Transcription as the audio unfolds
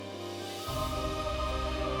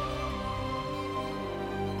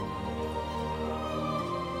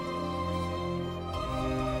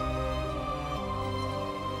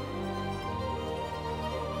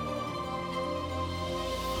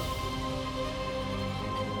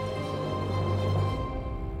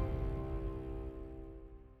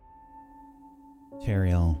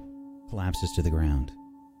Teriel collapses to the ground.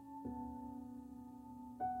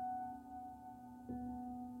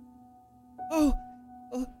 Oh,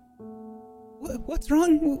 what's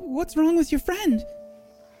wrong? What's wrong with your friend?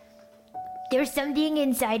 There's something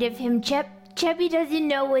inside of him. Cheppy doesn't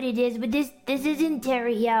know what it is, but this isn't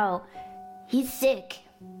Teriel. He's sick.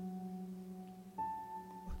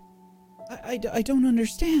 I don't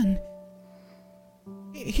understand.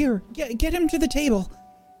 Here, get him to the table.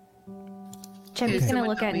 Cheppy's gonna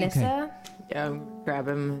look at Nissa. Yeah, grab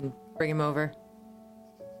him and bring him over.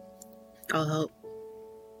 I'll help.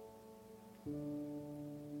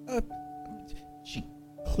 She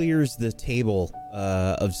clears the table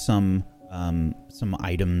of some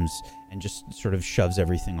items and just sort of shoves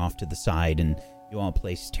everything off to the side, and you all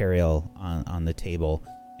place Teriel on the table.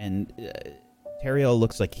 And Teriel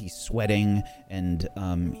looks like he's sweating and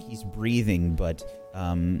he's breathing, but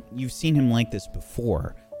you've seen him like this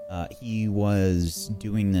before. He was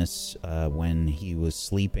doing this when he was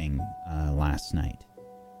sleeping last night.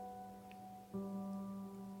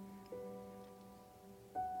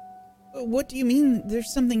 What do you mean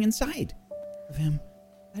there's something inside of him?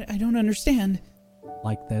 I don't understand.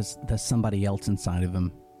 Like there's somebody else inside of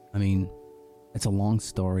him. I mean, it's a long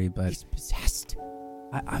story, but... He's possessed.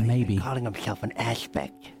 I maybe. He's calling himself an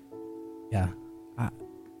aspect. Yeah. I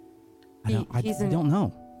don't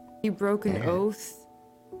know. He broke an oath,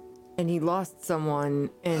 and he lost someone,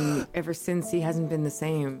 and ever since he hasn't been the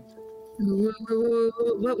same.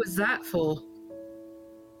 What was that for?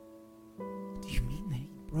 What do you mean that he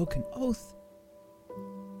broke an oath?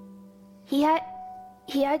 He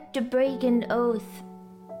had to break an oath.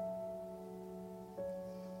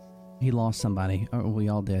 He lost somebody, or we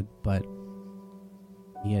all did, but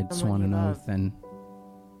he had sworn an oath, and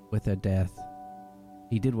with their death,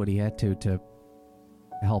 he did what he had to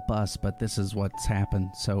help us, but this is what's happened,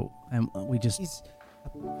 so, and we just...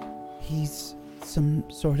 He's some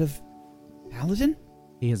sort of paladin?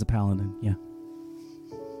 He is a paladin, yeah.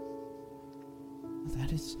 Well,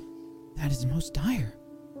 that is most dire.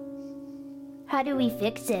 How do we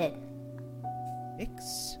fix it?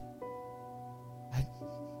 Fix?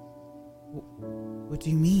 What do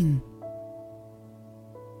you mean?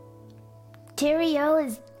 Teriel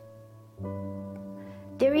is...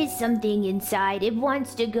 There is something inside. It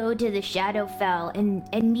wants to go to the Shadowfell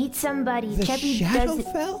and meet somebody. The Cheppy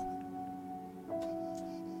Shadowfell?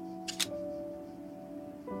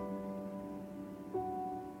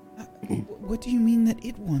 What do you mean that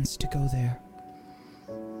it wants to go there?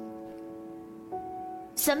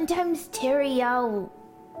 Sometimes Teriel,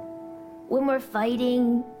 when we're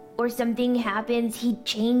fighting or something happens, he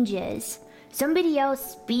changes. Somebody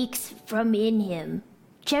else speaks from in him.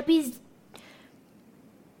 Cheppy's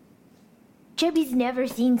never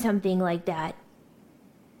seen something like that.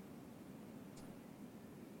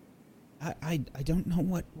 I don't know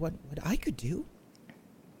what I could do.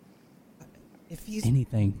 If he's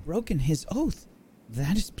anything broken his oath,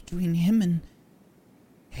 that is between him and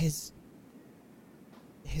his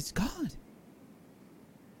God.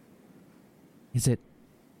 Is it...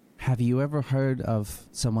 Have you ever heard of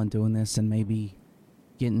someone doing this and maybe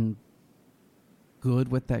getting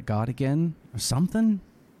good with that God again? Or something?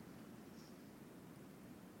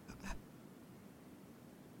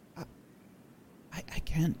 I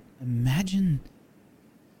can't imagine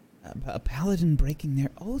a paladin breaking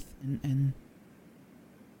their oath and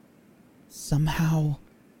somehow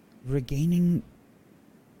regaining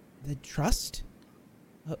the trust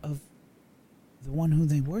of the one who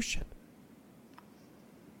they worship.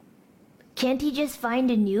 Can't he just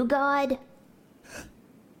find a new god?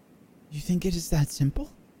 You think it is that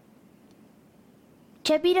simple?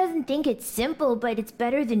 Cheppy doesn't think it's simple, but it's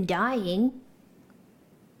better than dying.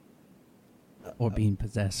 Or being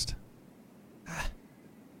possessed.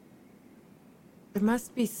 There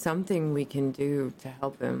must be something we can do to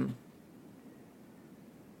help him.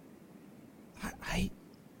 I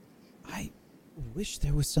wish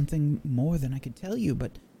there was something more than I could tell you,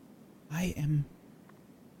 but I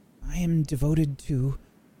am devoted to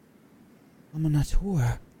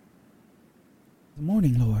Amanatur, the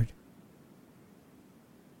Morning Lord.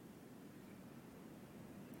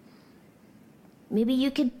 Maybe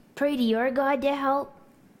you could pray to your god to help?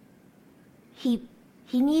 He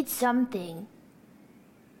needs something.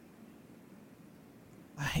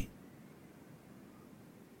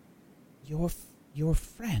 Your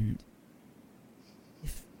friend,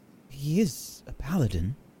 if he is a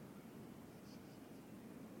paladin,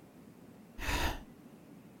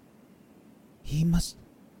 he must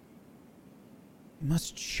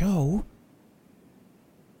show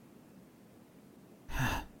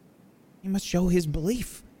his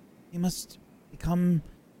belief. He must become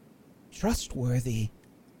trustworthy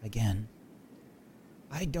again.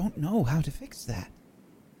 I don't know how to fix that.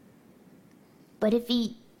 But if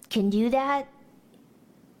he can do that,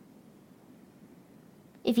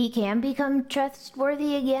 if he can become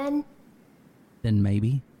trustworthy again, Then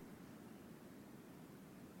maybe.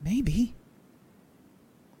 Maybe.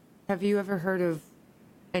 Have you ever heard of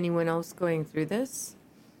anyone else going through this?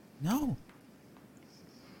 No.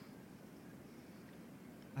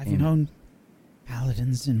 I've Damn. known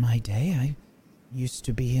paladins in my day. I used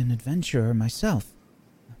to be an adventurer myself.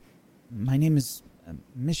 My name is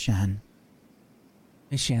Mishan.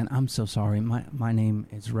 Miss Shan, I'm so sorry. My name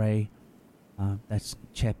is Ray. That's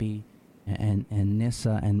Cheppy, and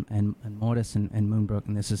Nissa, and Mortis, and Moonbrook,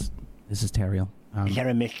 and this is Teriel. Is there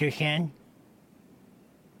a Mr. Shan?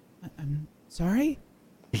 I'm sorry?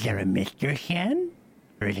 Is there a Mr. Shan?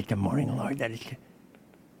 Or is it the Morning Lord that is...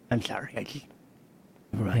 I'm sorry, I just...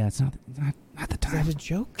 Right. Yeah, it's not the Is time. that a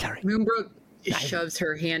joke? Sorry. Moonbrook shoves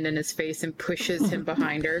her hand in his face and pushes him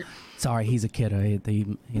behind her. Sorry, he's a kid.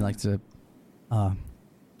 He likes to.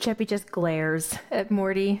 Cheppy just glares at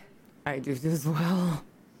Morty. I do as well.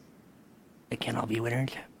 They can't all be winners.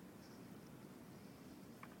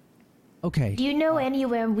 Okay. do you know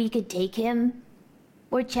anywhere we could take him?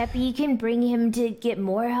 Where Cheppy can bring him to get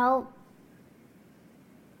more help?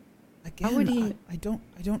 Again, would he- I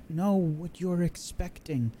don't know what you're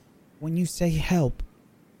expecting when you say help.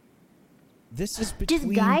 This is between...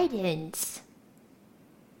 Just guidance.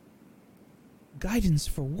 Guidance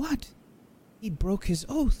for what? He broke his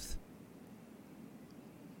oath.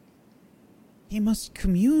 He must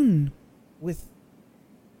commune with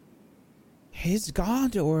his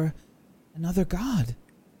god or another god.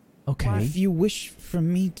 Okay. If you wish for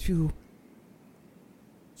me to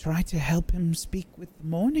try to help him speak with the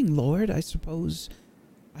Morning Lord, I suppose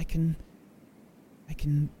I can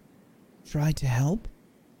try to help.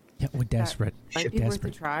 Yeah, we're desperate. Might be worth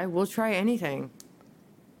a try. We'll try anything.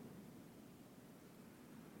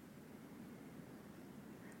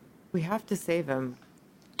 We have to save him.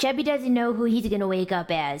 Cheppy doesn't know who he's gonna wake up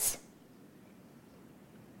as.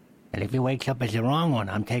 And if he wakes up as the wrong one,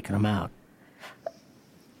 I'm taking him out.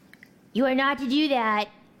 You are not to do that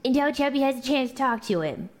until Cheppy has a chance to talk to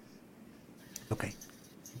him. Okay.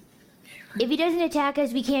 If he doesn't attack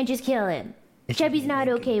us, we can't just kill him. Cheppy's not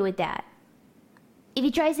okay with that. If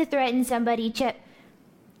he tries to threaten somebody,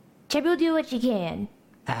 Cheppy will do what she can.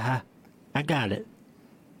 I got it.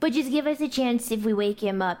 But just give us a chance if we wake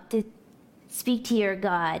him up to speak to your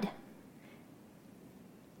god.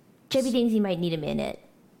 Cheppy thinks he might need a minute.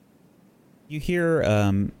 You hear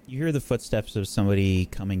the footsteps of somebody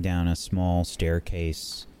coming down a small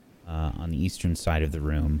staircase on the eastern side of the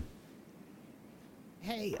room.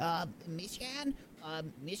 Hey, Mishan?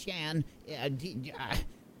 Mishan,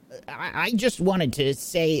 I just wanted to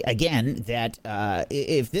say again that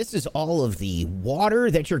if this is all of the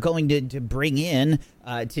water that you're going to bring in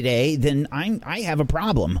today, then I have a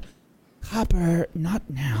problem. Copper, not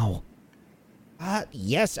now.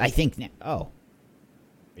 Yes, I think now. Oh.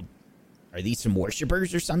 Are these some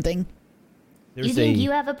worshippers or something? You think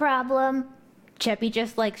you have a problem? Cheppy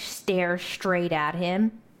just stares straight at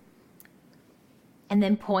him. And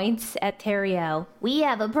then points at Teriel. We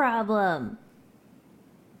have a problem.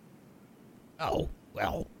 Oh,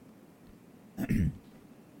 well.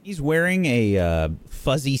 He's wearing a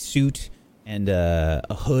fuzzy suit and a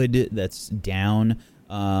hood that's down.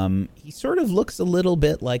 He sort of looks a little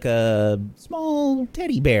bit like a small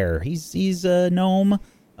teddy bear. He's a gnome.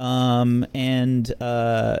 And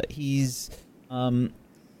he's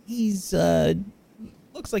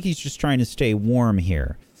looks like he's just trying to stay warm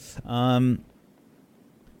here.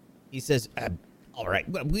 He says, all right,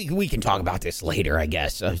 we can talk about this later, I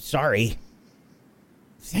guess. Sorry.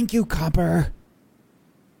 Thank you, Copper.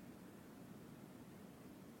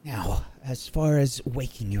 Now, as far as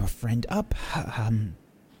waking your friend up,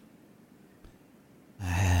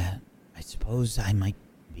 I suppose I might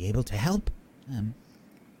be able to help.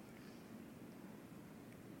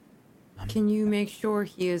 Can you make sure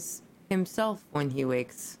he is himself when he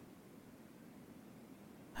wakes?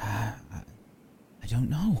 I don't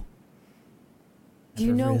know. Do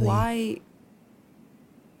you Never know really- why?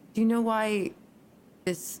 Do you know why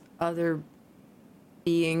this other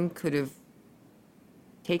being could have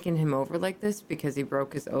taken him over like this because he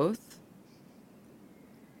broke his oath?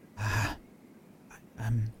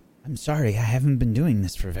 I'm sorry. I haven't been doing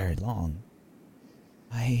this for very long.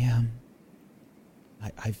 I've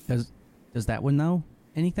Does that one know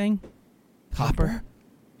anything? Copper?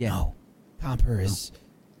 Yeah. No. Copper is,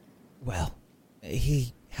 well,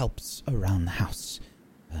 he helps around the house.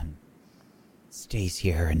 Stays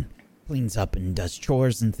here and cleans up and does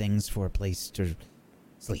chores and things for a place to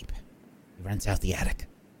sleep. He rents out the attic.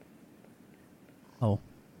 Oh.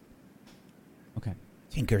 Okay.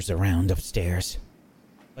 Tinkers around upstairs.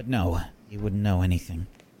 But no, he wouldn't know anything.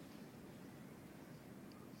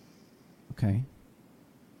 Okay.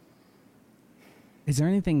 Is there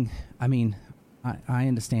anything... I mean, I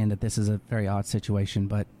understand that this is a very odd situation,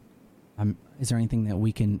 but is there anything that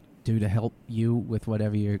we can do to help you with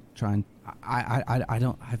whatever you're trying...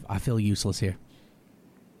 I feel useless here.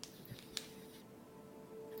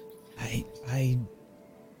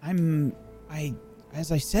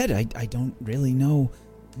 As I said, I don't really know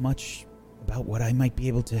much about what I might be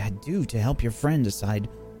able to do to help your friend aside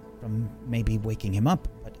from maybe waking him up,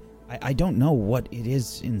 but I don't know what it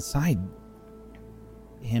is inside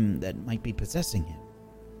him that might be possessing him.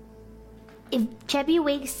 If Chebby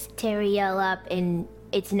wakes Teriel up and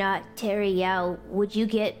it's not Teriel, would you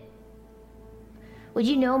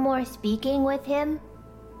know more speaking with him?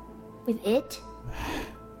 With it?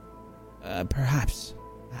 Perhaps.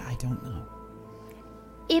 I don't know.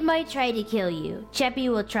 It might try to kill you. Chebby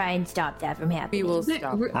will try and stop that from happening. We will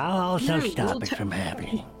stop it. I'll also stop it from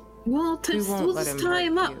happening. We'll won't just tie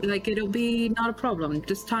him up. you. Like, it'll be not a problem.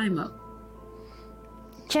 Just tie him up.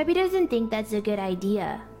 Chebby doesn't think that's a good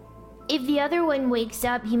idea. If the other one wakes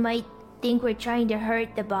up, he might think we're trying to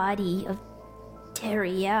hurt the body of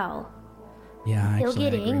Teriel. Yeah, He'll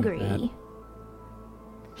actually, get I agree with that. angry.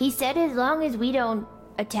 He said as long as we don't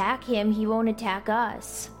attack him, he won't attack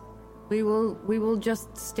us. We will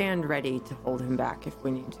just stand ready to hold him back if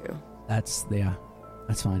we need to. That's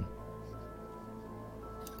fine.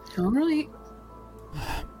 All right.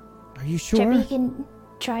 Are you sure? Chebby can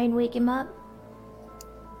try and wake him up.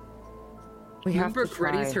 We have to Brooke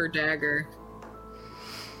try. readies her dagger.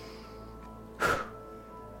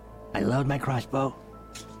 I load my crossbow.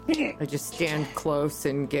 I just stand close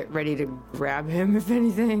and get ready to grab him if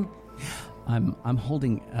anything. I'm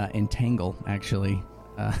holding entangle actually,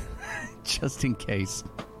 just in case.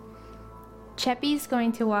 Cheppy's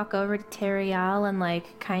going to walk over to Teriel and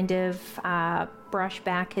like kind of brush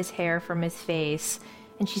back his hair from his face,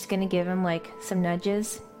 and she's gonna give him like some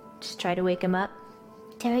nudges, just try to wake him up.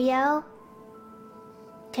 Teriel?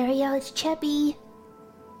 Teriel, it's Chebby.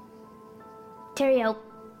 Teriel,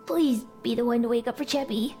 please be the one to wake up for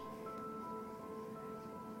Chebby.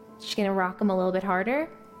 She's gonna rock him a little bit harder.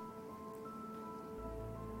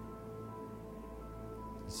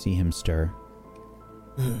 See him stir.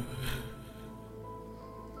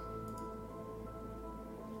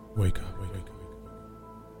 Wake up, wake up.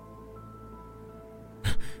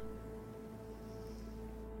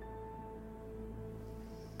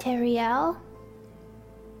 Teriel?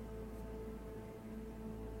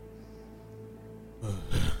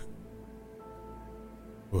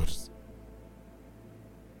 What's...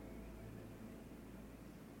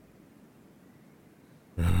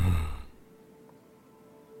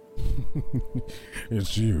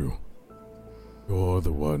 It's you. You're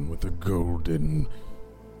the one with the golden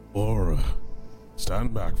aura.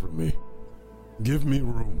 Stand back from me. Give me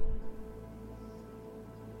room.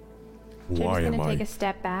 Why Jim's am gonna I take a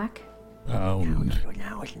step back. bound?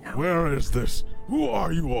 Now. Where is this? Who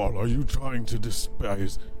are you all? Are you trying to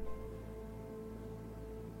despise?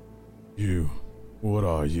 You. What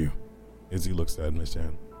are you? Izzy looks at Miss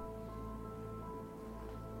Anne.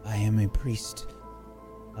 I am a priest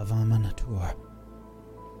of Amanatur.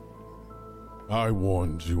 I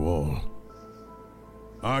warned you all.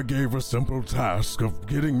 I gave a simple task of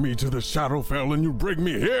getting me to the Shadowfell and you bring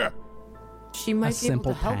me here! She might be able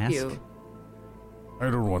simple to help task? you. I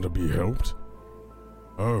don't want to be helped.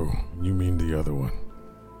 Oh, you mean the other one.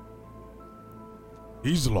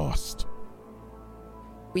 He's lost.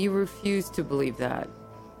 We refuse to believe that.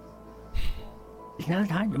 It's not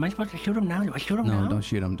time. Am I supposed to shoot him now? Do I shoot him now? No, don't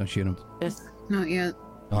shoot him. Don't shoot him. Just Not yet.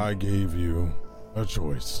 I gave you a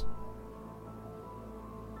choice.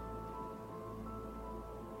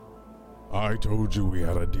 I told you we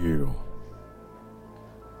had a deal.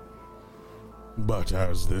 But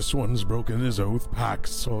as this one's broken his oath,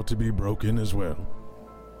 Pax ought to be broken as well.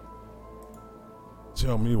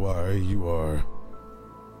 Tell me why you are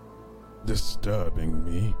disturbing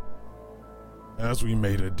me. As we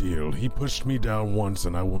made a deal, he pushed me down once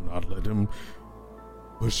and I will not let him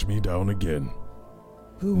push me down again.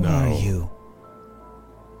 Who No. are you?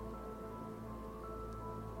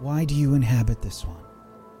 Why do you inhabit this one?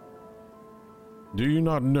 Do you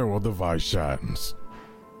not know of the Vaishans?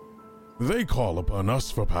 They call upon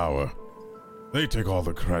us for power. They take all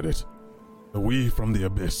the credit. We from the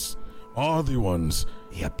Abyss are the ones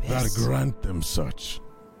The Abyss? that grant them such.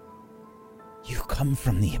 You come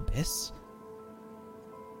from the Abyss?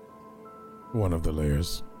 one of the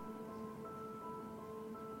layers.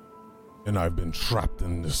 And I've been trapped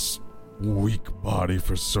in this weak body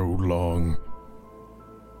for so long.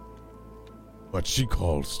 But she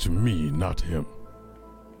calls to me, not him.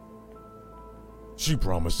 She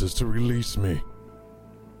promises to release me.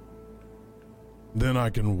 Then I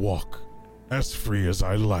can walk as free as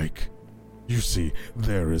I like. You see,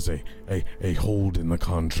 there is a hold in the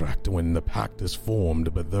contract when the pact is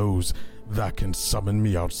formed, but those that can summon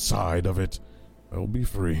me outside of it, I'll be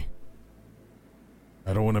free.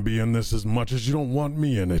 I don't want to be in this as much as you don't want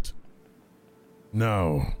me in it.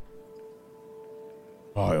 Now,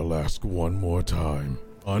 I'll ask one more time.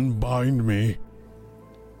 Unbind me,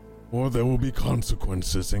 or there will be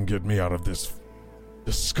consequences, and get me out of this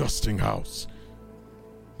disgusting house.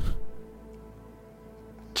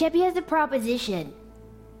 Cheppy has a proposition.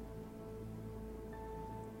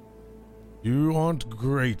 You aren't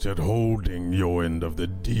great at holding your end of the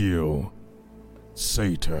deal,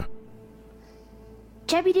 Satyr.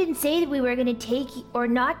 Cheppy didn't say that we were gonna take or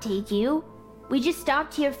not take you. We just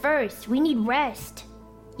stopped here first. We need rest.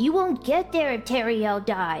 You won't get there if Teriel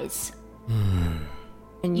dies.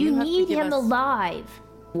 And You have to need give him us alive.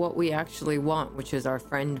 what we actually want, which is our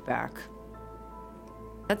friend back.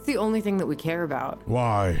 That's the only thing that we care about.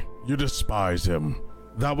 Why? You despise him.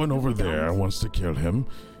 That one over there wants to kill him.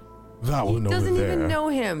 That one over there. He doesn't even know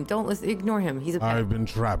him. Don't listen. Ignore him. He's a pet. I've been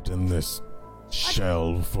trapped in this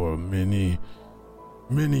shell for many,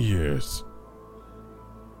 many years.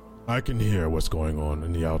 I can hear what's going on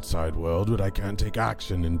in the outside world, but I can't take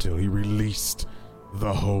action until he released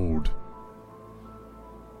the hold.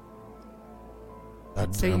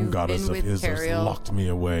 That So damn you've goddess been of with his has Teriel locked me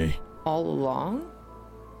away. all along?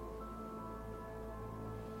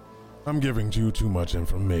 I'm giving you too much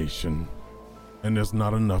information, and there's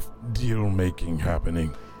not enough deal-making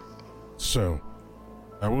happening. So,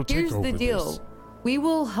 I will take Here's over the deal. this. We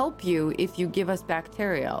will help you if you give us back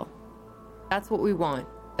Teriel. That's what we want.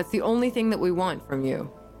 That's the only thing that we want from you.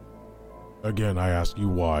 Again, I ask you,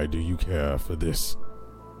 why do you care for this?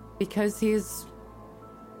 Because he's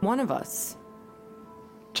one of us.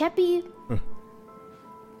 Cheppy,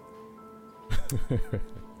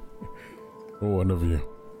 One of you.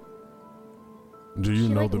 Do you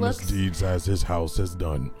She, know like, the looks- misdeeds as his house has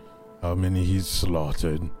done? How many he's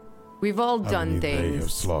slaughtered? We've all How done many they have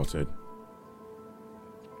things. slaughtered?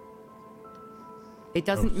 It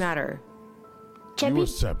doesn't matter. You Cheppy,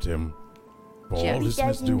 accept him for all Cheppy his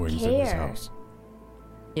doesn't misdoings in his care. house.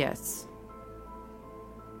 Yes.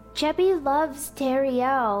 Cheppy loves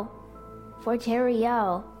Teriel. For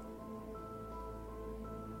Teriel.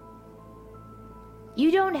 You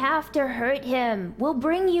don't have to hurt him. We'll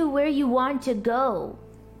bring you where you want to go.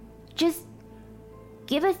 Just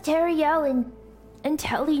give us Teriel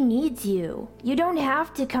until he needs you. You don't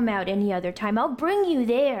have to come out any other time. I'll bring you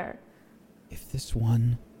there. If this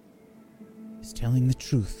one is telling the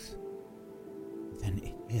truth, then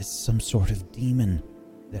it is some sort of demon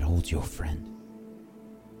that holds your friend.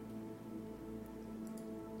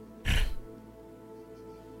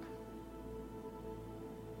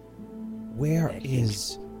 Where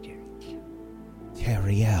is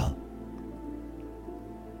Teriel?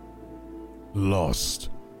 Lost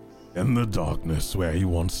in the darkness where he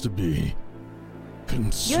wants to be. You're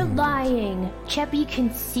Consumed. lying. Cheppy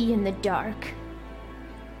can see in the dark.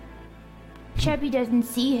 Cheppy doesn't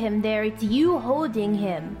see him there. It's you holding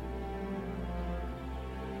him.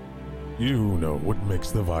 You know what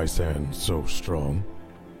makes the Vysan so strong?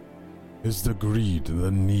 Is the greed,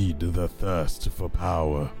 the need, the thirst for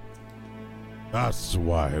power. That's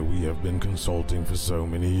why we have been consulting for so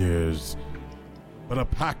many years. But a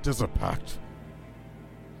pact is a pact.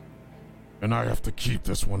 And I have to keep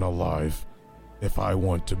this one alive if I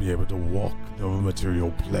want to be able to walk the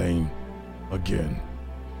material plane again.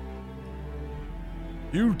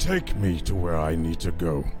 You take me to where I need to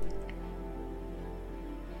go.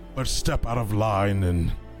 But step out of line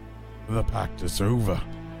and the pact is over.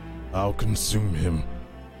 I'll consume him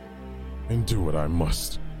and do what I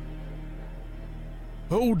must.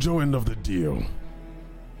 Hold your end of the deal,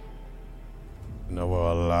 and I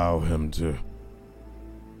will allow him to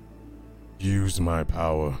use my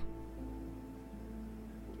power.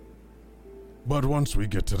 But once we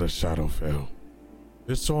get to the Shadowfell,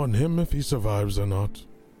 it's on him if he survives or not.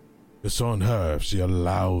 It's on her if she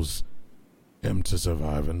allows him to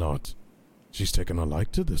survive or not. She's taken a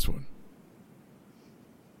like to this one.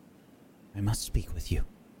 I must speak with you.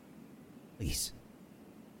 Please.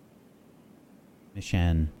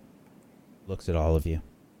 Mishan looks at all of you.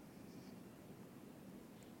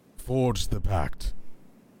 Forge the pact,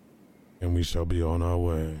 and we shall be on our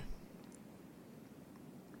way.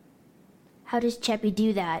 How does Cheppy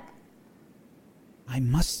do that? I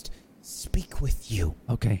must speak with you.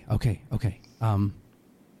 Okay.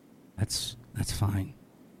 That's fine.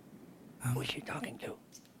 Who's she talking to?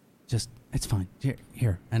 Just, it's fine.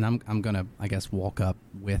 Here. And I'm gonna, I guess, walk up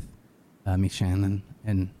with Miss Shannon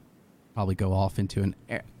and probably go off into an.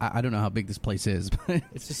 I don't know how big this place is, but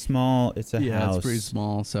It's a small. It's a yeah, house. it's pretty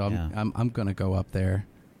small. So Yeah. I'm gonna go up there.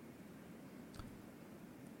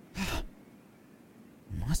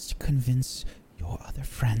 Must convince your other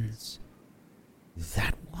friends.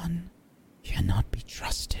 That one cannot be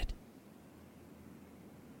trusted.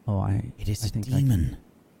 Oh, It is I a think demon.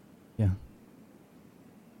 Yeah,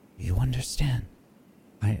 Do you understand?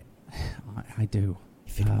 I do.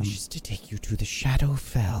 If it wishes to take you to the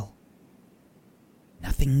Shadowfell,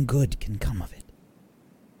 nothing good can come of it.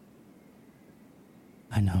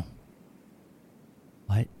 I know.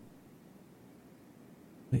 But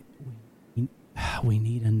we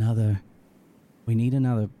need another. We need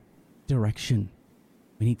another direction.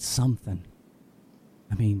 We need something.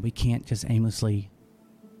 I mean, we can't just aimlessly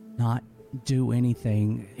not do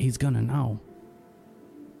anything. He's gonna know.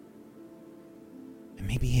 I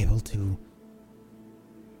may be able to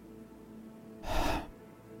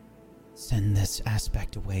send this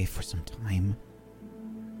aspect away for some time,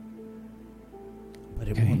 but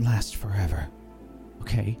it Okay. won't last forever.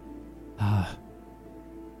 Okay.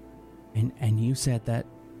 And you said that,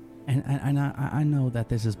 and I know that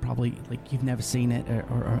this is probably like you've never seen it,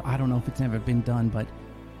 or I don't know if it's never been done, but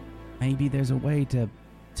maybe there's a way to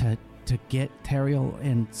get Teriel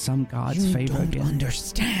in some god's You favor don't again.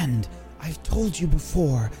 understand. I've told you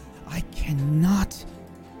before. I cannot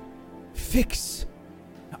fix.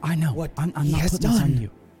 I know. What I'm he not has putting this on done. you.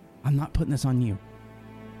 I'm not putting this on you.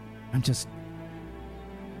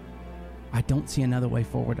 I don't see another way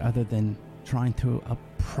forward other than trying to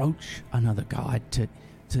approach another god to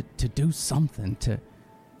do something to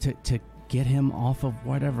get him off of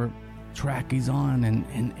whatever track he's on and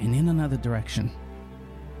in another direction.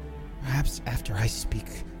 Perhaps after I speak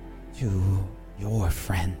to your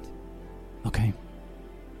friend. Okay.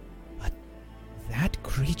 But that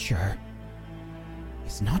creature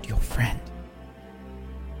is not your friend.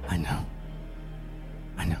 I know.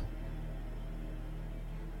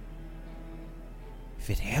 If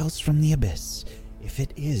it hails from the abyss, if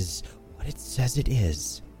it is what it says it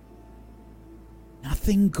is,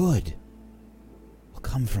 nothing good will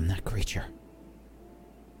come from that creature.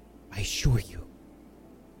 I assure you.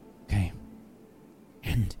 Okay.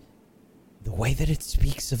 And the way that it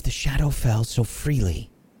speaks of the Shadowfell so freely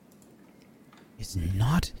is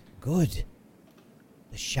not good.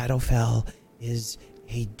 The Shadowfell is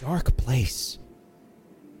a dark place.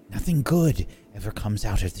 Nothing good ever comes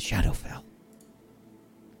out of the Shadowfell.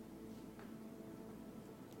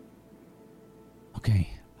 Okay.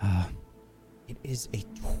 It is a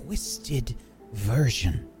twisted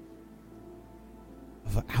version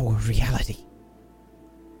of our reality.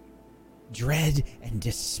 Dread and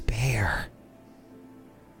despair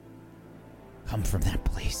come from that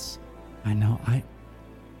place. I know.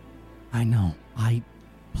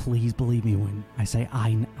 Please believe me when I say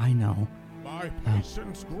I know. My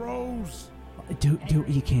patience grows Do what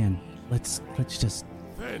you can. Let's just.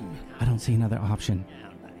 thin. I don't see another option.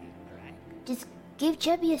 Just give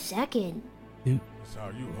Cheppy a second. That's how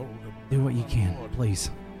you hold a Do what you can,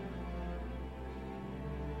 please.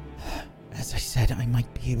 As I said, I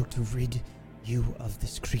might be able to rid you of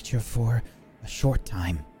this creature for a short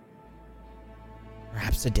time.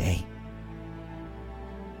 Perhaps a day.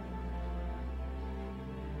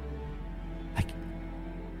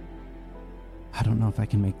 I don't know if I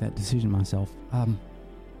can make that decision myself. I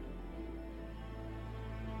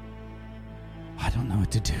don't know what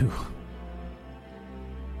to do.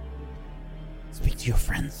 Speak to your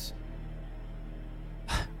friends.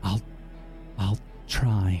 I'll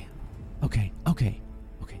try. Okay,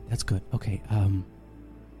 that's good. Okay,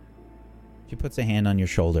 She puts a hand on your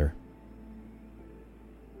shoulder,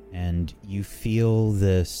 and you feel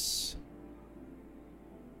this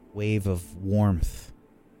wave of warmth,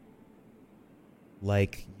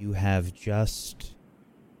 like you have just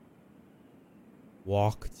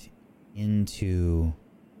walked into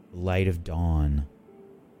the light of dawn.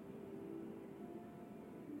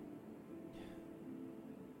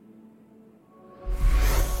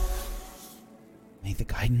 May the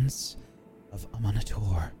guidance of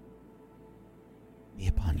Amanator be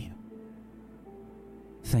upon you.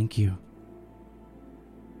 thank you.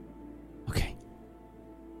 Okay.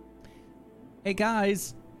 Hey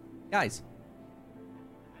guys. Yeah,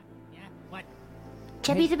 what?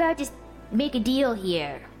 Cheppy's about to make a deal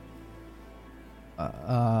here.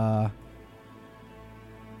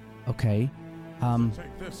 Okay.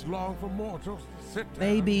 Take this long for mortals to sit down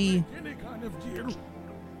maybe- and make any kind of deal.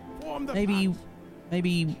 Form the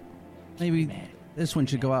maybe this one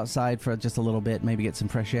should go outside for just a little bit. Maybe get some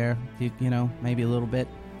fresh air. You know, maybe a little bit.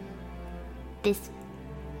 The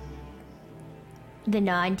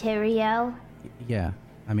non-Teriel? Yeah.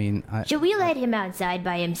 I mean, Should we let him outside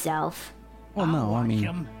by himself? well, no. I watch mean,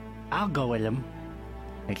 him. I'll go with him.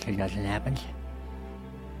 Make sure nothing happens.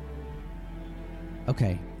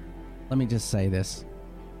 okay. Let me just say this.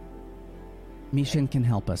 Mishin can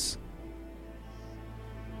help us.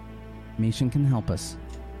 Mishin can help us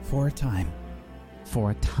For a time.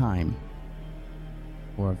 for a time.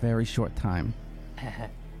 For a very short time.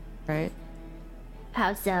 Right?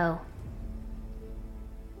 How so?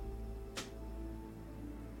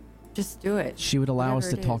 Just do it. She would allow us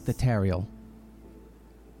to Whatever it talk to is. Teriel.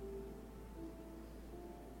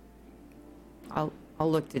 I'll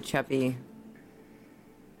look to Cheppy.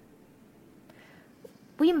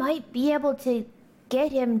 We might be able to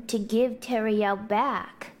get him to give Teriel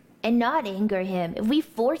back and not anger him. If we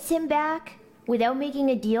force him back without making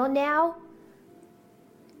a deal now,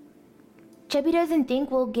 Cheppy doesn't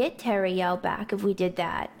think we'll get Teriel back if we did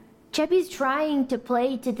that. Cheppy's trying to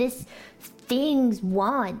play to this thing's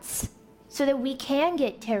wants so that we can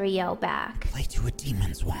get Teriel back. Play to a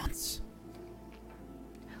demon's wants.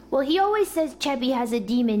 Well, he always says Cheppy has a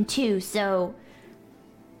demon too, so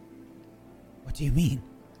What do you mean?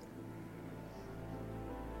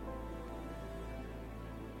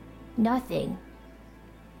 nothing.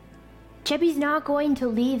 Cheppy's not going to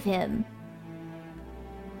leave him.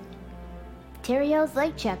 Teriel's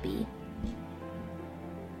like Cheppy.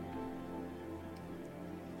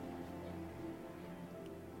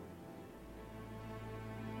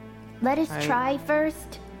 Let us try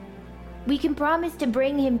first. We can promise to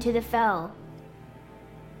bring him to the Fell.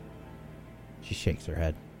 She shakes her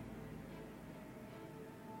head.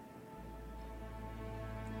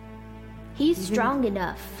 He's strong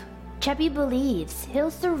enough. Cheppy believes he'll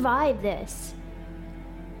survive this.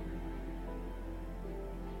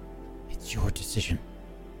 It's your decision.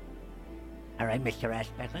 All right, Mr.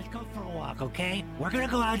 Aspect, let's go for a walk, okay? We're gonna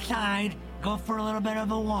go outside, go for a little bit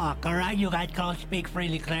of a walk, all right? You guys can speak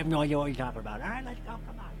freely because I have no idea what you're talking about. All right, let's go,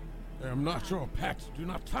 come on. I am not your pet. Do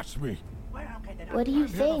not touch me. Well, okay, then What do you I'm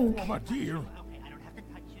here to think? form a deal. Okay, I don't have to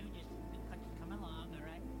touch you. Just come along, all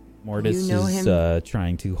right? Mortis You know is him?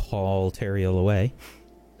 trying to haul Teriel away.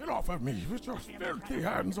 Get off of me with your filthy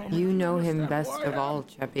hands on me. You Do know him understand best who I of am? all,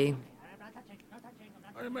 Cheppy.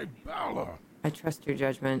 I am a Balor. I trust your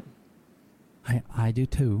judgment. I do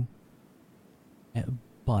too.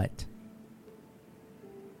 But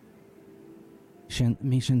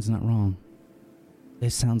Mishin's not wrong.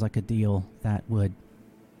 This sounds like a deal that would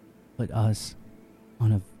put us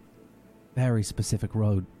on a very specific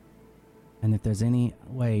road. And if there's any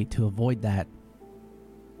way to avoid that,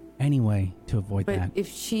 But if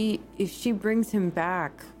she brings him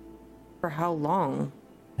back, for how long?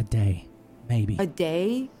 a day, maybe. A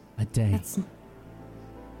day? A day. That's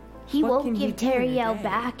He What won't can he give do in a Teriel day?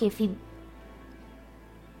 back if he.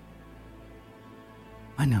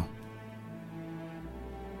 I know.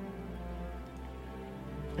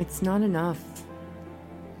 It's not enough.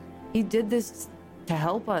 He did this to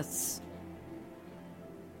help us.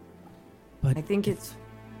 But I think it's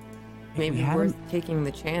maybe had worth him- taking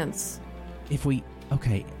the chance. if we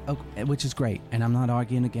okay, which is great, and I'm not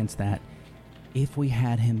arguing against that. If we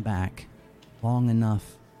had him back long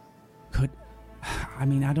enough, I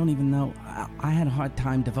mean, I don't even know. I had a hard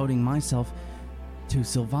time devoting myself to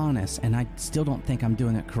Sylvanas, and I still don't think I'm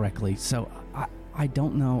doing it correctly. So I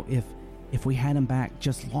don't know if we had him back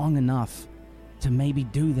just long enough to maybe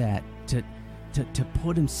do that, to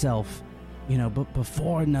put himself, but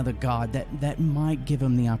before another god that might give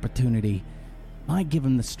him the opportunity, might give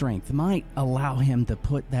him the strength, might allow him to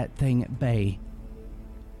put that thing at bay.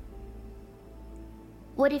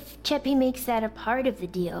 What if Cheppy makes that a part of the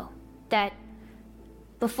deal? That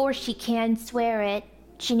before she can swear it,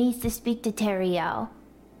 she needs to speak to Teriel.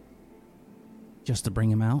 Just to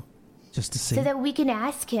bring him out? Just to see? So that we can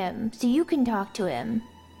ask him, so you can talk to him.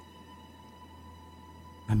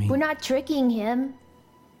 I mean, We're not tricking him.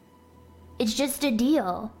 It's just a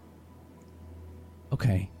deal.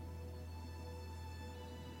 okay.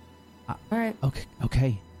 All right.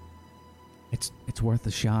 Okay. It's worth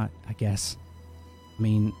a shot, I guess. I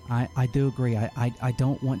mean, I do agree. I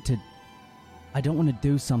don't want to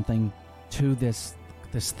do something to this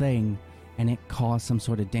thing and it cause some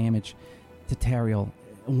sort of damage to Teriel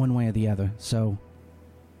one way or the other. So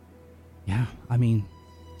yeah, I mean,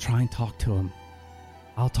 try and talk to him.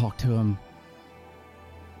 I'll talk to him.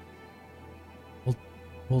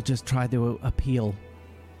 we'll just try to appeal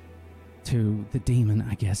to the demon,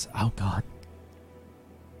 I guess. Oh, God.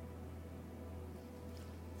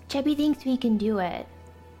 Chubby thinks we can do it.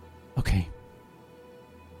 Okay.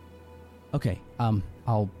 I'll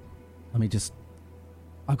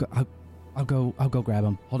go grab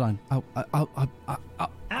him. Hold on. I'll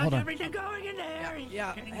How's hold on. everything going in there?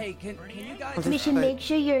 Yeah, hey, can you guys... Mission, make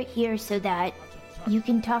sure you're here so that you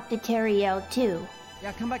can talk to Teriel too.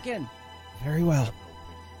 Yeah, come back in. Very well.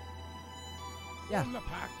 Yeah.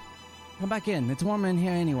 Come back in. It's warm in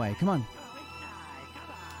here anyway. Come on. Go inside. Come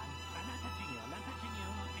on. I'm not touching you. I'm not touching you,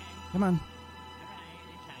 okay? Come on.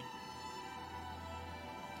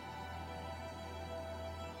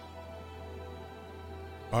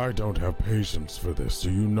 All right, inside. I don't have patience for this.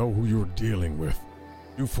 Do you know who you're dealing with?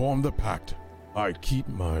 You formed the pact. I keep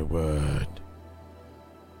my word.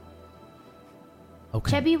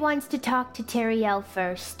 Okay. Chubby wants to talk to Teriel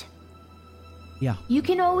first. Yeah. You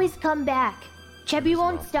can always come back. Chubby It's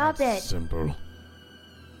won't not stop that it. Simple.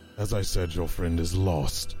 As I said, your friend is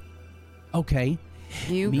lost. Okay.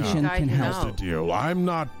 You Mishan can guide can him help. That's the out. deal. I'm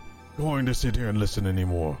not going to sit here and listen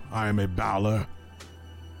anymore. I am a Balor.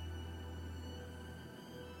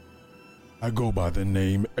 I go by the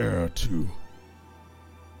name Heir 2.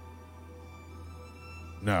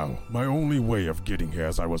 Now, my only way of getting here,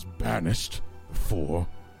 as I was banished before,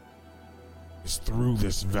 is through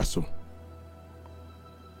this vessel.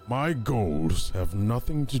 My goals have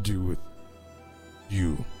nothing to do with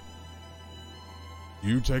you.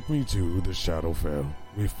 You take me to the Shadowfell.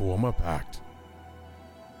 We form a pact.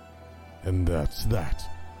 And that's that.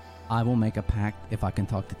 I will make a pact if I can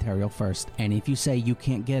talk to Teriel first. And if you say you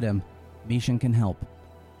can't get him, Mishan can help.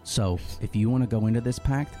 So, if you want to go into this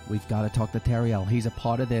pact, we've got to talk to Teriel. He's a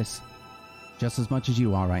part of this just as much as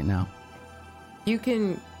you are right now. You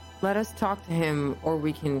can let us talk to him, or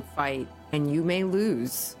we can fight, and you may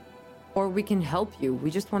lose. Or we can help you.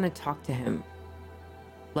 We just want to talk to him.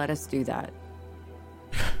 Let us do that.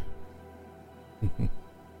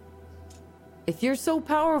 If you're so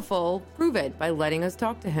powerful, prove it by letting us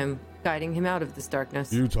talk to him, guiding him out of this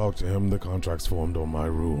darkness. You talk to him, the contract's formed on my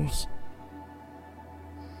rules.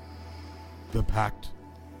 The pact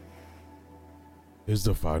is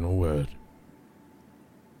the final word.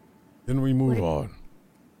 Then we move on.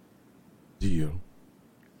 Deal.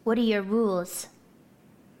 What are your rules?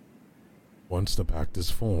 Once the pact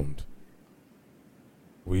is formed,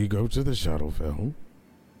 we go to the Shadowfell.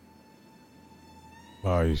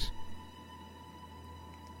 I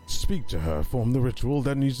speak to her, form the ritual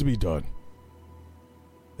that needs to be done.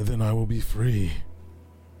 And then I will be free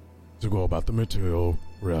to go about the material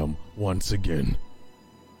realm once again.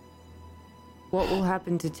 What will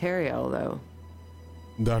happen to Teriel, though?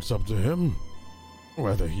 That's up to him,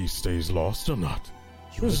 whether he stays lost or not.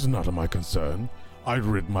 This is none of my concern. I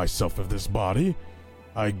rid myself of this body.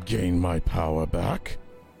 I gain my power back.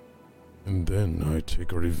 And then I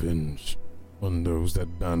take revenge on those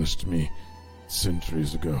that banished me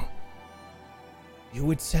centuries ago. You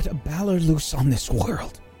would set a Balor loose on this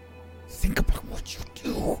world. Think about what you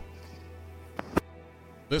do.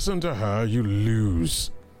 Listen to her, you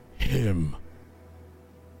lose him.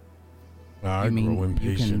 I You mean grow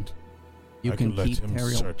impatient. You I can can let keep him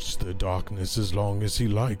Teriel. search the darkness as long as he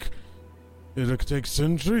like. It'll take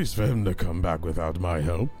centuries for him to come back without my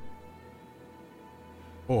help.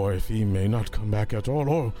 Or if he may not come back at all,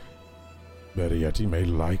 or better yet, he may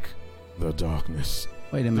like the darkness.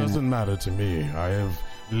 Wait a minute. Doesn't matter to me. I have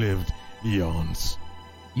lived eons.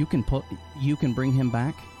 You can bring him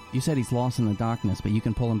back? You said he's lost in the darkness, but you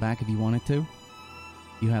can pull him back if you wanted to?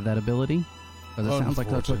 You have that ability? Because it sounds like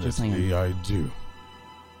that's what you're saying. Unfortunately, I do.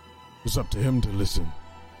 It's up to him to listen.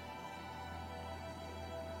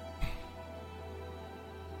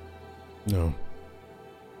 No.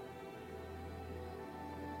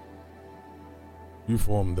 You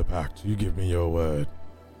formed the pact. You give me your word.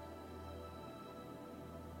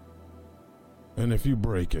 And if you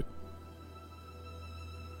break it,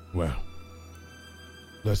 well,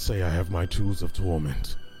 let's say I have my tools of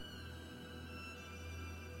torment.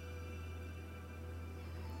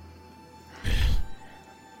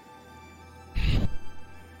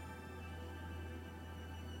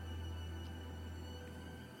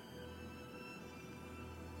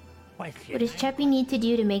 What does Cheppy need to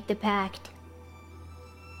do to make the pact?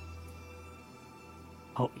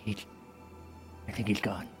 Oh, I think he's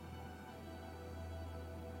gone.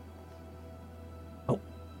 Oh.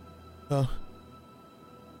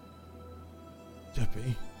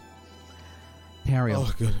 Jeppy. Teriel.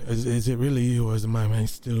 Oh, good. Is it really you, or is my mind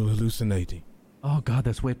still hallucinating? Oh, God,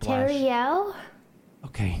 that's whiplash. Teriel?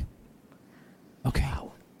 Okay. Okay.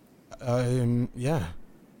 Yeah.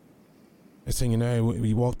 I saying,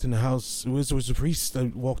 we walked in the house. It was a priest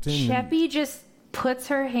that walked in. Cheppy just puts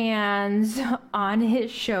her hands on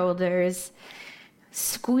his shoulders,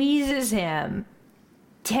 squeezes him.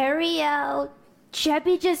 Teriel,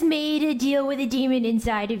 Cheppy just made a deal with a demon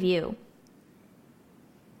inside of you.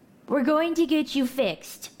 We're going to get you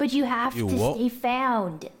fixed, but you have to stay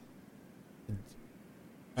found.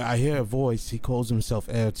 I hear a voice. He calls himself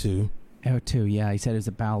Air 2. Air 2, yeah, he said he's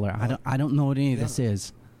a Balor. I don't know what any of this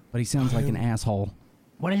is, but he sounds like an asshole.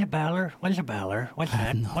 What is a Balor? What is a Balor? What's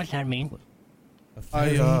that? What's that mean?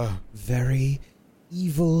 A very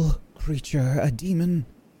evil creature, a demon.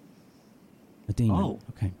 A demon. Oh.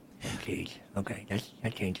 Okay. Jeez. Okay,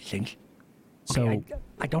 that changes things. So Okay,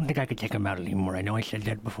 I don't think I could take him out anymore. I know I said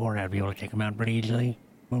that before, and I'd be able to take him out pretty easily,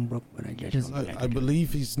 Moonbrook, but I just... I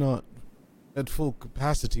believe he's not at full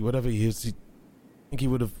capacity, whatever he is. I think he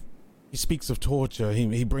would have... He speaks of torture.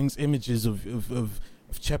 He brings images of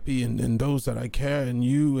Cheppy and those that I care, and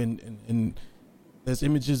you, and there's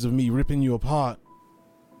images of me ripping you apart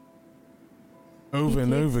over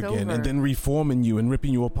and over again, and then reforming you and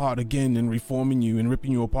ripping you apart again, and reforming you and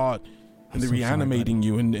ripping you apart, and then reanimating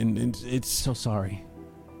you, and it's... So sorry.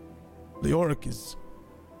 Leoric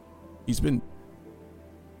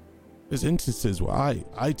there's instances where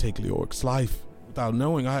I take Leoric's life without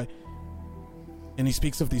knowing. And he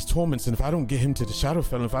speaks of these torments, and if I don't get him to the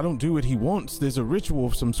Shadowfell, if I don't do what he wants, there's a ritual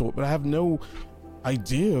of some sort, but I have no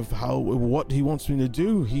idea of what he wants me to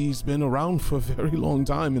do. He's been around for a very long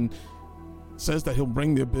time and says that he'll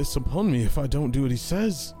bring the abyss upon me if I don't do what he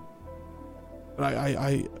says. But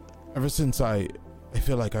I ever since I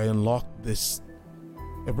feel like I unlocked this,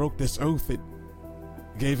 I broke this oath, it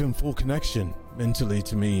gave him full connection mentally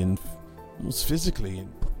to me and almost physically.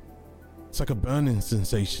 And it's like a burning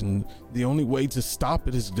sensation. The only way to stop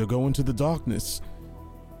it is to go into the darkness.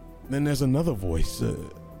 Then there's another voice,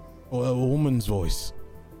 or a woman's voice,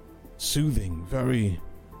 soothing, very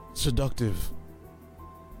seductive.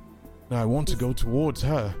 And I want to go towards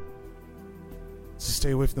her, to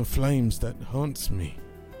stay away from the flames that haunts me.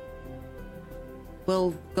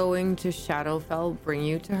 Will going to Shadowfell bring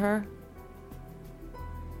you to her?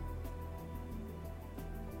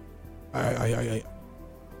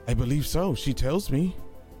 I believe so. She tells me.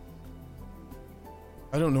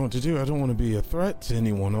 I don't know what to do. I don't want to be a threat to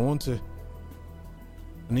anyone. I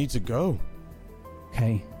need to go.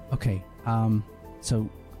 Okay. So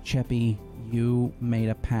Cheppy, you made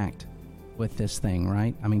a pact with this thing,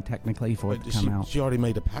 right? I mean, technically, for it to come out. She already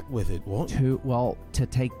made a pact with it. What?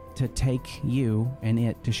 To take you and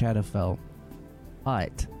it to Shadowfell,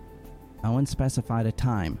 but no one specified a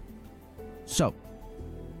time. So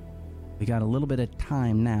we got a little bit of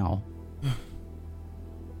time now.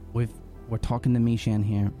 We're talking to Mishan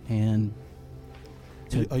here, and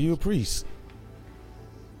are you a priest?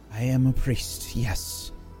 I am a priest.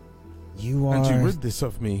 Yes, you are. And you rid this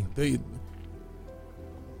of me.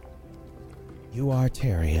 You are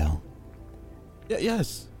Teriel.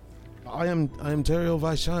 Yes, I am Teriel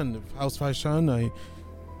Vaishan of House Vaishan.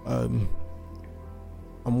 I'm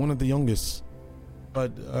one of the youngest,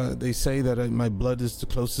 but they say that my blood is the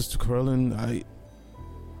closest to Kurlin.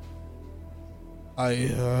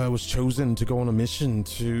 I was chosen to go on a mission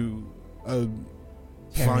to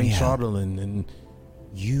find Charlatan, and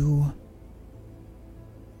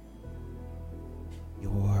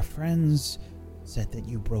your friends said that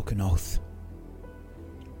you broke an oath.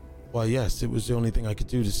 Well, yes, it was the only thing I could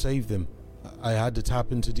do to save them. I had to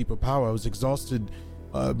tap into deeper power. I was exhausted.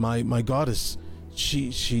 My goddess,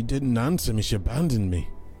 she didn't answer me. She abandoned me.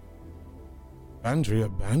 Andrea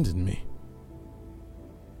abandoned me.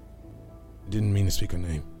 I didn't mean to speak her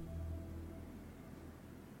name.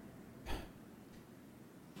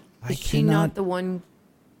 Is she not the one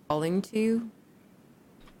calling to you?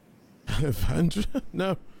 Andrea?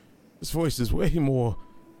 No. This voice is way more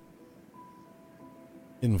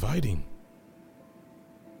inviting.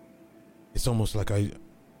 It's almost like I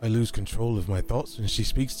lose control of my thoughts when she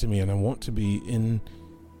speaks to me, and I want to be in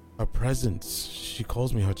her presence. She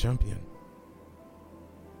calls me her champion.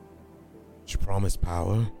 She promised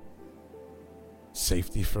power,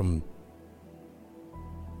 safety from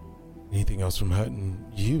anything else from hurting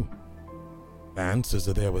you. The answers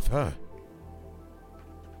are there with her.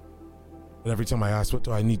 But every time I ask what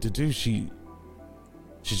do I need to do, she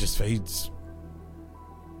just fades.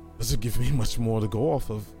 Doesn't give me much more to go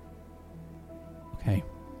off of. Okay.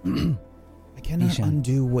 I cannot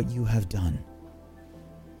undo what you have done.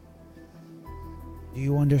 Do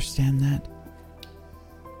you understand that?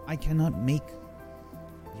 I cannot make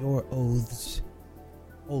your oaths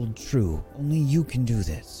hold true. Only you can do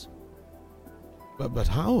this. But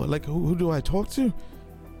how? Like, who do I talk to?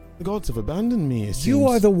 The gods have abandoned me, it seems. You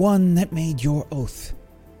are the one that made your oath.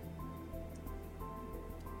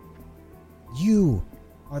 You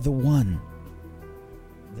are the one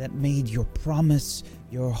that made your promise,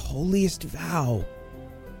 your holiest vow,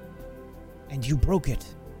 and you broke it.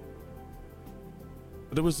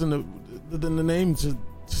 But it was in the name to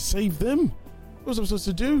save them. What was I supposed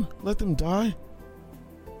to do? Let them die?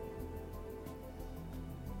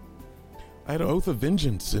 I had an oath of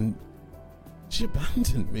vengeance, and she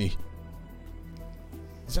abandoned me.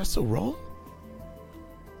 Is that so wrong?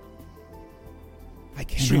 I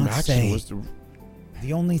Extreme cannot action say. was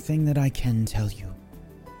The only thing that I can tell you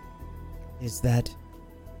is that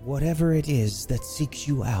whatever it is that seeks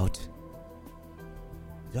you out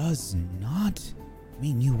does not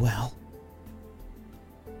mean you well.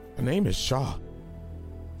 Her name is Shaw.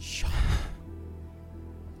 Shaw.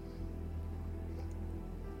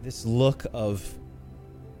 This look of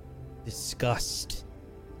disgust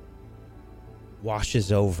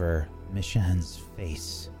washes over Mishan's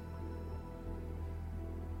face.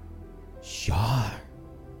 Shaw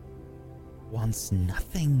wants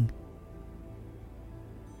nothing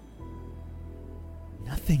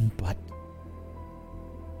but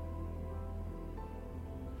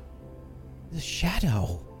the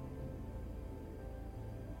shadow.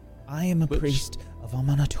 I am a priest of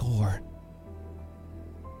Amanator.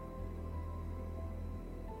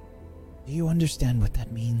 Do you understand what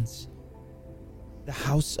that means? The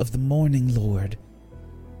house of the morning lord,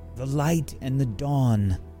 the light and the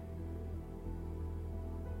dawn.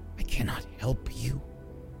 I cannot help you.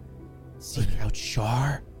 Seek out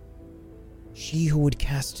Shar. She who would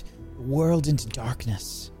cast the world into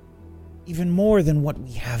darkness, even more than what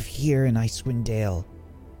we have here in Icewind Dale.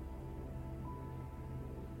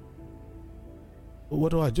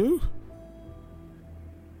 What do I do?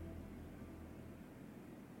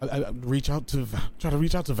 I try to reach out to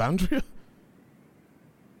Vandria?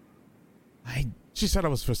 She said I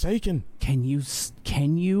was forsaken. Can you?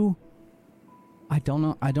 I don't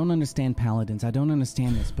know. I don't understand paladins. I don't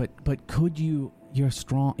understand this. But could you? You're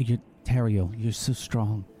strong. You're Teriel. You're so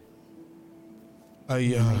strong.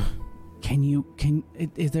 Is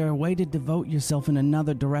there a way to devote yourself in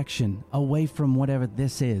another direction, away from whatever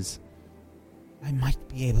this is? I might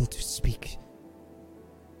be able to speak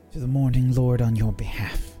to the Morning Lord on your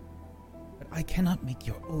behalf, but I cannot make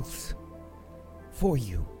your oath for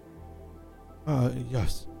you.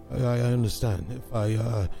 Yes, I understand. If I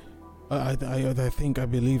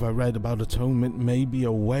believe I read about atonement may be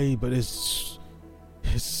a way, but it's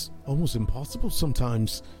almost impossible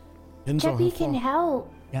sometimes. Jeppy can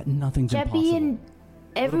help. Yeah, nothing's Jeppy impossible. and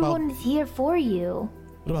everyone is here for you.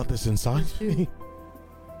 What about this inside me?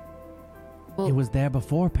 Well, it was there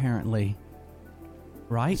before, apparently.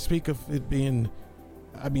 Right? Speak of it being...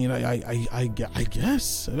 I mean, I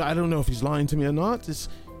guess. I don't know if he's lying to me or not.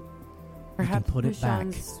 Perhaps put it back.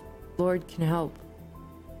 Mishan's Lord can help.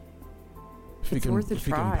 If It's worth a if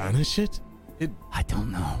we try. can banish it? I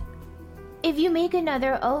don't know. If you make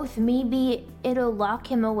another oath, maybe it'll lock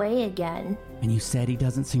him away again. And you said he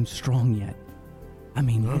doesn't seem strong yet. I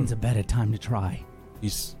mean, when's a better time to try?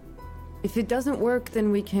 If it doesn't work,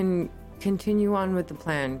 then we can continue on with the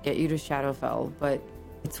plan, get you to Shadowfell, but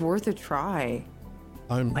it's worth a try.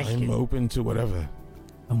 I'm open to whatever.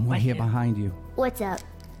 And we're here behind you. What's up?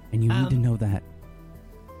 And you need to know that.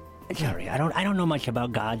 Sorry, I don't know much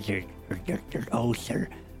about gods or oaths or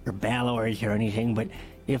Balors or anything, but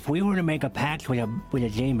if we were to make a pact with a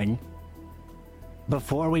demon,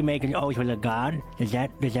 before we make an oath with a god, does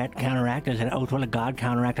that counteract? Does an oath with a god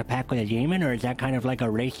counteract a pact with a demon, or is that kind of like a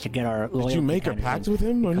race to get our loyalty? Did you make a pact with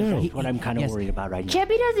him or no? That's what I'm kind of worried about right now.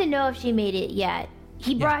 Jeppy doesn't know if she made it yet.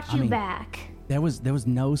 He brought you back. There was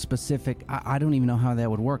no specific... I don't even know how that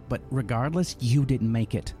would work, but regardless, you didn't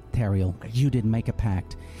make it, Teriel. You didn't make a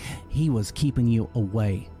pact. He was keeping you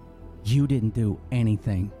away. You didn't do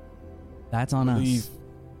anything. That's on us.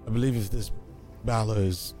 I believe if this Balor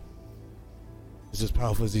is as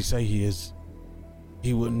powerful as he say he is,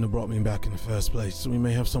 he wouldn't have brought me back in the first place, so we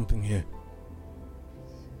may have something here.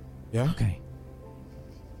 Yeah? Okay.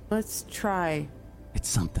 Let's try. It's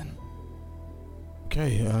something.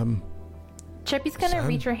 Okay, Chippy's gonna Sam?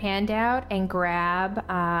 reach her hand out and grab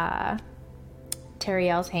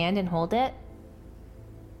Teriel's hand and hold it.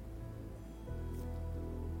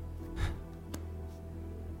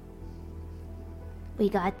 We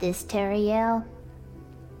got this, Teriel.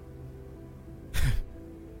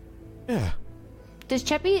 Yeah. Does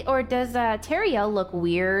Cheppy or does Teriel look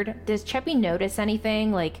weird? Does Cheppy notice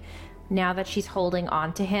anything, like, now that she's holding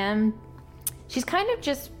on to him? She's kind of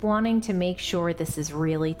just wanting to make sure this is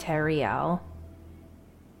really Teriel.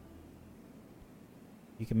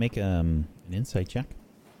 You can make an insight check.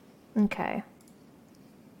 Okay.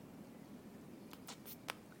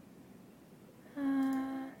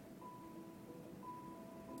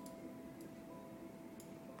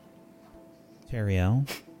 Teriel,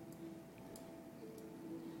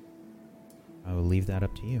 I will leave that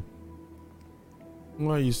up to you.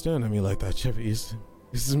 Why are you staring at me like that, Chippies?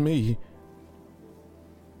 This is me.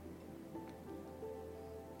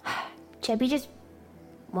 Chubby just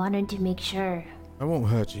wanted to make sure. I won't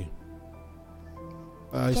hurt you.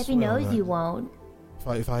 Chubby knows you won't.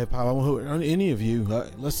 If I have power, I won't hurt any of you.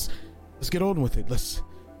 Let's get on with it. Let's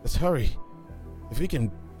hurry. If we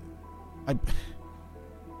can, Okay,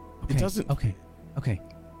 it doesn't. Okay.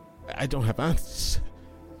 I don't have answers.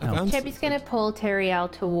 No. Chubby's gonna pull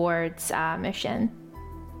Teriel towards Mission.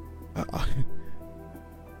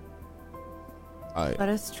 Let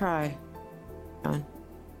us try. John.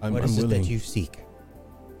 I'm What is it willing. that you seek?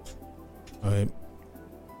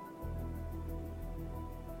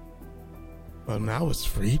 Well, now it's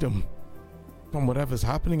freedom. From whatever's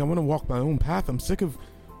happening, I want to walk my own path. I'm sick of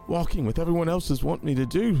walking with everyone else's want me to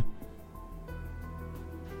do.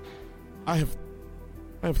 I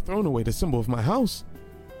have thrown away the symbol of my house.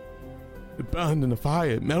 It burned in a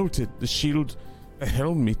fire. It melted. The shield that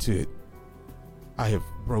held me to it. I have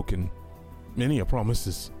broken many a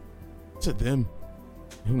promises to them.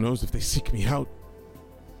 Who knows if they seek me out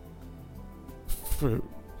for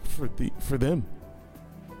them.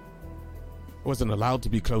 I wasn't allowed to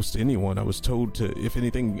be close to anyone. I was told to, if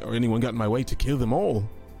anything or anyone got in my way, to kill them all.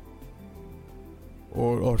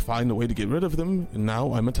 Or find a way to get rid of them, and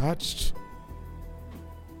now I'm attached.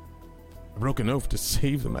 I broke an oath to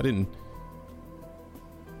save them. I didn't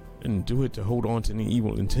do it to hold on to any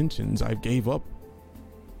evil intentions. I gave up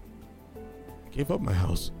my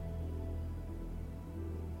house.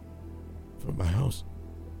 For my house.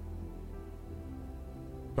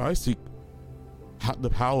 But I seek the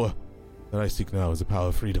power that I seek now is the power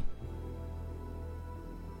of freedom.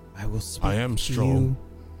 I will speak I am to strong. you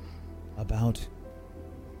about...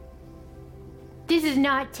 This is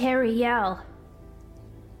not Teriel.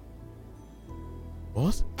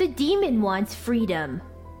 What? The demon wants freedom.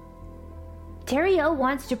 Teriel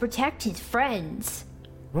wants to protect his friends.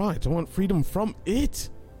 Right, I want freedom from it.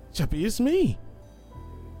 Chappie, it's me.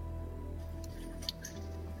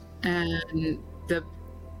 And the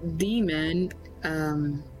demon,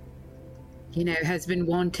 has been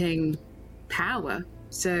wanting power.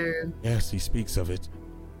 So Yes, he speaks of it.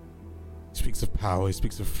 He speaks of power, he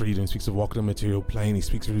speaks of freedom, he speaks of walking on a material plane, he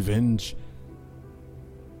speaks of revenge.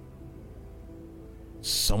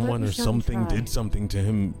 Someone Let or Michonne something try. did something to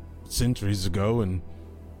him centuries ago, and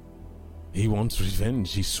he wants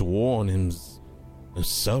revenge. He swore on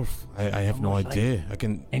himself. I have no Almost like idea. I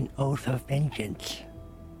can... An oath of vengeance,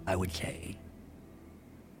 I would say.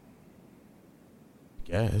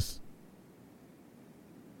 guess.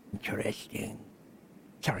 Interesting.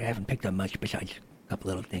 Sorry, I haven't picked up much besides a couple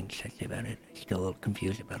little things to say about it. I'm still a little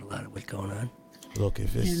confused about a lot of what's going on. Look,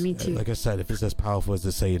 if it's... me too. like I said, if it's as powerful as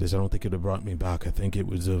they say it is, I don't think it would have brought me back. I think it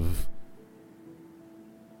would have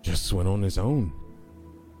just went on its own.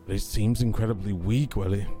 But it seems incredibly weak.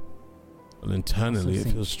 Well, internally it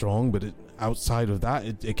feels strong, but outside of that,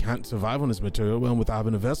 it can't survive on its material realm without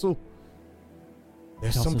having a vessel.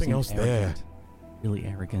 There's It also something seems else there. arrogant. Really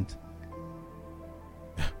arrogant.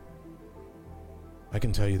 I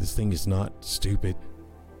can tell you this thing is not stupid.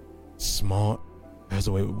 It's smart. It has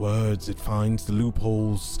a way with words. It finds the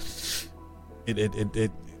loopholes.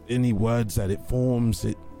 It any words that it forms,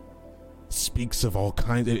 it speaks of all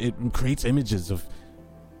kinds. It creates images of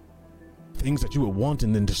things that you would want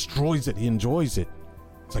and then destroys it. He enjoys it.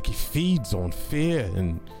 It's like he feeds on fear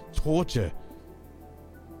and torture.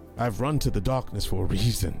 I've run to the darkness for a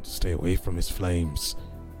reason, to stay away from his flames.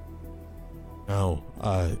 Now,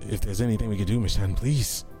 if there's anything we could do, Mishan,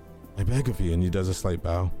 please. I beg of you. And he does a slight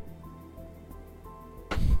bow.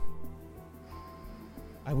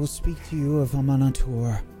 I will speak to you of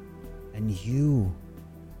Amanatur, and you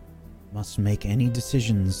must make any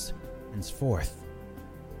decisions henceforth.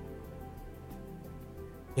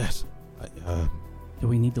 Yes. Do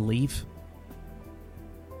we need to leave?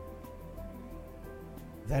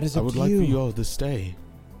 That is I up would to like you. for you all to stay.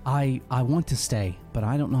 I want to stay, but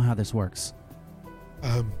I don't know how this works.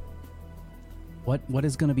 What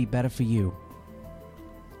is going to be better for you?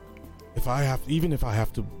 Even if I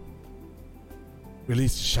have to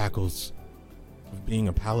release the shackles of being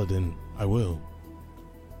a paladin, I will.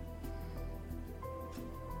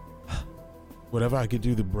 Whatever I could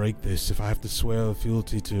do to break this, if I have to swear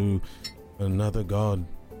fealty to another god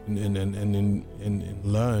and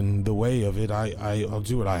learn the way of it, I'll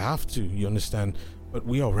do what I have to. You understand? but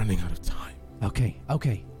we are running out of time. Okay.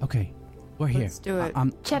 We're here. Let's do it.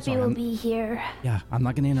 I'm Cheppy sorry, will be here. Yeah, I'm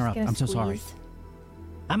not gonna interrupt. Gonna I'm so sorry. squeeze.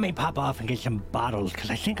 I may pop off and get some bottles because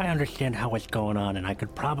I think I understand how it's going on, and I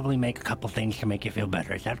could probably make a couple things to make you feel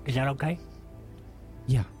better. Is that okay?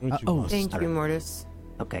 Yeah. What you Oh, want? Thank you, Mortis.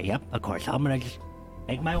 Okay. Yep. Of course. I'm gonna just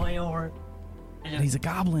make my way over. he's a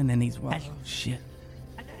goblin and he's well. Oh, shit.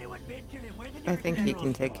 I think he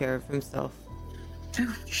can take care of himself.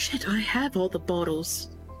 Oh shit! I have all the bottles.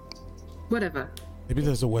 Whatever. Maybe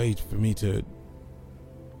there's a way for me to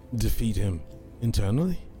defeat him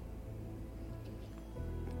internally?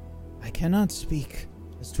 I cannot speak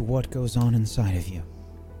as to what goes on inside of you.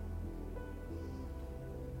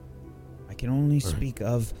 I can only Right. speak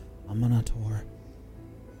of Amanator.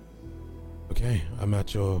 Okay, I'm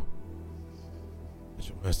at your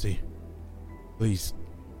mercy. Please.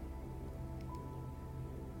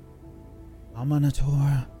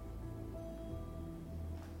 Amanator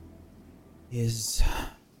is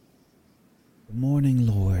the Morning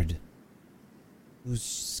Lord, whose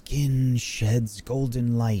skin sheds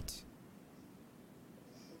golden light.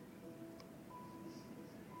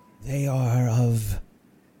 They are of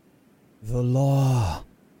the law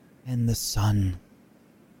and the sun.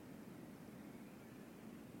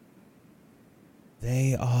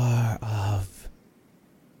 They are of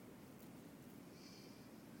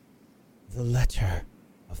the letter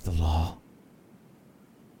of the law,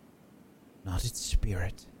 not its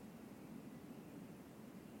spirit.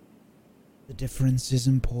 The difference is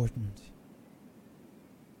important.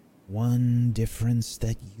 One difference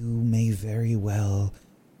that you may very well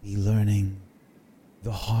be learning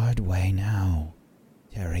the hard way now,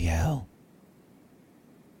 Teriel.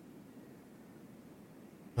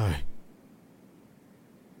 Aye.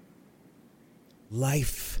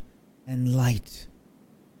 Life and light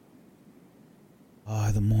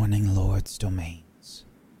are the Morning Lord's domains.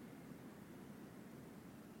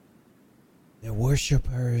 Their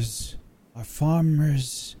worshippers are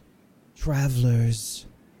farmers, travelers,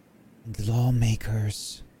 and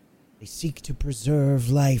lawmakers. They seek to preserve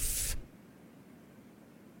life.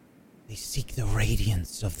 They seek the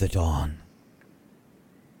radiance of the dawn.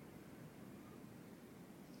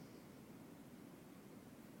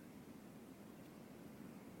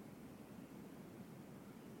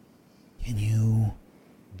 Can you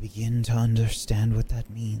begin to understand what that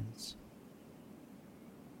means?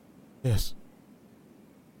 Yes.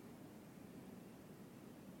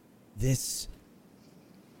 This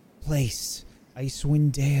place,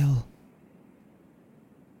 Icewind Dale,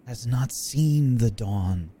 has not seen the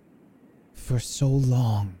dawn for so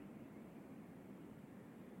long.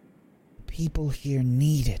 The people here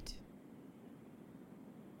need it.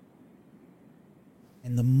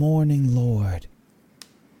 And the Morning Lord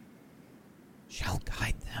shall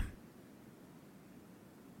guide them.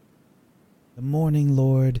 The Morning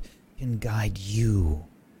Lord can guide you,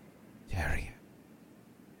 Terrier.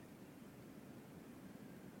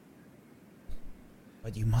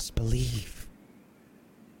 But you must believe.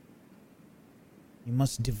 You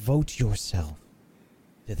must devote yourself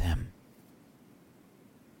to them.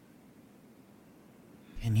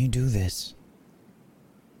 Can you do this?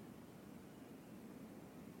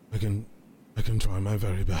 I can try my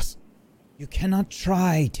very best. You cannot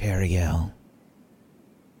try, Teriel.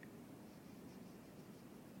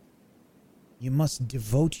 You must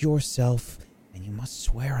devote yourself, and you must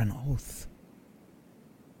swear an oath.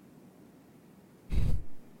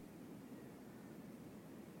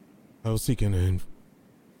 I will seek inner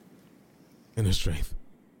strength.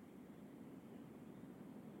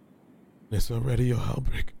 Nissa, ready your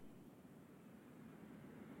Halbrig.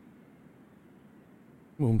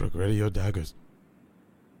 Moonbrook, ready your daggers.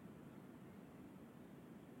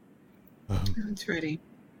 It's ready.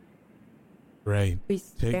 Ray, We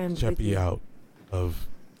take stand with Cheppy you. out of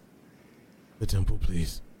the temple,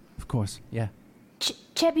 please. Of course, yeah.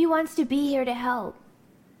 Cheppy wants to be here to help.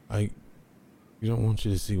 We don't want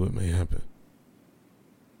you to see what may happen.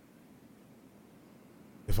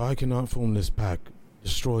 If I cannot form this pack,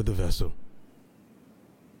 destroy the vessel.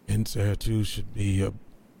 Hence, Air 2 should be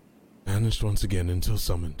banished once again until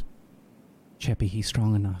summoned. Cheppy, he's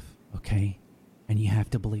strong enough, okay? And you have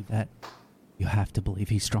to believe that. You have to believe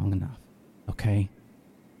he's strong enough, okay?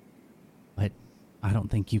 But I don't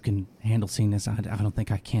think you can handle seeing this. I don't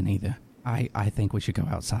think I can either. I think we should go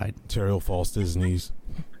outside. Teriel falls to his knees.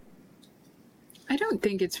 I don't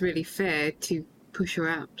think it's really fair to push her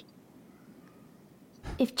out.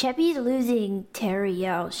 If Cheppy's losing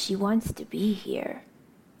Teriel, she wants to be here.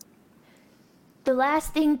 The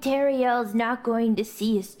last thing Teriel's not going to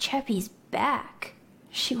see is Cheppy's back.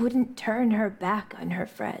 She wouldn't turn her back on her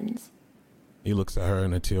friends. He looks at her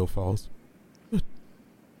and a tear falls.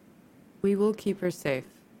 We will keep her safe.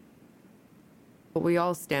 But we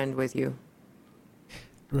all stand with you.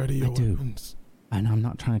 Ready your weapons. And I'm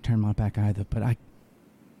not trying to turn my back either, but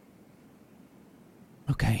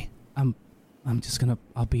okay. I'm just gonna.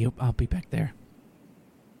 I'll be back there.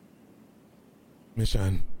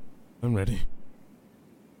 Mishan, I'm ready.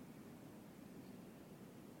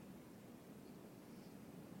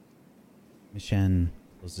 Mishan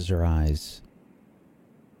closes her eyes.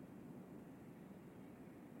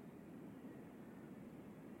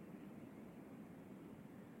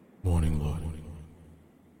 Morning, Lord.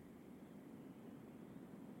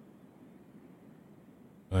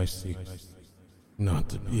 I seek not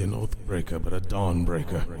to be an oath breaker, but a dawn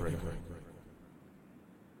breaker.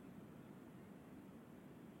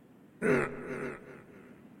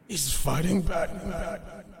 He's fighting back.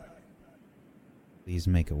 Please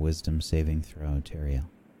make a wisdom saving throw, Teriel.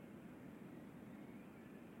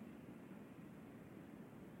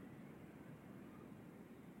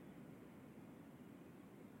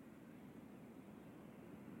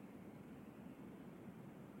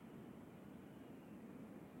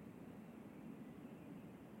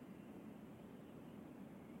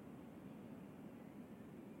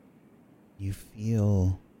 You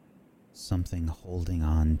feel something holding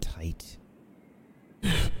on tight to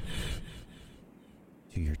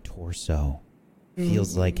your torso.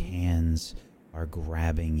 Feels like hands are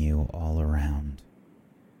grabbing you all around.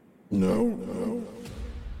 No.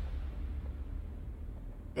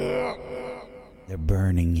 They're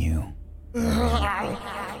burning you.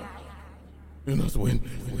 You must win.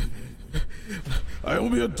 I will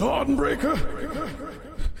be a dawn breaker.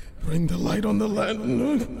 Bring the light on the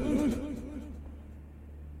land.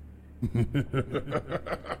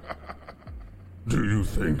 Do you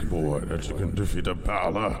think, boy, that you can defeat a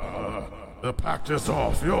Balor? The pact is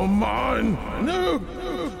off your mind. No!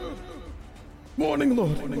 Morning,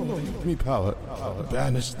 Lord. Give me power.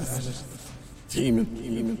 Banish this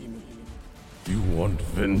demon. You want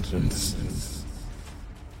vengeance.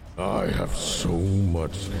 I have so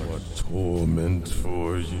much torment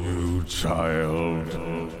for you, child.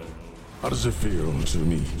 How does it feel to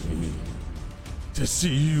me? To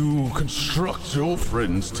see you construct your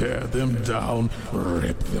friends, tear them down,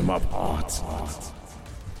 rip them apart.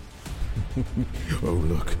 Oh,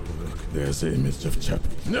 look, there's the image of Chep.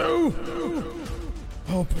 No!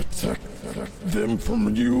 I'll protect them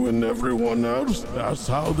from you and everyone else. That's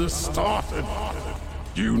how this started.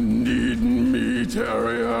 You need me,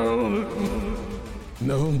 Teriel.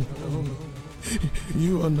 No,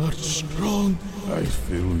 you are not strong. I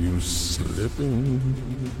feel you slipping.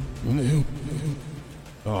 No.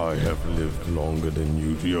 I have lived longer than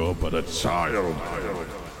you. You're but a child.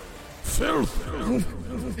 Filth!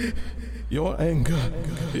 Your anger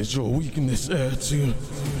is your weakness, heir to.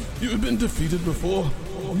 You have been defeated before.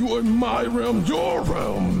 You are in my realm, your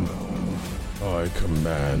realm. I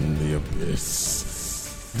command the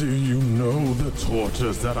abyss. Do you know the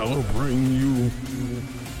tortures that I will bring you?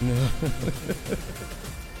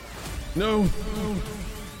 No.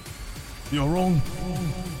 You're wrong.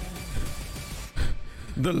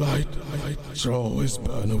 The light shall always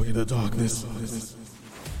burn away the darkness.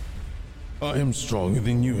 I am stronger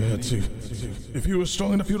than you had to. If you were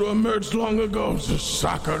strong enough, you'd have emerged long ago.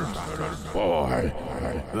 Sucker. Boy,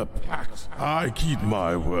 the pact. I keep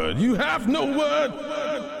my word. You have no word.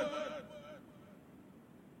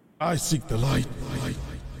 I seek the light.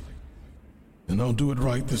 And I'll do it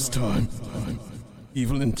right this time.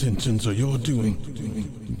 Evil intentions are your doing,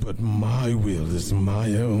 but my will is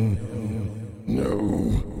my own.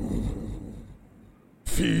 No.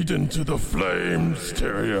 Feed into the flames,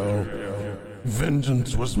 Teriel.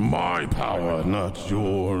 Vengeance was my power, not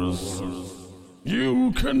yours.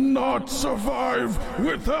 You cannot survive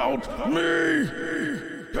without me,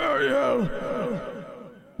 Teriel.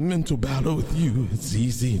 Mental battle with you, it's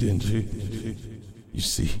easy, didn't you? You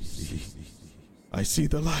see, I see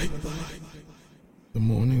the light. The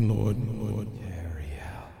morning Lord.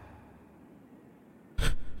 Teriel.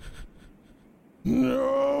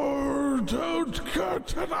 No, don't cut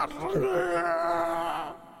that.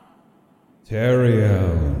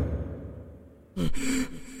 Teriel.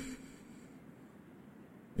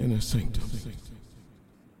 Inner sanctum.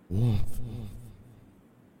 Warmth.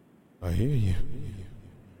 I hear you.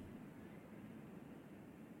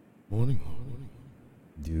 Morning, Lord.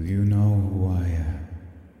 Do you know who I am?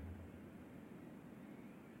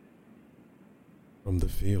 From the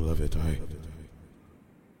feel of it,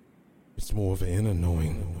 it's more of an inner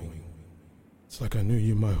knowing. It's like I knew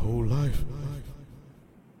you my whole life.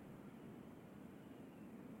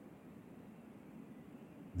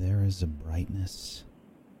 there is a brightness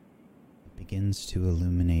that begins to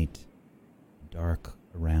illuminate the dark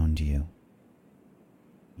around you.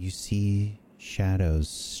 You see shadows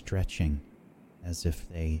stretching as if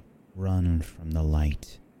they run from the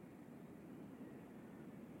light,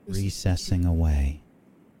 recessing away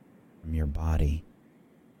from your body.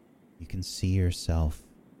 You can see yourself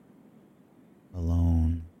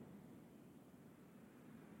alone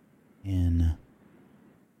in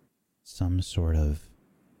some sort of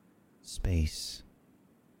space.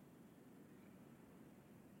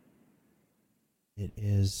 It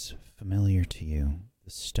is familiar to you,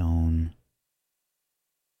 the stone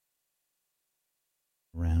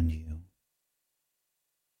around you.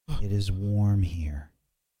 It is warm here.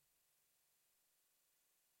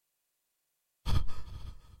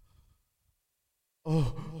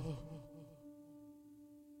 Oh.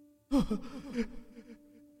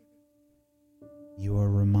 You are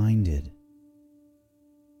reminded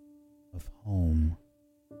of home.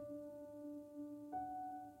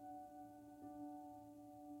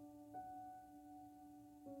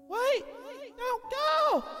 Wait! Don't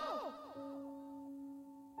go!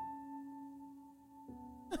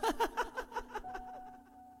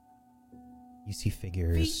 You see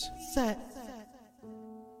figures Set.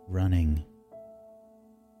 running,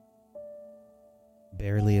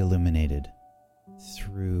 barely illuminated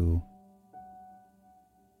through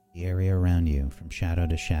the area around you from shadow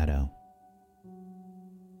to shadow.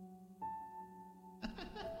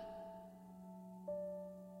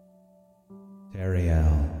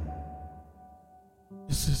 Teriel,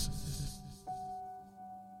 This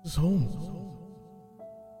is home.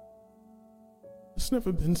 It's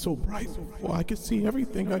never been so bright before. I could see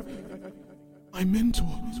everything. My mentor,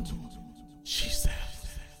 she said.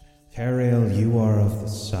 Teriel, you are of the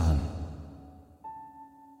sun.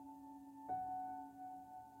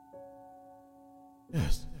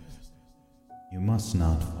 Yes. You must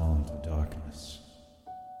not fall into darkness.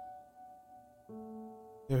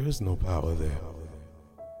 There is no power there.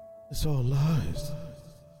 It's all lies.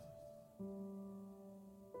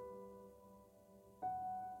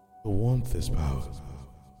 The warmth is power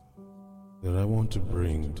that I want to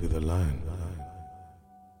bring to the land.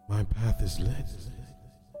 My path is lit.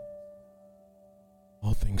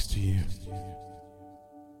 All thanks to you.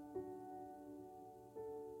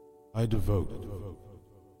 I devote.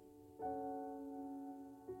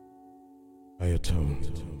 I atone.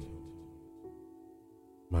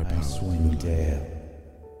 My power. Icewind Dale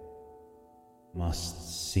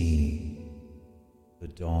must see the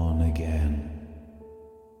dawn again.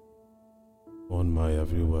 On my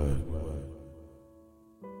every word.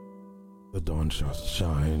 The dawn shall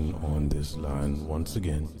shine on this land once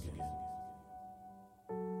again.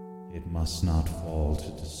 It must not fall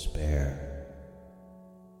to despair.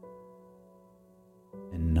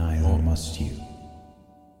 And neither must you.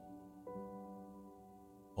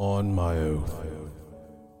 On my oath.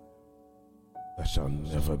 That shall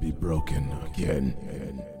never be broken again.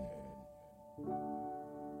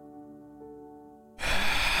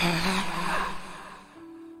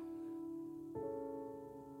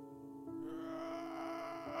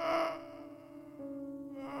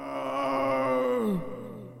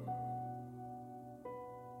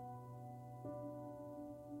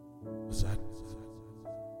 Was that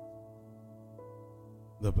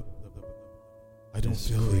the I don't This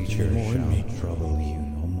feel it creature anymore in me. shall trouble you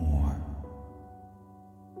no more.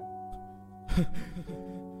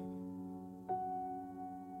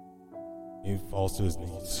 He falls to his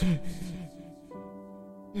knees.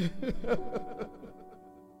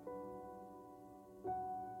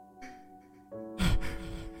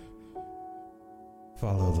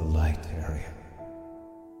 Follow the light, Area.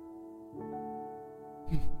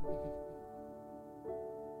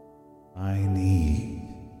 I need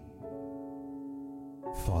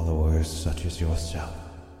followers such as yourself.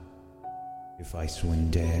 If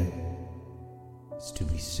Icewind Dale is to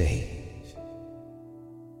be saved.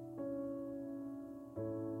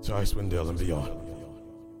 To Icewind Dale and beyond.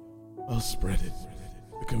 I'll spread it.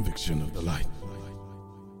 The conviction of the light.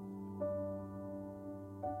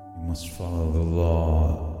 You must follow the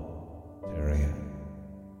law, Area.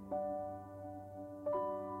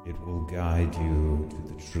 It will guide you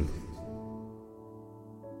to the truth.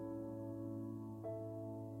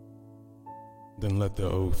 Then let the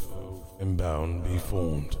oath and bound be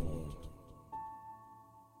formed.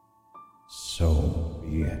 So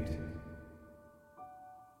be it.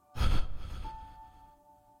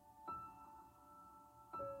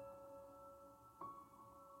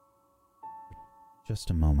 Just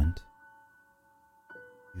a moment.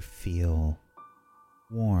 You feel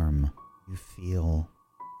warm. You feel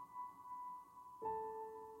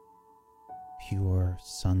pure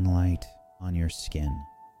sunlight on your skin.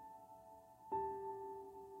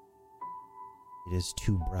 It is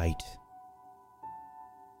too bright,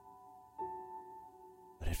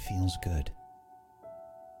 but it feels good.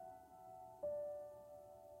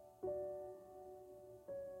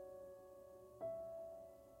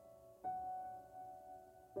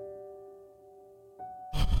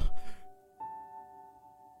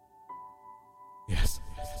 Yes.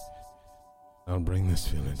 I'll bring this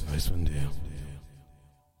feeling to Icewind Dale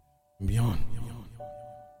and beyond.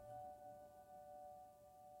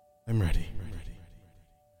 I'm ready.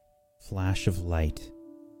 Flash of light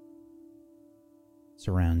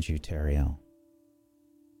surrounds you, Teriel.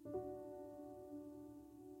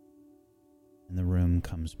 And the room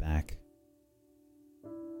comes back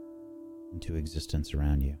into existence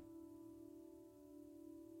around you.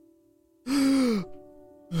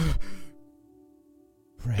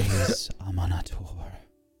 Praise Amanator.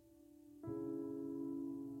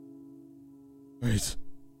 Praise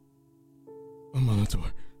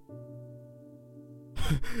Amanator.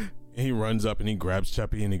 And he runs up and he grabs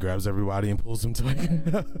Cheppy and he grabs everybody and pulls them tight.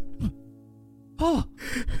 Oh!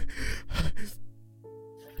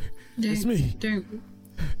 It's me. Don't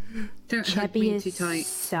hug Cheppy me is too tight.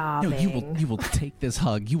 sobbing. No, you will take this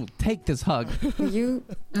hug. You will take this hug. You?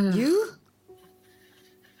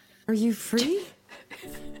 Are you free?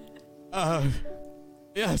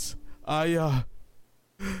 Yes.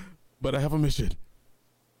 But I have a mission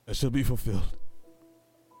that shall be fulfilled.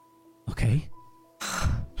 Okay.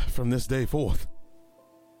 From this day forth,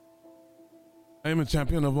 I am a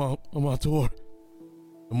champion of Mator,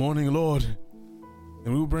 the Morning Lord,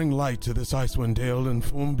 and we will bring light to this Icewind Dale and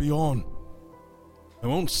from beyond. I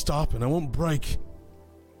won't stop and I won't break.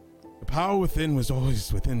 The power within was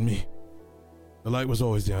always within me. The light was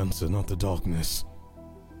always the answer, not the darkness.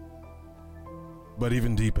 But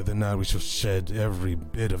even deeper than that, we shall shed every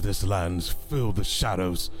bit of this land, fill the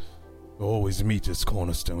shadows, always meet its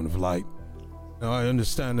cornerstone of light. Now I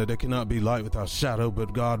understand that there cannot be light without shadow,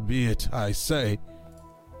 but God be it, I say,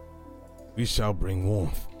 we shall bring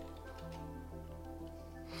warmth.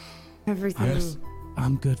 Everything.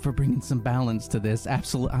 I'm good for bringing some balance to this.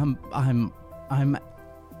 Absolutely. I'm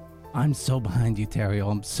so behind you, Teriel.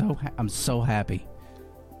 I'm so happy.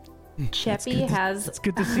 Cheppy has It's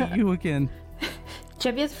good to see you again.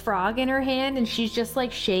 Cheppy has Frog in her hand and she's just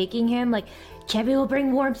like shaking him like Cheppy will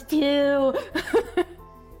bring warmth too.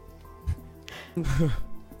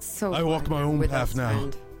 So I walk my own with path us, now.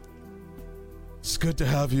 friend. It's good to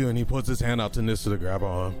have you, and he puts his hand out to Nissa to grab her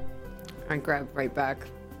arm. I grab right back.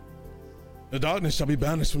 The darkness shall be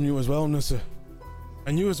banished from you as well, Nissa.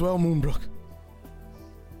 And you as well, Moonbrook.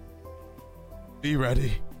 Be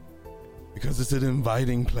ready, because it's an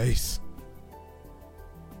inviting place.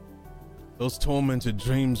 Those tormented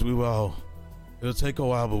dreams it'll take a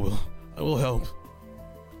while, but I will help.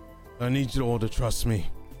 I need you all to trust me.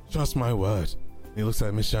 Trust my word. He looks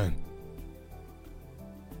at Mishan.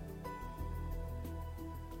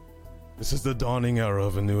 This is the dawning era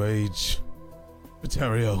of a new age. For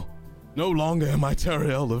Teriel. No longer am I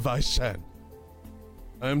Teriel of Vaishan.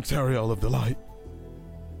 I am Teriel of the light.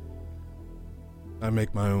 I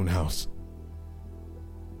make my own house.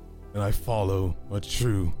 And I follow a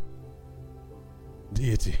true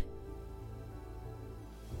deity.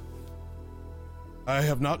 I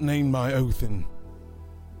have not named my oath in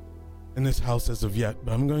this house as of yet,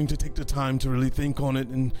 but I'm going to take the time to really think on it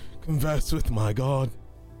and converse with my God.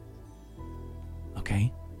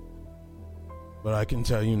 Okay. But I can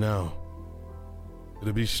tell you now,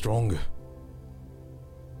 it'll be stronger.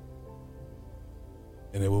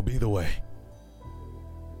 And it will be the way.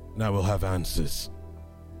 And I will have answers.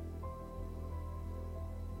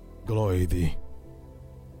 Glory thee,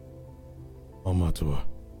 Amator.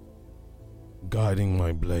 Guiding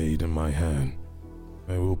my blade in my hand,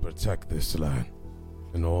 I will protect this land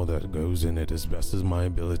and all that goes in it as best as my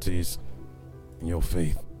abilities and your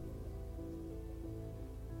faith.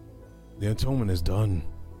 The atonement is done.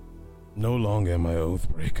 No longer am I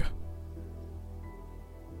Oathbreaker.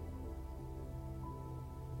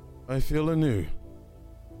 I feel anew.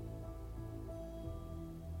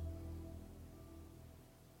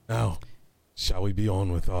 Now, shall we be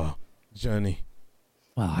on with our journey?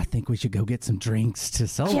 Well, I think we should go get some drinks to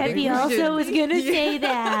celebrate. Cheppy also was gonna say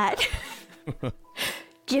that.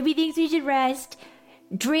 Cheppy thinks we should rest,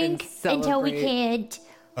 drink And until we celebrate.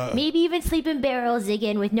 can't, maybe even sleep in barrels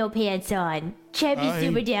again with no pants on. Cheppy's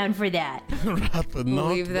super down for that. Rather We'll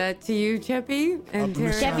not. leave that to you, Cheppy. And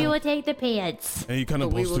Miss Tara. Cheppy will take the pants. And he kind of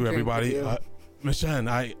But we blows will through drink with everybody. you. Mishan,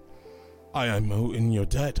 I am in your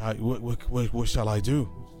debt. What shall I do?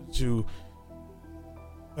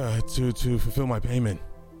 To fulfill my payment.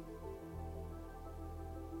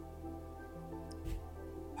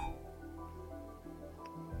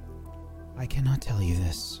 I cannot tell you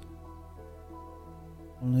this.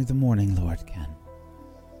 Only the Morning Lord can.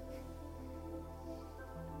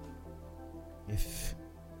 If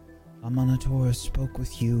Amanatore spoke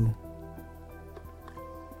with you,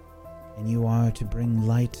 and you are to bring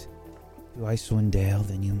light to Icewind Dale,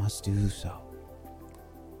 then you must do so.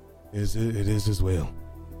 It is his will.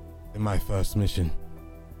 In my first mission.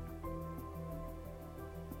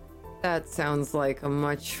 That sounds like a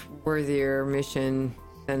much worthier mission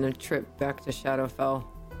than a trip back to Shadowfell.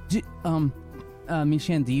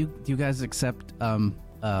 Mishan, do you guys accept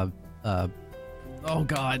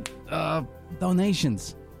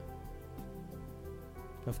donations?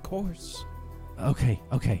 Of course.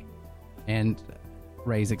 Okay. And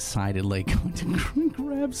Ray's excitedly going to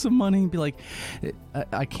grab some money and be like,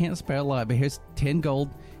 I can't spare a lot, but here's 10 gold.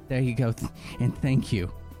 There you go. And thank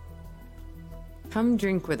you. Come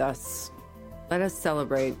drink with us. Let us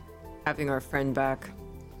celebrate having our friend back.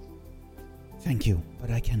 Thank you,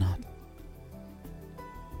 but I cannot.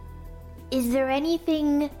 Is there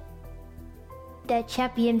anything that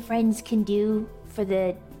Cheppy and friends can do for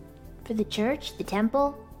the church, the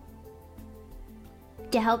temple?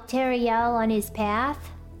 To help Teriel on his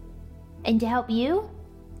path? And to help you?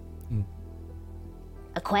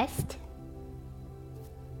 A quest?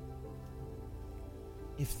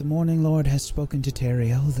 If the Morning Lord has spoken to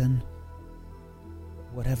Teriel, then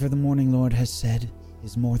whatever the Morning Lord has said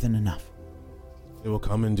is more than enough. It will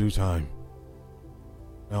come in due time.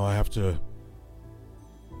 Now I have to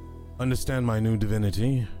understand my new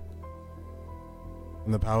divinity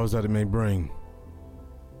and the powers that it may bring.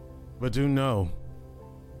 But do know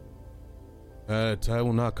that I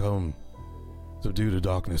will not come to subdue the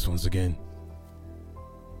darkness once again.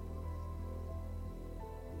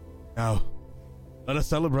 Now, let us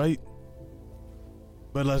celebrate,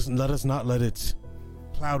 but let us not let it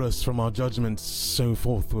cloud us from our judgments so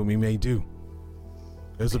forth what we may do.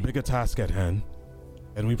 There's a bigger task at hand,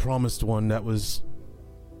 and we promised one that was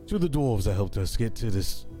to the dwarves that helped us get to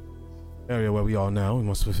this area where we are now. We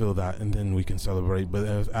must fulfill that, and then we can celebrate.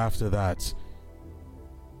 But after that,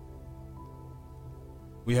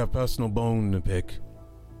 we have personal bone to pick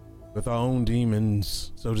with our own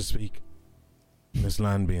demons, so to speak. This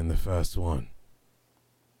land being the first one.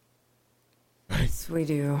 Yes, we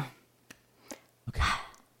do. Okay.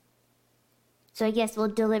 So I guess we'll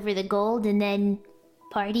deliver the gold and then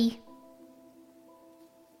party.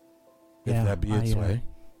 If that be its way.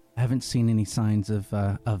 I haven't seen any signs of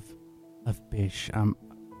Bish. We'll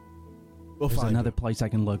There's find another her. place I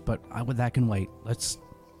can look, but that can wait.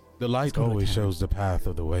 The light go to always town. shows the path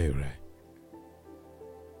of the way, Ray.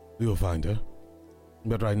 We will find her.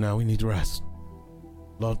 But right now we need rest.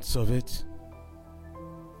 Lots of it.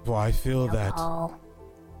 For I feel that Alcohol.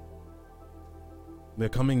 the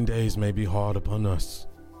coming days may be hard upon us.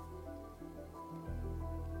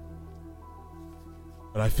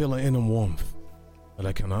 But I feel an inner warmth that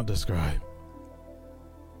I cannot describe.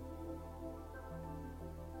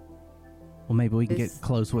 Well, maybe we can This- get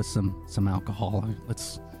close with some alcohol.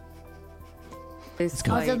 This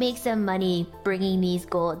go. Also light make some money bringing these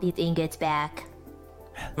ingots back.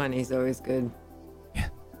 money's always good.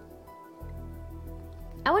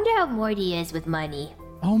 I wonder how Morty is with money.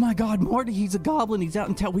 Oh my God, Morty! He's a goblin. He's out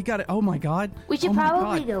in town. We got it. Oh my God. We should Oh my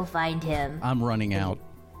probably God. go find him. I'm running out.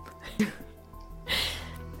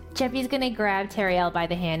 Cheppy's gonna grab Teriel by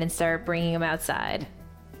the hand and start bringing him outside.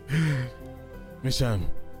 Mishan,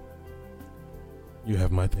 you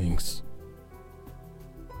have my things.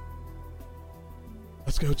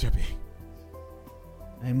 Let's go, Cheppy.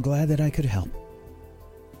 I am glad that I could help.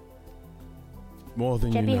 More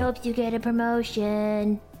than Cheppy you know. hopes you get a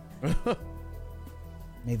promotion.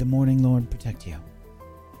 May the Morning Lord protect you.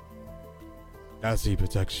 As he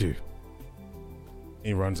protects you.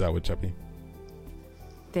 He runs out with Cheppy.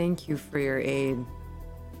 Thank you for your aid.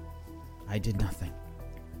 I did nothing.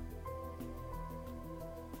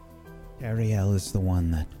 Ariel is the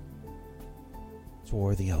one that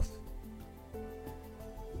swore the oath.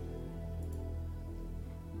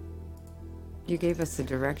 You gave us a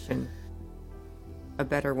direction. A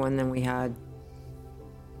better one than we had.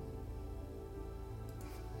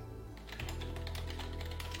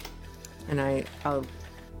 And I'll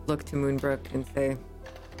look to Moonbrook and say,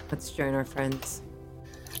 let's join our friends.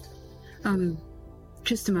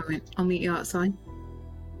 Just a moment. I'll meet you outside.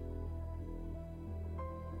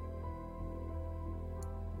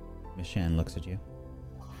 Mishan looks at you.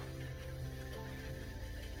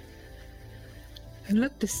 You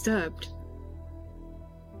look disturbed.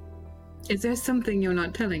 Is there something you're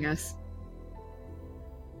not telling us?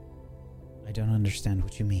 I don't understand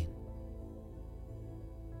what you mean.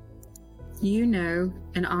 You know,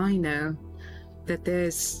 and I know, that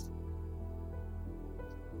there's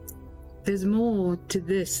more to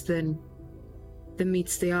this than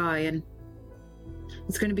meets the eye, and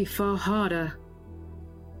it's going to be far harder.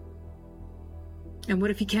 And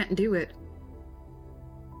what if he can't do it?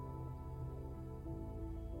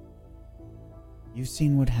 You've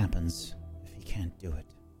seen what happens if he can't do it.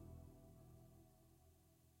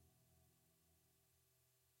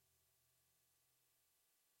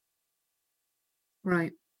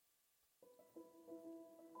 Right.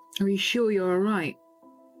 Are you sure you're alright?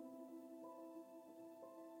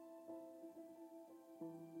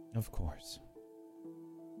 Of course.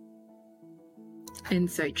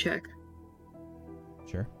 Insight check.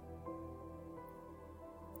 Sure.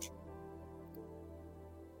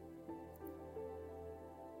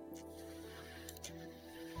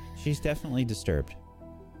 She's definitely disturbed.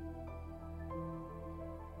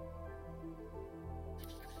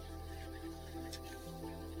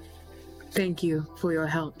 Thank you for your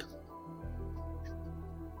help.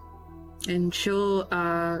 And she'll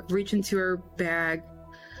reach into her bag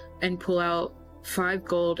and pull out 5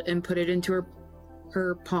 gold and put it into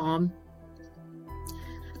her palm.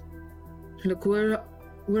 Look, we're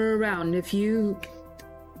around. If you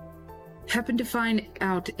happen to find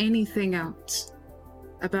out anything else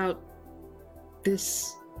about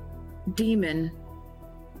this demon,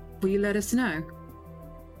 will you let us know?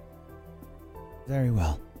 Very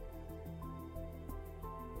well.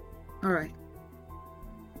 All right.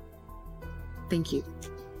 Thank you.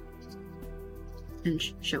 And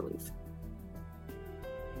she'll leave.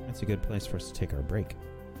 That's a good place for us to take our break.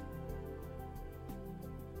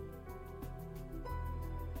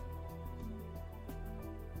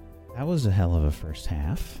 That was a hell of a first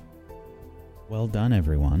half. Well done,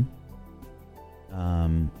 everyone.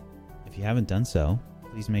 If you haven't done so,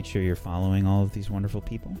 please make sure you're following all of these wonderful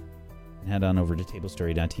people. And head on over to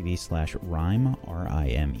tablestory.tv/rhyme,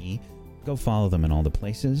 R-I-M-E. Go follow them in all the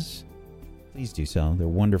places. Please do so. They're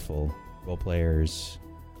wonderful role players,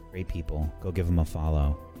 great people. Go give them a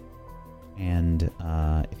follow. And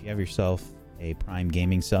if you have yourself a Prime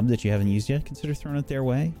Gaming sub that you haven't used yet, consider throwing it their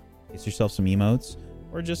way. Get yourself some emotes,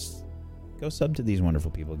 or just go sub to these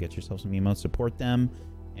wonderful people. Get yourself some emotes, support them,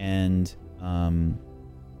 and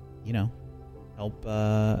help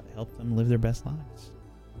them live their best lives.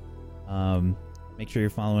 Make sure you're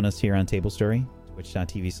following us here on Table Story,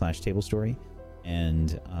 twitch.tv/tablestory,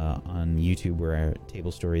 and on YouTube we're at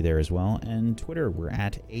Table Story there as well, and Twitter we're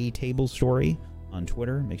at a Table Story on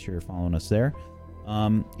Twitter. Make sure you're following us there.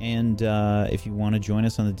 And if you want to join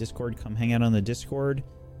us on the Discord, come hang out on the Discord,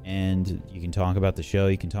 and you can talk about the show.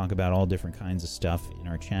 You can talk about all different kinds of stuff in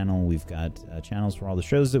our channel. We've got channels for all the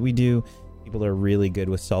shows that we do. People are really good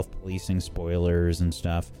with self-policing spoilers and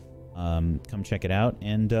stuff. Come check it out,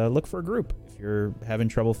 and look for a group. If you're having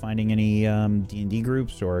trouble finding any D&D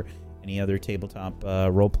groups or any other tabletop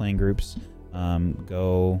role-playing groups,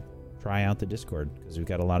 go try out the Discord, because we've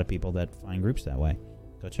got a lot of people that find groups that way.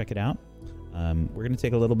 Go check it out. We're going to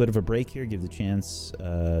take a little bit of a break here, give the chance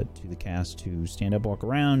to the cast to stand up, walk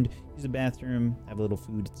around, use the bathroom, have a little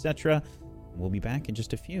food, etc. We'll be back in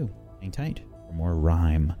just a few. Hang tight for more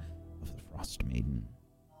Rhyme of the Frost Maiden.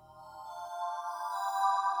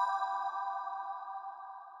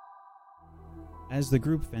 As the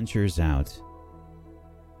group ventures out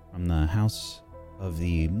from the house of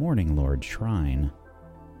the Morning Lord Shrine,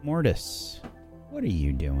 Mortis, what are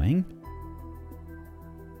you doing?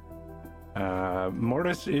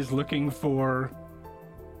 Mortis is looking for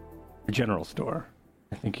a general store.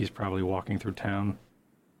 I think he's probably walking through town.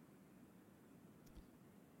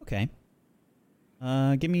 Okay.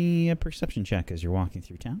 Give me a perception check as you're walking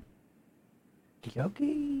through town.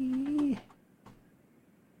 Okay.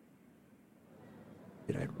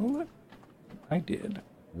 Did I roll it? I did.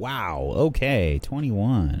 Wow. Okay.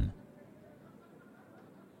 21.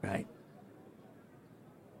 Right.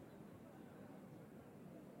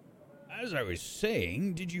 As I was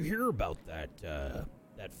saying, did you hear about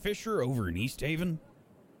that fisher over in East Haven?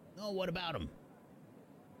 Oh, what about him?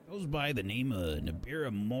 Goes by the name of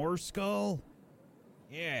Nabira Moorskull?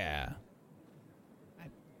 Yeah.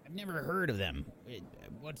 I've never heard of them.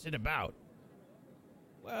 What's it about?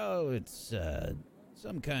 Well, it's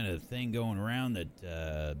some kind of thing going around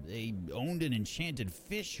that they owned an enchanted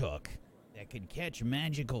fish hook that could catch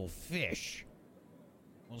magical fish.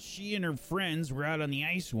 Well, she and her friends were out on the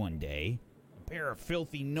ice one day. A pair of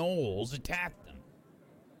filthy gnolls attacked them.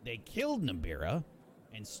 They killed Nabira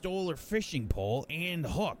and stole her fishing pole and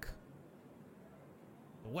hook.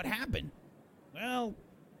 The What happened? Well,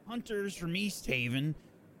 hunters from East Haven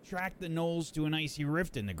tracked the gnolls to an icy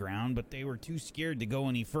rift in the ground, but they were too scared to go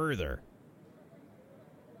any further.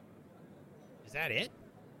 Is that it?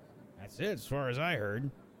 That's it, as far as I heard.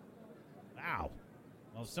 Wow.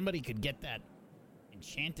 Well, if somebody could get that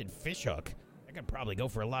enchanted fishhook, that could probably go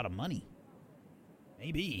for a lot of money.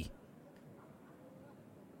 Maybe.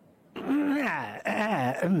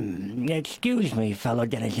 Excuse me, fellow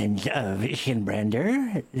denizens of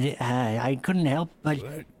Shinbrander. I couldn't help but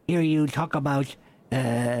hear you talk about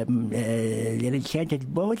an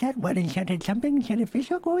enchanted. What was that? What enchanted something? Enchanted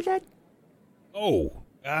fishhook? What was that? Oh,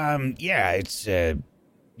 yeah, it's,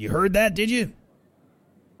 you heard that, did you?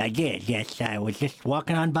 I did, yes. I was just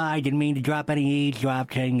walking on by. Didn't mean to drop any eavesdrop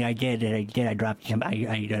thing. I did. I dropped some.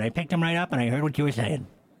 I picked them right up, and I heard what you were saying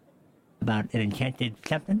about an enchanted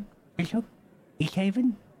something. Fishhook? East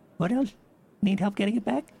Haven? What else? Need help getting it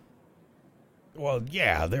back? Well,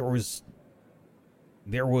 yeah, there was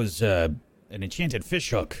an enchanted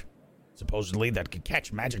fishhook, supposedly, that could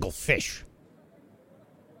catch magical fish.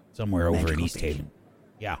 Somewhere over in East Haven.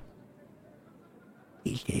 Yeah.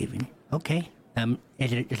 East Haven. Okay.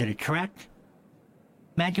 Is it a tracked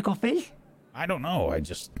magical fish? I don't know. I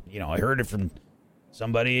just, I heard it from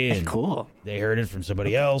somebody. That's and cool. They heard it from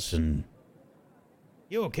somebody else, and...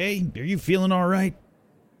 You okay? Are you feeling all right?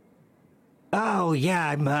 Oh,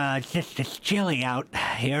 yeah, it's chilly out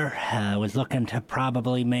here. I was looking to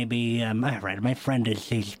probably maybe, my friend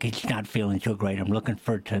he's not feeling too great. I'm looking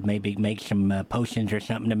to maybe make some potions or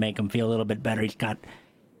something to make him feel a little bit better. He's got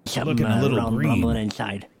something looking a little green. rumbling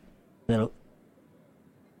inside.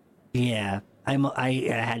 Yeah, I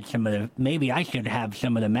had some of maybe I should have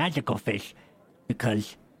some of the magical fish,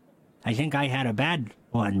 because I think I had a bad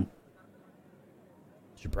one.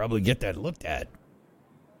 Should probably get that looked at.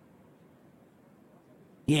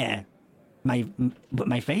 Yeah. My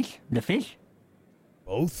face? The fish?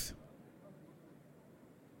 Both?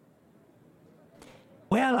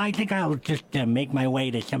 Well, I think I'll just make my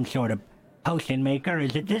way to some sort of potion maker.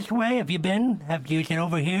 Is it this way? Have you been? Is it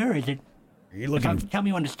over here? Is it... Are you looking... Tell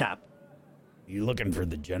me when to stop. Are you looking for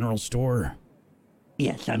the general store?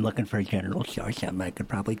 Yes, I'm looking for a general store. Something I could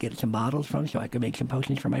probably get some bottles from so I could make some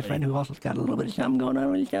potions for my friend who also's got a little bit of something going on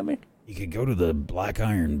with his stomach. You could go to the Black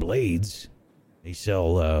Iron Blades. They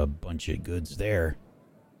sell a bunch of goods there.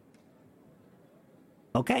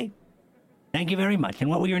 Okay. Thank you very much. And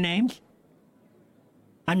what were your names?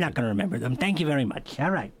 I'm not going to remember them. Thank you very much. All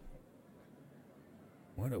right.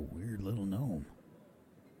 What a weird little gnome.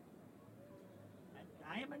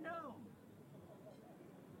 I am a gnome.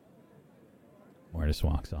 Mortis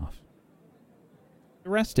walks off. The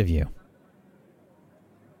rest of you.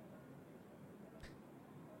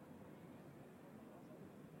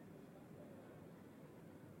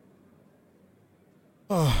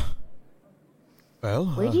 Oh. Well.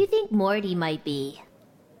 Where do you think Morty might be?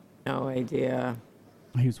 No idea.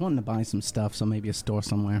 He was wanting to buy some stuff, so maybe a store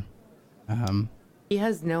somewhere. He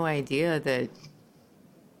has no idea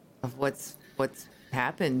of what's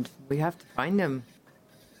happened. We have to find him.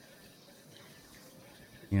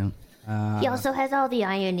 Yeah. He also has all the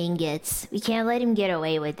iron ingots. We can't let him get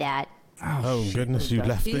away with that. Oh goodness, you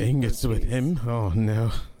left the ingots with him? Oh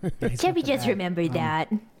no. Chubby just remembered that.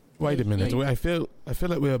 Wait a minute. I feel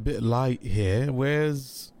like we're a bit light here.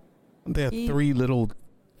 Aren't there three little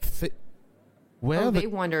they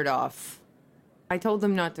wandered off. I told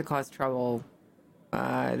them not to cause trouble.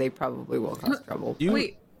 They probably will cause trouble.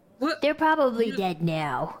 Wait, what? They're probably dead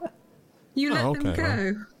now. You let them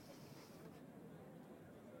go?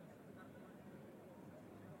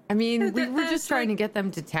 I mean, we were just trying to get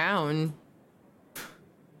them to town.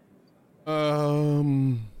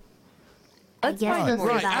 I guess they'll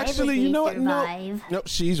right. survive. Actually, you know what? Survive. No,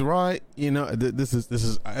 she's right. This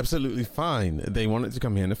is absolutely fine. They wanted to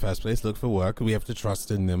come here in the first place, look for work. We have to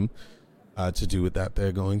trust in them to do what that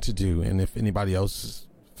they're going to do. And if anybody else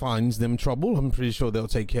finds them trouble, I'm pretty sure they'll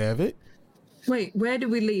take care of it. Wait, where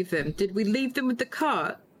did we leave them? Did we leave them with the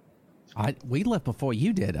cart? We left before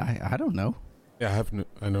you did. I don't know. Yeah,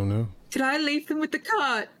 I don't know. Did I leave them with the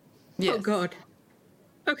cart? Yes. Oh God.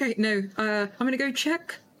 Okay, no. I'm gonna go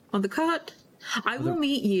check on the cart. I will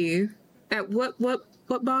meet you at what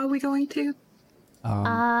bar are we going to?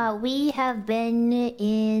 We have been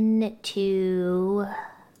into...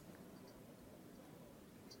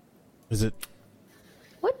 Is it?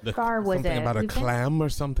 What bar was something it? about a clam or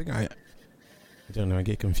something? I don't know. I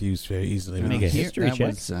get confused very easily. Make a history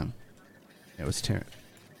check. It was terrible.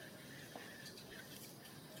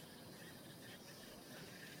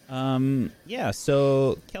 Yeah,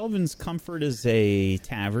 so Kelvin's Comfort is a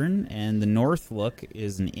tavern, and the North Look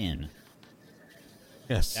is an inn.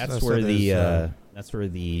 Yes, That's where that's where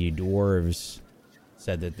the dwarves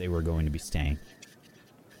said that they were going to be staying.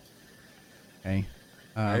 Okay.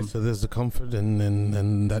 Alright, so there's the comfort, and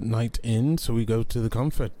then that night inn, so we go to the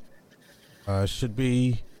comfort. Should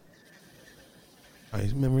be, my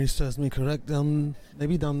memory serves me correct,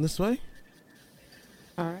 maybe down this way?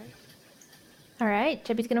 All right,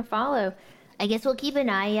 Chubby's gonna follow. I guess we'll keep an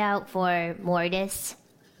eye out for Mortis.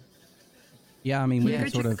 Yeah, I mean, we Go can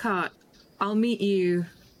to sort the of... cart. I'll meet you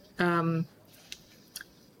At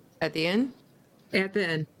the inn? at the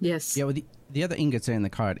end. Yes. Yeah, well, the other ingots are in the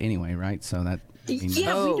cart anyway, right? So that... I mean,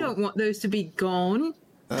 Yeah, we don't want those to be gone.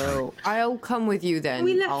 Oh, I'll come with you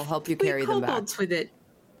then. I'll help you carry them back. kobolds with it.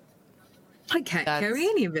 I can't That's- carry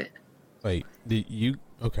any of it. Wait,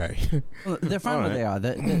 okay. well, they're fine where Alright.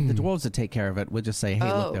 they are. The dwarves will take care of it. We'll just say,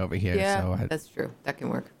 hey, look, they're over here. Yeah, So that's true. That can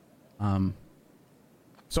work.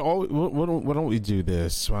 So why don't we do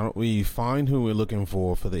this? Why don't we find who we're looking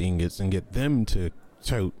for the ingots and get them to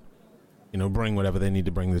tote, bring whatever they need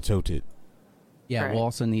to bring to tote it. Yeah, Right. we'll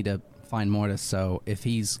also need to find Mortis. So if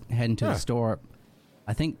he's heading to the store,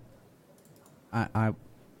 I think I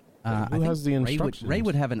who has the instructions? Ray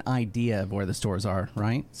would have an idea of where the stores are,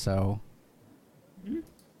 right? So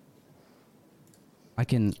I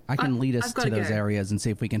can lead us I've to gotta those go. areas and see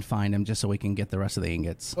if we can find him, just so we can get the rest of the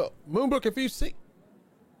ingots. Well, Moonbrook, if you see,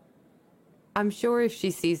 I'm sure if she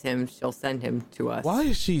sees him, she'll send him to us. why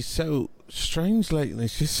is she so strange lately?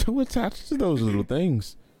 She's so attached to those little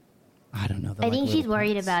things. I don't know. I think she's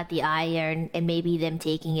worried about the iron and maybe them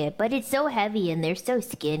taking it, but it's so heavy and they're so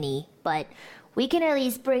skinny. But we can at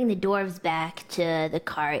least bring the dwarves back to the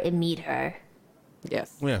cart and meet her.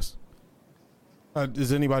 Yes. Yes.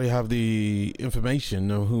 Does anybody have the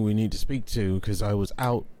information of who we need to speak to? Because I was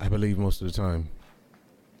out, I believe, most of the time.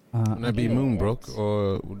 Would that be Moonbrook,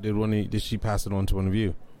 or did she pass it on to one of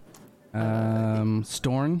you?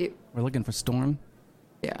 Storm. We're looking for Storm.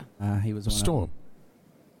 Yeah. He was one Storm.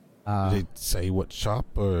 Did they say what shop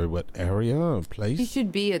or what area or place? He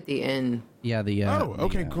should be at the inn. Yeah.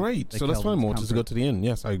 Okay, great. So let's find Mortis to go to the inn.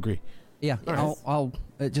 Yes, I agree. Yeah, Yes. I'll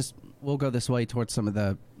we'll go this way towards some of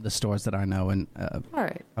the stores that I know, and All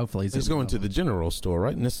right. hopefully He's going to the general store,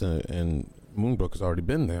 right? Nissa and Moonbrook has already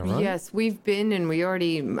been there, right? Yes, we've been, and we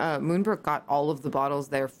already Moonbrook got all of the bottles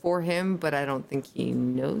there for him, but I don't think he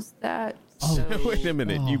knows that. So... Wait a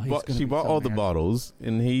minute. She bought all the bottles,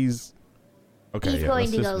 and he's okay. He's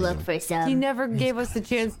going to go look for some. He never gave us a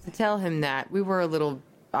chance to tell him that. We were a little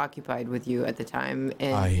occupied with you at the time,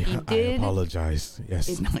 and he I did. apologize.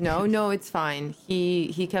 Yes. No, it's fine.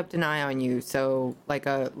 He kept an eye on you, so like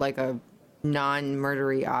a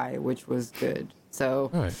non-murdery eye, which was good. So.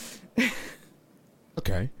 All right.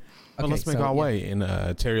 Okay. Well, let's make so, our yeah. way. And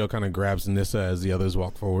Teriel kind of grabs Nissa as the others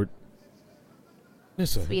walk forward.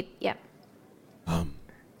 Nissa, Sweet. Yeah.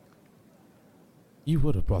 you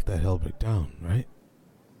would have brought that Hellbrick down, right?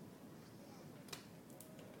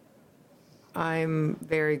 I'm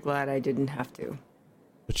very glad I didn't have to.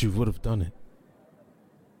 But you would have done it.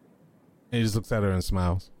 And he just looks at her and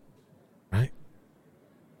smiles. Right?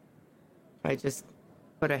 I just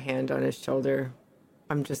put a hand on his shoulder.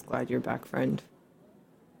 I'm just glad you're back, friend.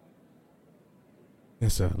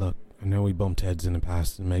 Nissa, look, I know we bumped heads in the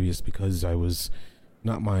past, and maybe it's because I was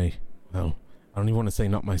not I don't even want to say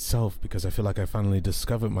not myself, because I feel like I finally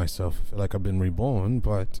discovered myself. I feel like I've been reborn,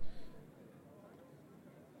 but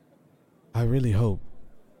I really hope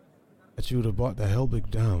that you would have brought the Hellbrick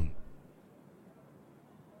down.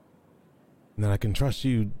 And that I can trust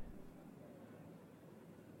you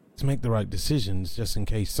to make the right decisions, just in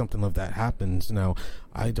case something of that happens. Now,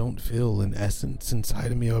 I don't feel an essence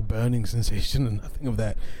inside of me or a burning sensation and nothing of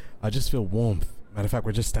that. I just feel warmth. Matter of fact,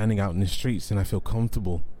 we're just standing out in the streets and I feel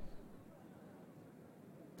comfortable.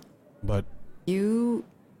 But You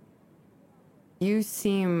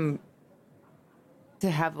seem to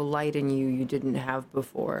have a light in you didn't have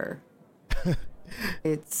before.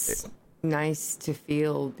 It's nice to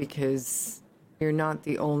feel because you're not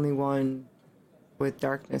the only one with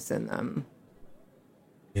darkness in them.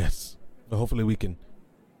 yes, but hopefully we can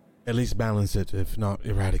at least balance it, if not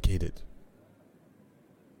eradicate it.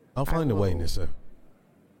 I'll find a way, Nissa.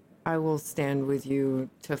 I will stand with you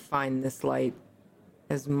to find this light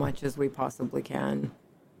as much as we possibly can.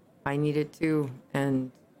 I need it too,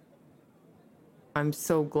 and I'm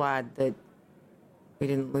so glad that we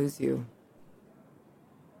didn't lose you.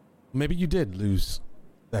 Maybe you did lose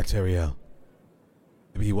that Teriel.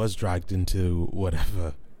 Maybe he was dragged into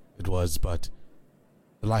whatever it was, but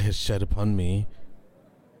the light has shed upon me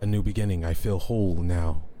a new beginning. I feel whole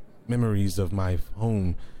now. Memories of my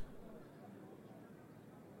home,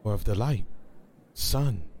 or of the light,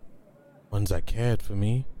 sun, ones that cared for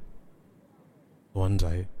me, the ones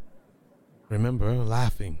I remember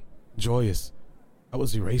laughing, joyous, that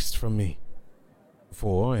was erased from me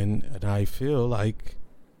before, and I feel like,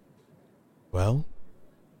 well,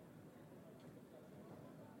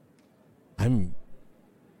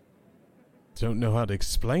 don't know how to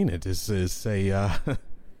explain it. The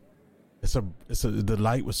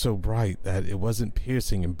light was so bright that it wasn't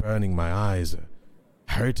piercing and burning my eyes, or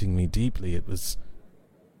hurting me deeply. It was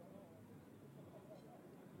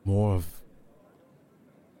more of,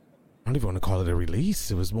 I don't even want to call it a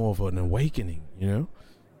release. It was more of an awakening, you know?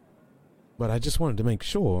 But I just wanted to make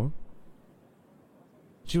sure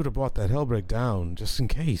she would have brought that Hellbreak down just in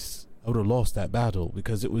case I would have lost that battle,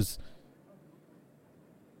 because it was,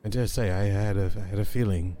 I dare say, I had a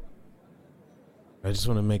feeling. I just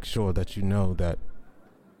want to make sure that you know that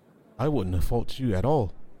I wouldn't have fought you at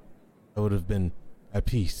all. I would have been at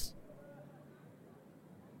peace.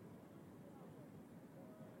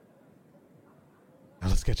 Now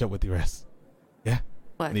let's catch up with the rest. Yeah?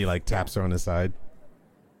 And he taps her on the side.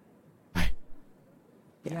 Hi.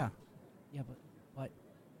 Yeah. Yeah, but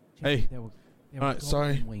hey. There were all right,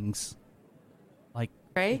 sorry. Wings. Like,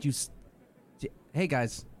 right? Did you hey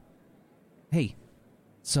guys. Hey.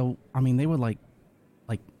 So, I mean, they were like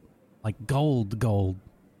gold. What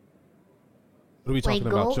are we talking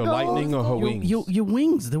about? Your gold? lightning or her wings? Your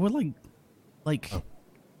wings, they were like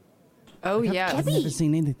Oh, yeah. I've never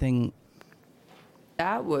seen anything.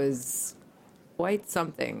 That was quite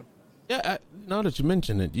something. Yeah, now that you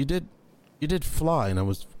mention it, you did fly, and I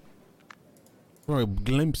was, for a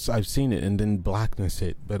glimpse, I've seen it, and then blackness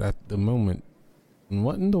hit. But at the moment,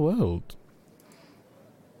 what in the world?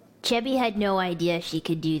 Chebby had no idea she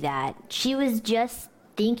could do that. She was just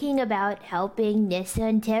thinking about helping Nissa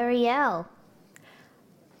and Teriel.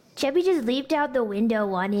 Chebby just leaped out the window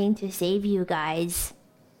wanting to save you guys.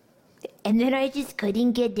 And then I just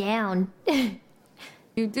couldn't get down.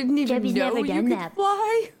 You didn't even Chebby's know never you done could that.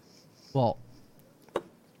 fly? Well,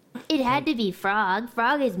 it had to be Frog.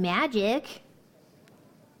 Frog is magic.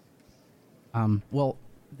 Well,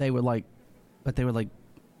 they were like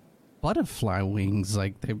butterfly wings.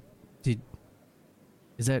 Like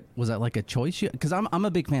was that like a choice? Because I'm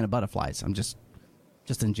a big fan of butterflies. I'm just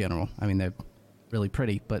in general. I mean, they're really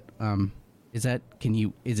pretty. But if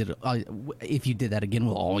you did that again,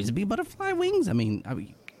 will it always be butterfly wings? I mean,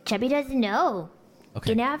 Chebby doesn't know.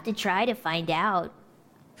 Okay. You're gonna have to try to find out.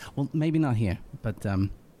 Well, maybe not here, but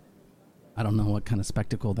I don't know what kind of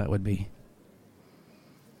spectacle that would be.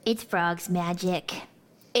 It's Frog's magic.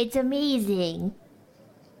 It's amazing.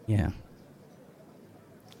 Yeah.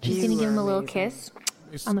 She's gonna give him a little kiss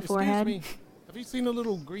on the forehead. Me. Have you seen a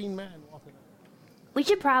little green man walking? We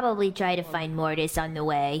should probably try to find Mortis on the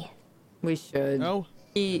way. We should. No.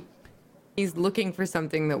 He's looking for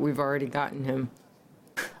something that we've already gotten him.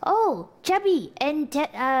 Oh, Chebby and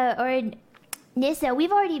or Nissa,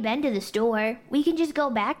 we've already been to the store. We can just go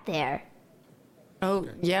back there. Oh,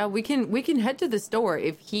 yeah, we can head to the store.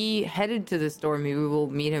 If he headed to the store, maybe we'll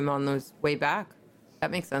meet him on those way back.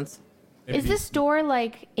 That makes sense. Is the store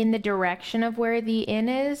like in the direction of where the inn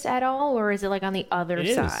is at all, or is it like on the other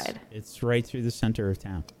side? It's right through the center of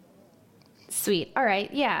town. Sweet. All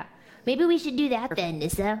right. Yeah. Maybe we should do that then,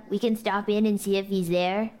 Nissa. We can stop in and see if he's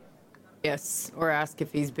there. Yes, or ask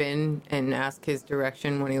if he's been and ask his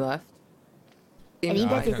direction when he left. I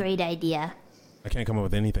think that's a great idea. I can't come up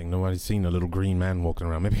with anything. Nobody's seen a little green man walking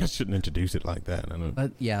around. Maybe I shouldn't introduce it like that. I don't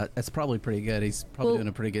know. Yeah, that's probably pretty good. He's probably doing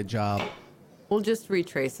a pretty good job. We'll just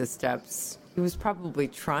retrace his steps. He was probably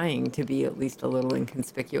trying to be at least a little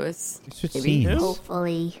inconspicuous.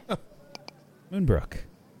 Hopefully. Moonbrook.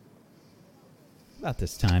 About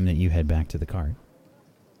this time that you head back to the cart.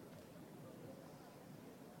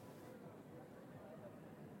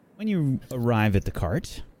 When you arrive at the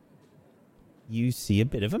cart, you see a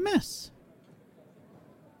bit of a mess.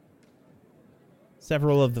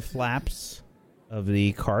 Several of the flaps of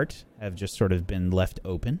the cart have just sort of been left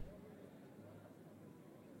open.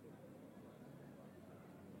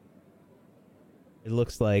 It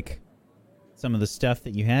looks like some of the stuff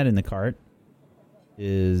that you had in the cart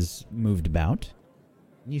is moved about.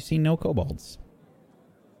 You see no kobolds.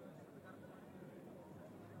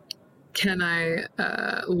 Can I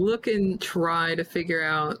look and try to figure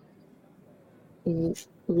out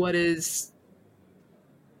what has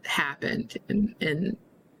happened and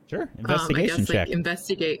sure, investigation check.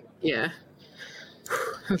 Investigate, yeah.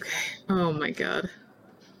 Okay. Oh my god.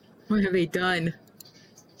 What have they done?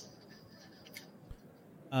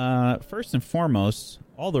 First and foremost,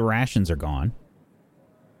 all the rations are gone.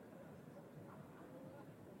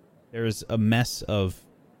 There's a mess of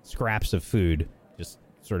scraps of food just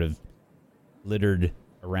sort of littered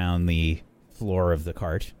around the floor of the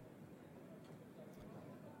cart.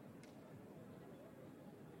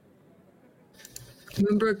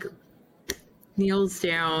 Moonbrook kneels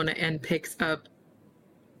down and picks up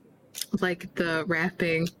like the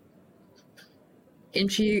wrapping,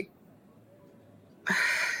 and she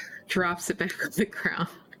drops it back on the ground.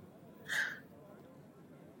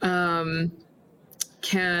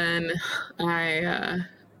 Can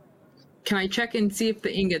I check and see if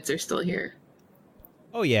the ingots are still here?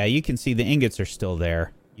 Oh yeah, you can see the ingots are still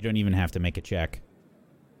there. You don't even have to make a check.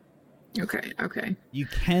 Okay. You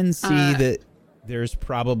can see that there's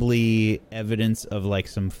probably evidence of like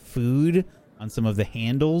some food on some of the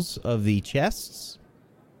handles of the chests.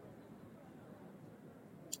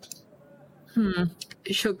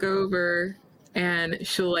 She'll go over and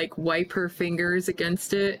she'll like wipe her fingers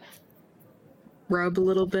against it, rub a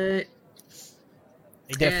little bit.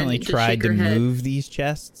 They definitely tried to move these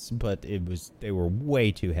chests, but they were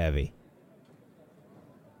way too heavy.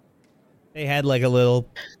 They had like a little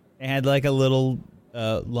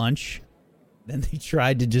lunch. Then they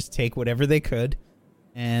tried to just take whatever they could,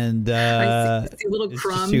 and I see little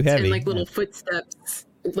crumbs and like little Yeah. footsteps,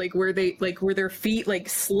 like where their feet like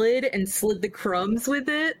slid the crumbs with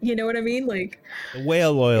it. You know what I mean? Like The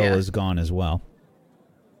whale oil is gone as well.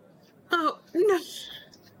 oh no.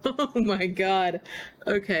 Oh my god.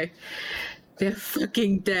 Okay. They're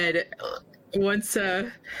fucking dead. Once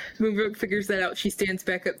Moonbrook figures that out, she stands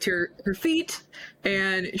back up to her feet,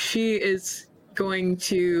 and she is going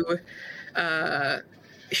to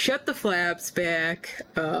shut the flaps back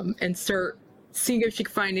and start seeing if she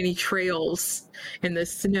can find any trails in the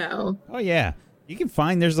snow. Oh yeah, you can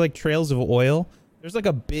find there's like trails of oil. There's like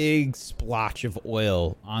a big splotch of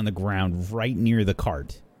oil on the ground right near the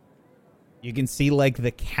cart. You can see like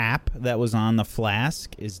the cap that was on the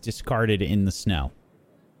flask is discarded in the snow.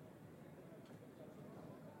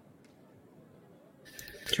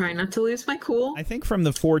 Trying not to lose my cool. I think from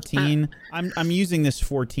the 14, I'm using this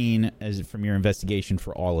 14 as from your investigation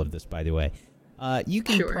for all of this, by the way. You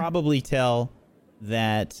can probably tell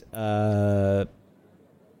that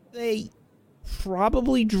they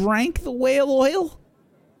probably drank the whale oil.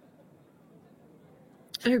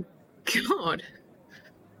 Oh god.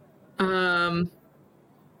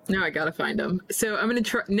 Now I gotta find them. So I'm gonna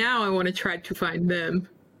try. Now I want to try to find them.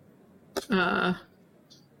 Oh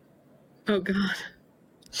god.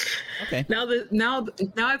 Okay. Now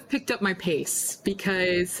I've picked up my pace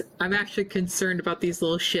because I'm actually concerned about these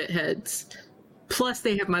little shitheads. Plus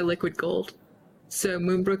they have my liquid gold. So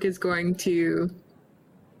Moonbrook is going to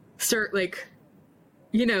start like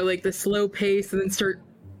the slow pace and then start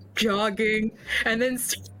jogging and then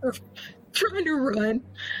start trying to run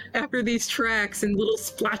after these tracks and little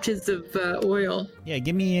splotches of oil. Yeah,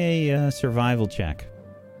 give me a survival check.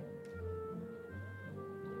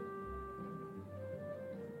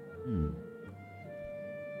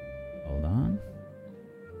 Hold on.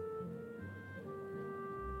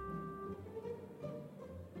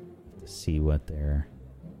 Let's see what their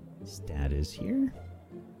stat is here.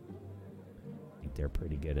 I think they're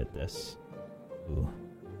pretty good at this. Ooh.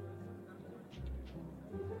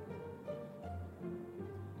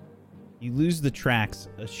 You lose the tracks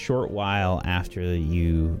a short while after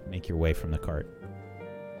you make your way from the cart.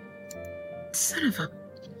 Son of a...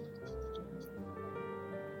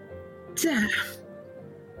 Damn.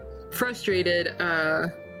 Frustrated,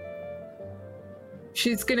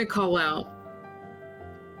 she's gonna call out.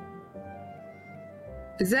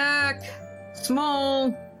 Zach!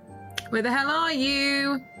 Small! Where the hell are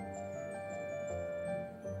you?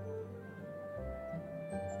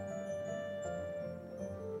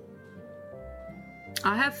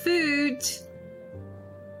 I have food.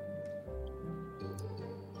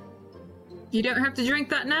 You don't have to drink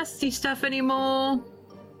that nasty stuff anymore.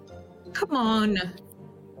 Come on.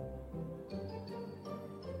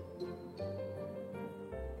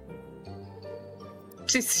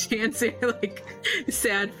 She stands there like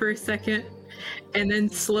sad for a second and then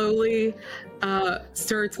slowly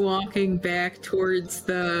starts walking back towards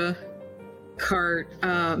the cart.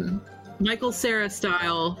 Michael Cera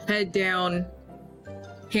style, head down,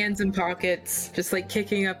 hands in pockets, just like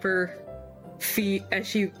kicking up her feet as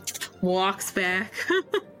she walks back.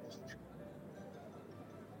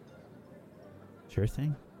 Sure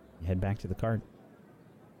thing. You head back to the cart.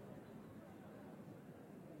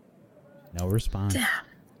 No response.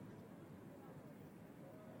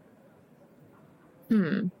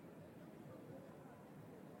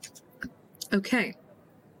 Okay.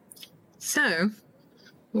 So,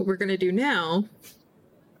 what we're gonna do now...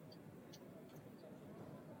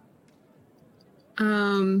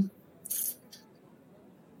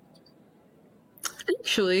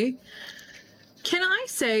 Actually, can I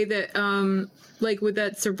say that, like with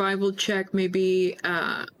that survival check, maybe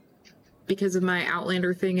because of my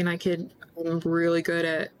Outlander thing, and I'm really good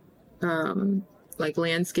at like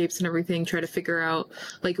landscapes and everything, try to figure out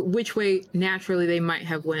like which way naturally they might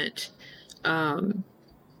have went.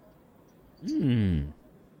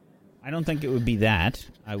 I don't think it would be that.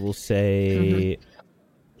 I will say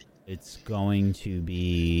it's going to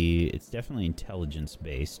be. It's definitely intelligence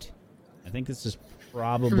based. I think this is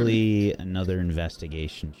probably another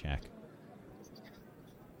investigation check.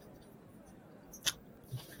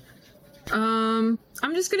 I'm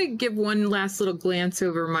just gonna give one last little glance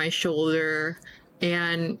over my shoulder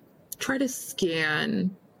and try to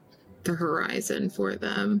scan the horizon for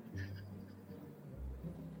them.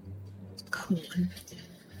 Come on.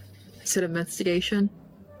 Is it investigation?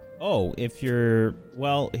 Oh, if you're...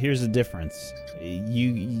 Well, here's the difference.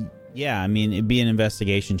 Yeah, I mean, it'd be an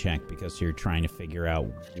investigation check because you're trying to figure out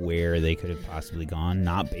where they could have possibly gone,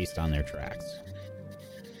 not based on their tracks.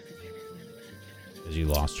 Because you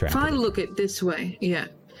lost track. If I look at it this way, yeah.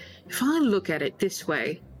 If I look at it this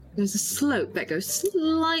way, there's a slope that goes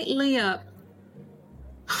slightly up.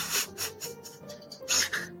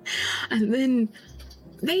 And then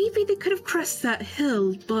maybe they could have crossed that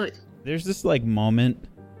hill, but... There's this, like, moment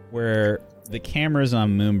where the camera's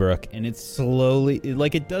on Moonbrook, and it's slowly...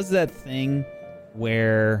 it does that thing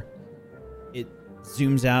where it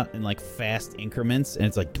zooms out in, like, fast increments, and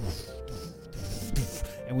it's like...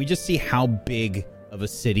 And we just see how big of a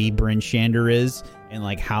city Bryn Shander is, and,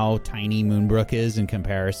 like, how tiny Moonbrook is in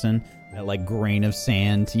comparison. That, like, grain of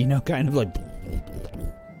sand, you know, kind of like...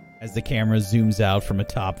 As the camera zooms out from a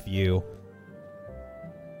top view.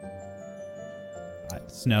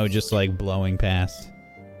 Snow just, like, blowing past.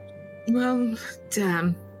 Well,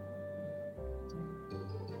 damn.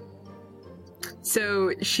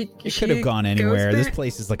 So she could have gone anywhere. This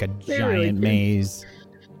place is like a giant maze.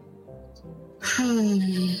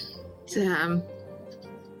 Damn.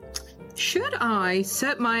 Should I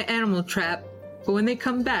set my animal trap for when they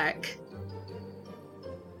come back?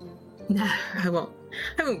 Nah, I won't.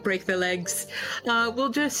 I won't break their legs. We'll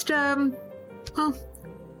just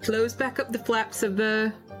close back up the flaps of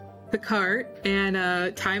the cart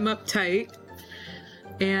and tie them up tight.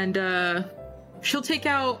 And she'll take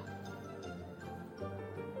out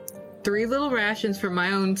 3 little rations from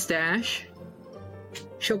my own stash.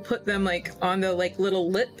 She'll put them like on the like little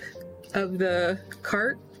lip of the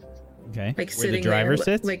cart. Okay. Like where sitting the driver there,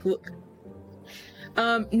 sits? No,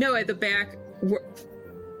 at the back.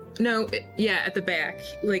 At the back.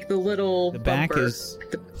 Like the little The back bumper. is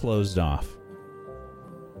closed off.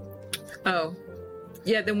 Oh.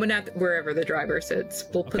 Yeah, then when at wherever the driver sits,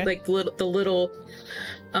 we'll put like the little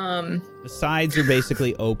The sides are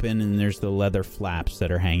basically open, and there's the leather flaps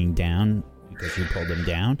that are hanging down because you pulled them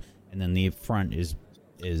down, and then the front is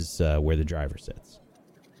where the driver sits.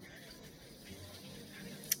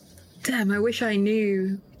 Damn, I wish I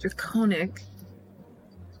knew Draconic.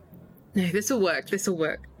 No, this'll work.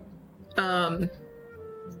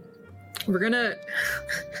 We're gonna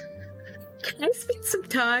Can I spend some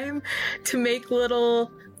time to make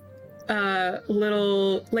little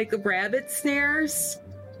like rabbit snares?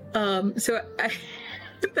 So I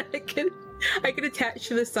can attach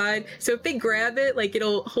to the side. So if they grab it, like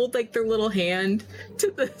it'll hold like their little hand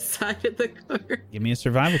to the side of the car. Give me a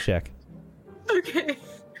survival check. Okay.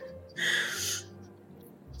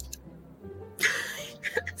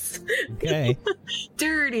 Okay.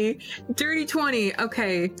 Dirty 20.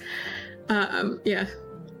 Okay. Yeah.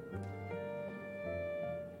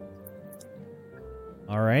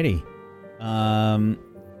 Alrighty.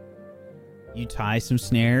 You tie some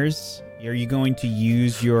snares. Are you going to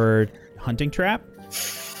use your hunting trap?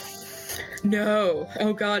 No.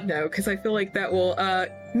 Oh god, no, because I feel like that will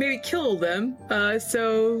maybe kill them.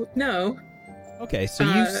 So no. Okay, so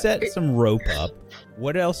you set some rope up.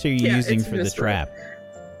 What else are you using for the trap?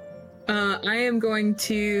 I am going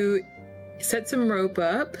to set some rope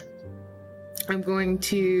up. I'm going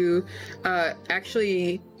to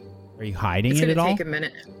actually... Are you hiding it at all? It's going to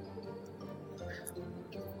take a minute.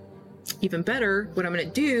 Even better, what I'm going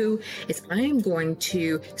to do is I am going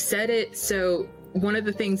to set it so one of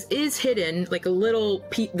the things is hidden, like a little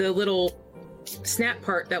the little snap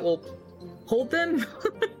part that will hold them,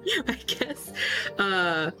 I guess.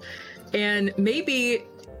 And maybe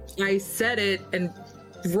I set it and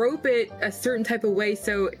rope it a certain type of way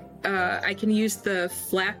so I can use the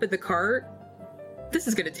flap of the cart. This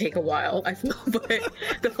is going to take a while, I feel, but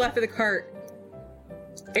the flap of the cart.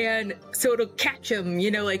 And so it'll catch him,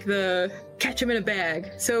 you know, like catch him in a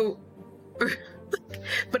bag. So,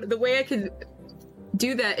 but the way I could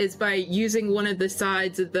do that is by using one of the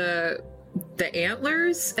sides of the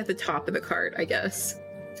antlers at the top of the cart, I guess.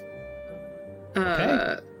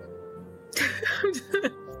 Okay.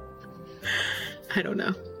 I don't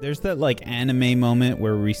know. There's that like anime moment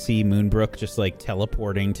where we see Moonbrook just like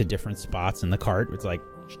teleporting to different spots in the cart. It's like,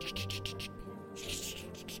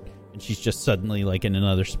 and she's just suddenly like in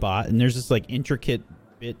another spot. And there's this like intricate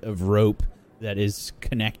bit of rope that is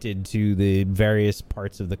connected to the various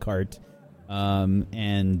parts of the cart.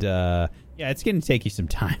 Yeah, it's going to take you some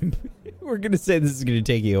time. We're going to say this is going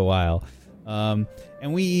to take you a while. And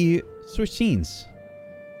we switch scenes.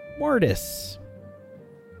 Mortis.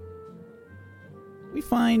 We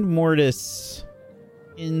find Mortis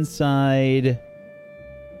inside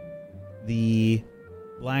the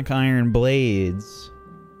Black Iron Blades.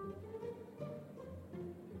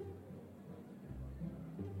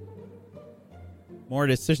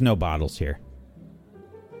 Mortis, there's no bottles here.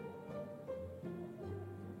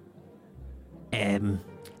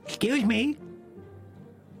 Excuse me?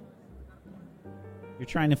 You're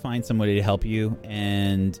trying to find somebody to help you,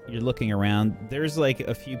 and you're looking around. There's like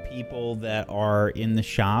a few people that are in the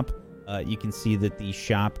shop. You can see that the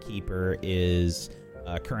shopkeeper is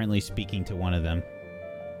currently speaking to one of them.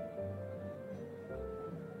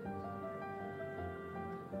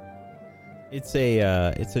 It's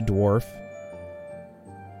a dwarf.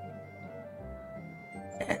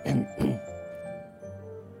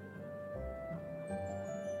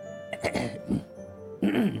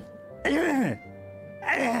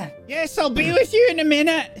 Yes, I'll be with you in a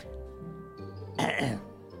minute.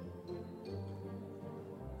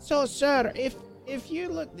 So, sir, if you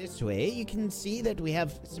look this way, you can see that we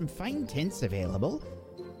have some fine tents available.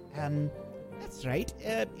 That's right.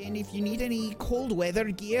 And if you need any cold weather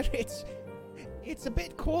gear, it's a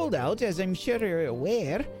bit cold out, as I'm sure you're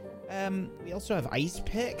aware. We also have ice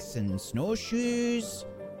picks and snowshoes.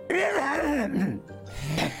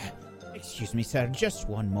 Excuse me, sir, just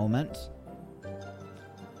one moment.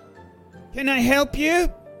 Can I help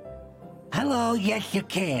you? Hello, yes you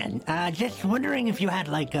can. Just wondering if you had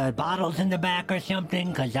like bottles in the back or something,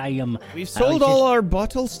 because We've sold all our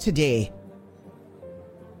bottles today.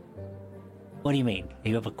 What do you mean?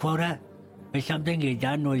 You have a quota or something? You're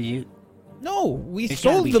done with you? No, we There's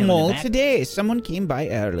gotta sold be them some in the all back. today. Someone came by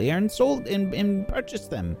earlier and sold and purchased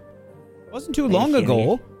them. Wasn't too you long ago.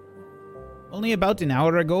 serious? Only about an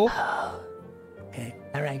hour ago. Okay,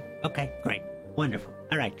 all right. Okay, great. Wonderful.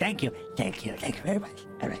 All right, thank you. Thank you very much.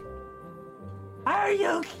 All right. Are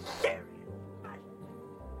you serious?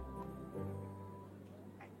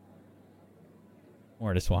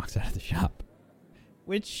 Mortis walks out of the shop,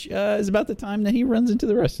 which is about the time that he runs into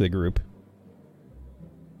the rest of the group.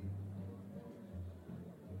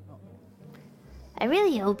 I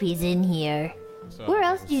really hope he's in here. Where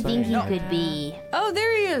else do you think he could be? Oh,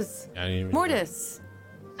 there he is. I didn't even- Mortis,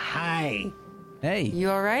 Hi. Hey. you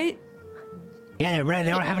all right? Yeah, they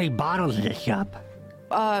don't have any bottles in the shop.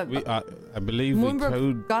 Uh, I believe we Moonbrook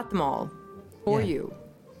code. got them all for Yeah. you.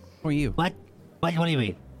 For you. What? What do you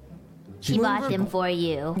mean? She bought them for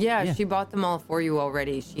you. Yeah, she bought them all for you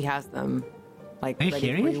already. She has them, like, Are you ready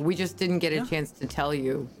for serious? you. We just didn't get a chance to tell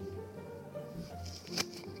you.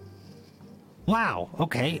 Wow.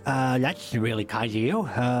 Okay. That's really kind of you.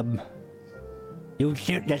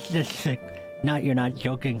 That's just you're not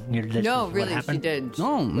joking. No, really, she did.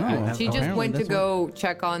 No, no. She just apparently went to that's go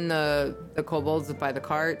check on the kobolds by the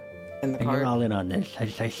cart. And the And you're cart. all in on this.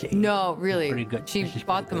 I see. No, Pretty really. good. She This is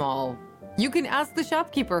bought pretty them good. all. You can ask the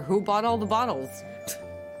shopkeeper who bought all the bottles.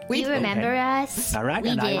 Do you remember us? All right, We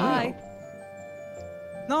and I did. will. Hi.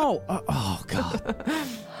 No. Oh, God.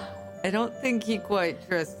 I don't think he quite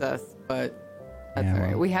trusts us, but that's Yeah, all right.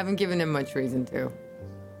 well. We haven't given him much reason to.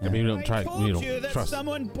 I mean, we don't try. We don't trust.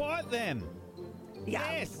 someone bought them. Yeah,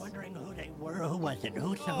 I was Yes. wondering who they were. Who was it?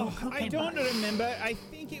 Who I came don't by? remember. I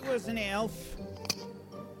think it was an elf.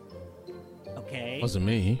 Okay. Wasn't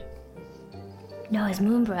me. No, it's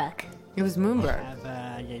Moonbrook. It was Moonbrook.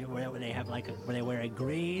 Were they wearing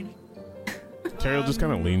green? Terrell just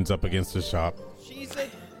kind of leans up against the shop.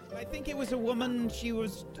 I think it was a woman. She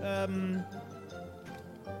was,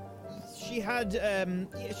 she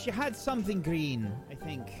had something green, I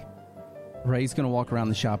think. Ray's gonna walk around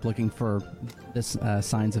the shop looking for this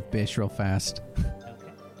signs of Bish real fast.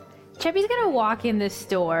 Cheppy's gonna walk in the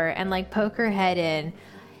store and like poke her head in.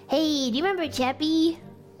 Hey, do you remember Cheppy?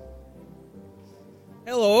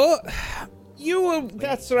 Hello.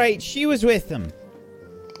 That's right. She was with them.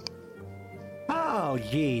 Oh,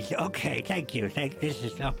 geez. Okay, thank you. This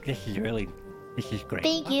is great.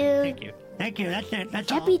 Thank Okay, you. Thank you. Thank you. That's it.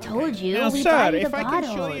 That's all. Cheppy told you Now, we sir, bought you if the I bottles.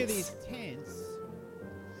 can show you these tents.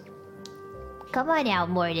 Come on out,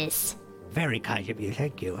 Mortis. Very kind of you,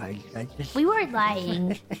 thank you. I just... We weren't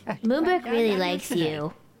lying. Moonbrook really likes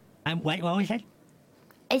you. What was that?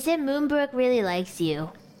 I said Moonbrook really likes you.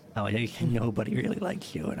 Oh, they said nobody really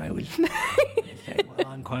likes you, and I was saying, well,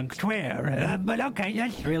 I'm quite square. But okay,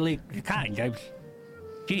 that's really kind.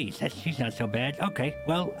 Geez, she's not so bad. Okay,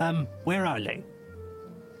 well, where are they?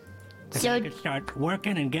 So I could start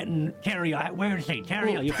working and getting Teriel. Where is he?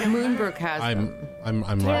 Teriel, you feel Moonbrook has I'm them.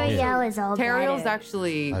 right here. Teriel is all Teriel's better.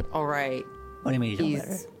 actually all right. What do you mean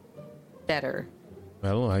He's better.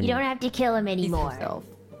 Well, I'm... You don't have to kill him He's anymore. himself.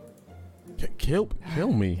 Kill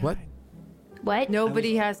me. What? What?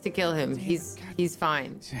 Nobody has to kill him. He's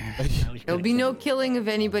fine. There'll be no killing of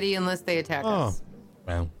anybody unless they attack us.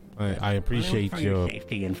 Well, I appreciate for your...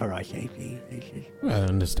 safety and for our safety. I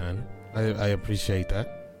understand. I appreciate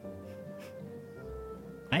that.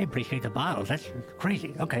 I appreciate the bottles. That's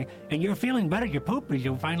crazy. Okay, and you're feeling better. Your poop,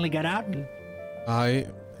 you finally got out. I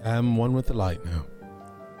am one with the light now.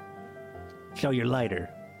 So you're lighter,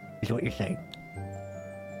 is what you're saying.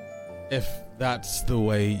 If that's the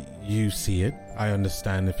way you see it, I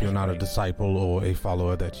understand if you're not a disciple or a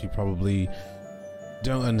follower that you probably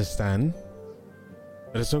don't understand.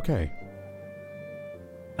 But it's okay.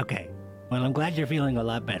 Okay. Well, I'm glad you're feeling a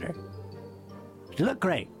lot better. You look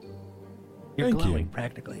great. You're Thank glowing, you.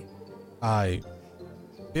 practically. I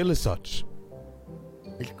feel as such.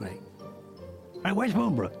 It's great. All right, where's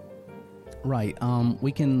Moonbrook? Right.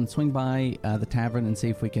 We can swing by the tavern and see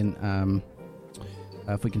if we can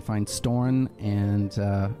find Storn, and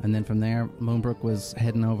then from there, Moonbrook was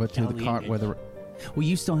heading over to Sell the the cart where the. ingots. Well,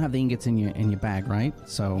 you still have the ingots in your bag, right?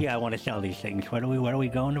 So Yeah, I want to sell these things. Where are we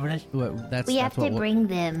going over this? that's We that's have to what bring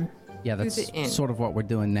them. Yeah, that's the inn. sort of what we're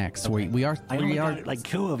doing next. Okay. We are I only got like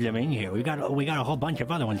 2 of them in here. We got a whole bunch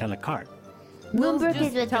of other ones on the cart. Moonbrook just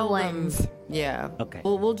is with the tell them- ones. Yeah. Okay.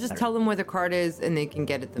 We'll just Alright. tell them where the cart is and they can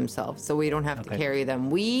get it themselves, so we don't have to Okay. carry them.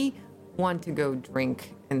 We want to go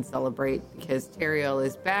drink and celebrate because Teriel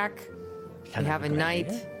is back. We Sounds have a like great night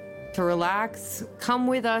idea. to relax. Come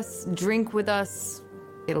with us, drink with us.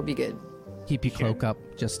 It'll be good. keep your cloak up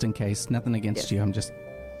just in case. Nothing against Yes. you. I'm just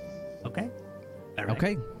Okay. All right.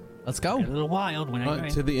 okay. Let's go. Get a little wild when I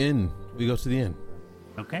drink. To the inn. We go to the inn.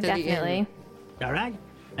 Okay. To the inn. Definitely. All right.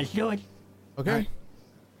 Let's do it. Okay.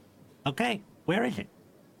 Okay. Where is it?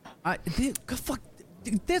 Fuck.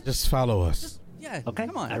 Just follow us. Yeah. Okay.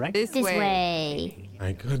 Come on. All right. This This way. way.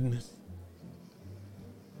 My goodness.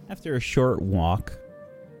 After a short walk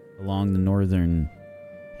along the northern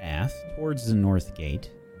path towards the north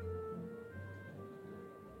gate,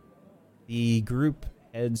 the group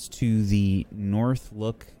heads to the North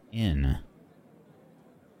Look Inn.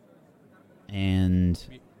 And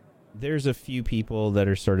there's a few people that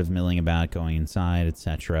are sort of milling about, going inside,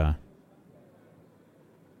 etc.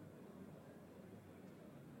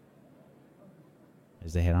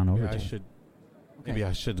 As they head on over to it. Maybe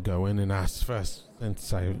I should go in and ask first,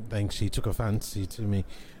 since I think she took a fancy to me.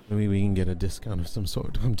 Maybe we can get a discount of some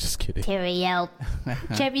sort. I'm just kidding. Teriel.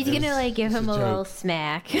 Cheppy's gonna like give him a a little joke.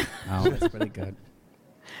 smack. Oh, that's pretty good.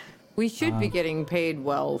 We should be getting paid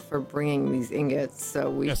well for bringing these ingots, so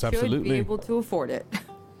we Yes, should absolutely. be able to afford it.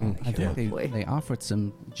 I think Hopefully. they offered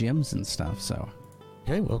some gems and stuff. So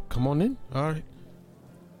Okay, well, come on in. All right.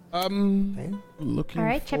 Looking All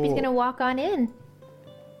right, Cheppy's for- gonna walk on in.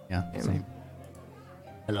 yeah, same.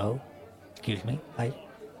 Hello. Excuse me. Hi.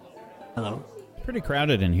 Hello. Pretty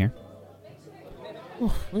crowded in here.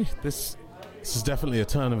 Oh, wait, this is definitely a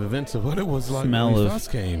turn of events of what it was like Smell when we of first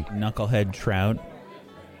came. knucklehead trout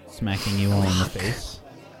smacking you all in the face.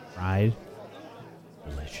 Fried.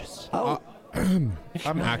 Delicious. Oh.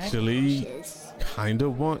 I'm actually kind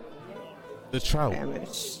of want the trout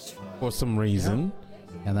Damaged. for some reason.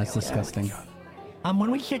 Yeah, that's disgusting.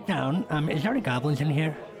 When we sit down, is there any goblins in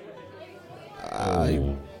here?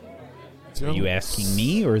 I Are you asking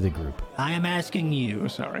me or the group? I am asking you.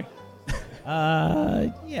 Sorry.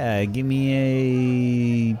 Yeah, give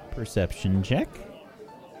me a perception check.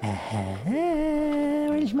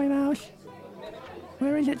 Where's my mouse?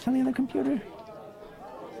 Where is it? It's on the other computer.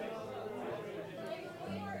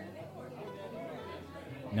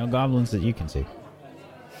 No goblins that you can see.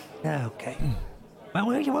 Okay. Well,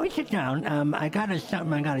 when we sit down, I got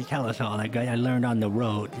something I gotta tell us all. I learned on the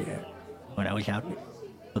road when I was out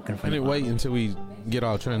looking for. Can it wait until we get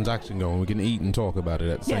our transaction going? We can eat and talk about it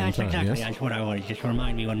at the Yeah, same that's time. exactly. Yes. That's what I wanted. Just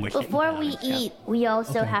remind me when we're sitting Before down we and stuff. eat, we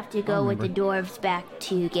also have to go with the remember. dwarves back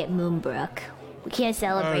to get Moonbrook. We can't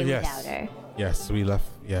celebrate yes. without her. Yes, we left.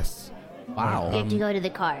 Yes. Wow. We have to go to the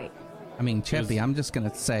cart. I mean, Cheppy, I'm just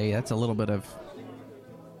gonna say that's a little bit of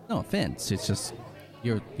no offense. It's just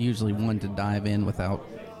you're usually one to dive in without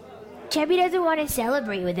Chubby doesn't want to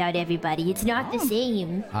celebrate without everybody. It's not the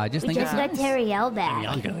same. I just We think just it's got nice. Teriel Maybe I'll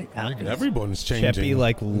back. do it. I'll do it. Everyone's changing. Cheppy,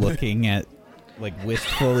 like, looking at, like,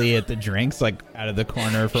 wistfully at the drinks, like, out of the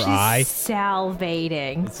corner of her eye.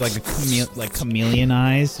 Salivating. It's like chameleon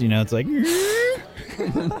eyes, you know, it's like...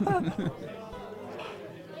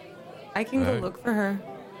 I can go look for her.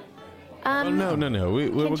 Oh, no. We're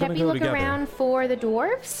Can going to Cheppy go look together. around for the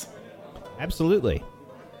dwarves? Absolutely.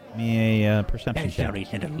 Give me a perception There's no check.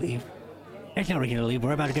 reason to leave. There's no reason to leave.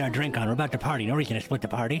 We're about to get our drink on. We're about to party. No reason to split the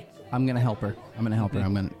party. I'm gonna help her. I'm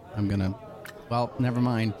gonna. Well, never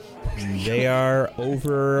mind. They are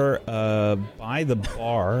over by the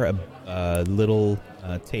bar, a little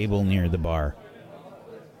table near the bar.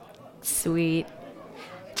 Sweet.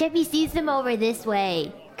 Chubby sees them over this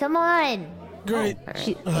way. Come on. Great.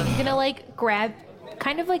 She's gonna like grab,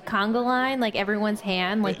 kind of like conga line, like everyone's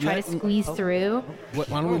hand, like try to squeeze through. Why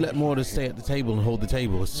don't we let Mortis stay at the table and hold the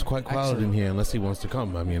table? It's quite crowded in here unless he wants to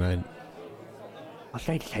come. I mean, I'll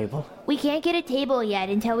stay at the table. We can't get a table yet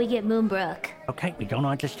until we get Moonbrook. Okay, we don't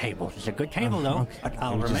want this table. It's a good table, though. But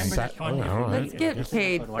I'll We just remember sat- this one. all right. Let's get This is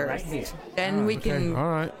paid the one right first. here. Then we can all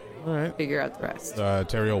right. figure out the rest.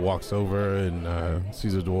 Terrio walks over and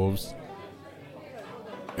sees the dwarves.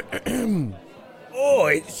 Oh,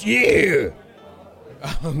 it's you!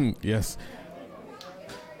 Yes.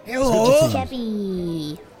 Hello!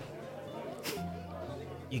 Chubby.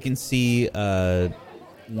 You can see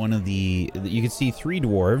one of the... You can see three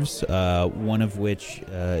dwarves, one of which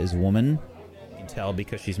is a woman. You can tell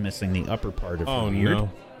because she's missing the upper part of her Oh, beard. no.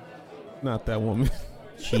 Not that woman.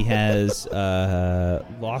 She has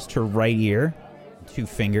lost her right ear, 2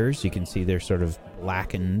 fingers. You can see they're sort of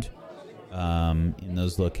blackened in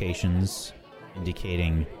those locations,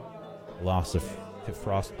 indicating loss of to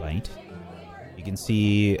frostbite. You can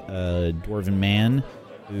see a dwarven man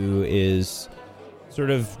who is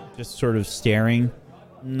sort of staring,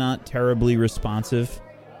 not terribly responsive,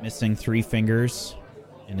 missing 3 fingers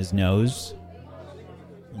in his nose.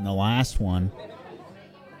 And the last one,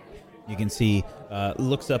 you can see,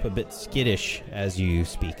 looks up a bit skittish as you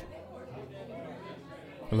speak.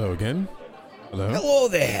 Hello again. Hello. Hello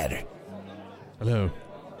there! Hello.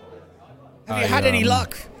 Have you had any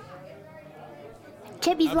luck?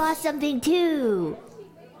 Chubby's lost something too.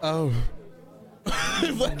 Oh.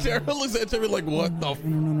 Terrio looks at Terry like, what the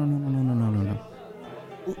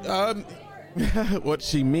No. what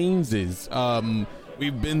she means is,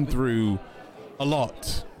 we've been through a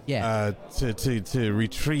lot. Yeah. To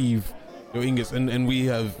retrieve your ingots, and we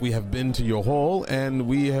have been to your hall, and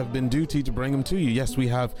we have been duty to bring them to you. Yes, we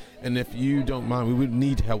have, and if you don't mind, we would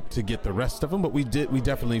need help to get the rest of them, but we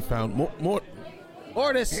definitely found more.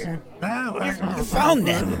 Mortis, You found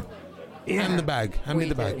them? hand the bag. Hand me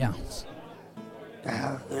the bag. Yeah.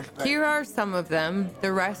 Here are some of them.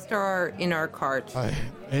 The rest are in our cart.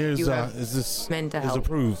 Here's You have is this meant to his help.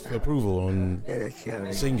 approval on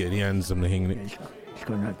Singed. He hands them to Hingley. Let's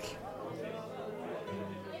go nuts.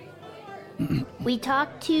 We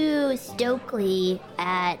talked to Stokely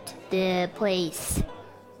at the place.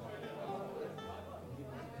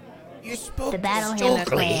 You spoke The to Battle Hammer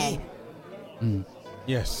Stokely? clan.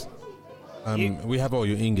 Yes. We have all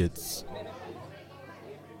your ingots.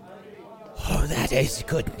 Oh, that is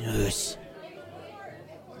good news.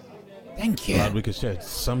 Thank you. Glad we could shed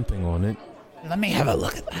something on it. Let me have a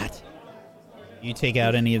look at that. You take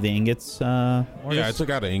out any of the ingots, Mortis? Yeah, I took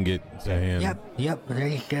out an ingot to hand. Yep. There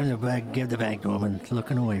you give the bag to him and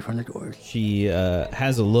looking away from the doors. She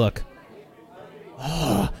has a look.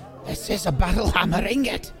 Oh, this is a battle hammer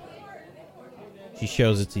ingot. She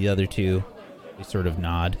shows it to the other two. They sort of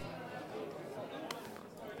nod.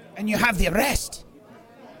 And you have the rest.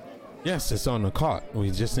 Yes, it's on the cart. We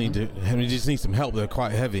just need some help. They're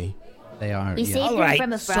quite heavy. They are. We Yeah. saved All him right,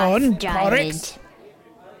 from a frost son, giant. Porix.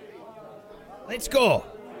 Let's go.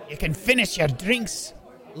 You can finish your drinks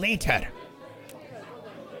later.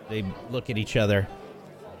 They look at each other.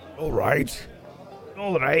 All right.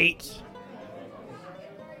 All right.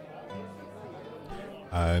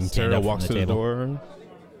 And Stand Terra up from walks the to the table. door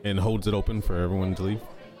and holds it open for everyone to leave.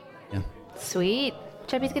 Sweet.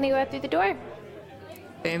 Chubby's gonna go out through the door.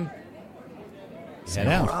 Same. Head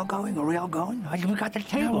We're out. all going. Are we all going? We got the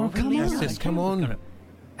table. Yes, come on.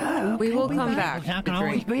 We will come back. It's not to gonna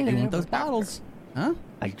always drink. be You there. want those bottles? Huh?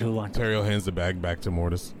 I do want them. Terrio hands the bag back to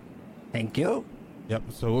Mortis. Thank you. Yep,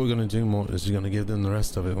 so what we're going to do, Mortis, is going to give them the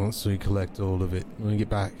rest of it once we collect all of it when we get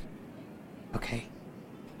back. Okay.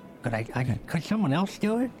 Could someone else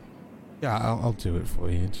do it? Yeah, I'll do it for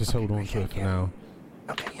you. Just hold on to it for now.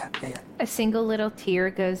 Okay, yeah. A single little tear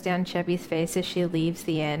goes down Chubby's face as she leaves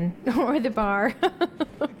the inn or the bar.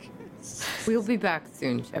 We'll be back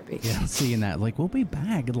soon, Cheppy. Yeah, seeing that, like, we'll be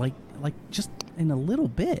back, like just in a little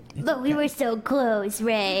bit. But we were so close,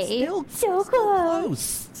 Ray. Still so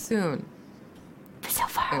close. Soon. But so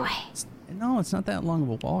far away. No, it's not that long of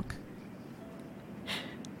a walk.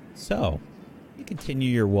 So, you continue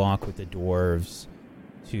your walk with the dwarves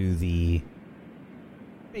to the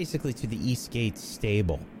Eastgate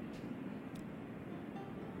stable.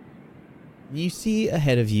 You see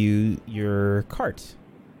ahead of you your cart.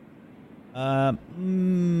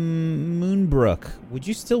 Moonbrook, would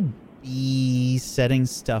you still be setting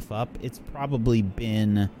stuff up? It's probably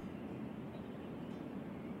been...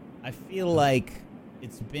 I feel like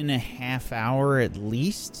it's been a half hour at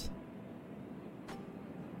least.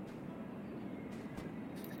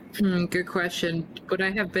 Good question. Would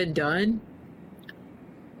I have been done?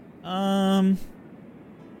 I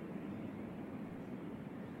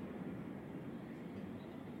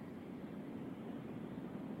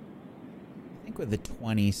think with the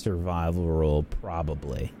 20 survival roll,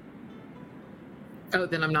 probably. Oh,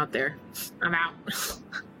 then I'm not there. I'm out.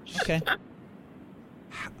 Okay.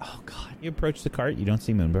 Oh, God. You approach the cart. You don't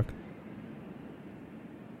see Moonbrook.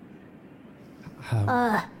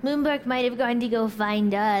 Moonbrook might have gone to go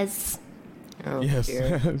find us. Oh, Yes.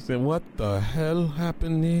 dear. So what the hell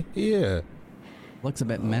happened here? Looks a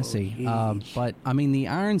bit messy. But, I mean, the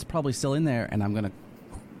iron's probably still in there, and I'm going to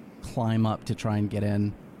climb up to try and get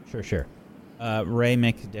in. Sure. Ray,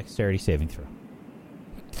 make a dexterity saving throw.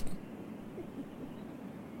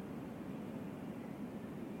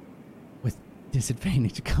 With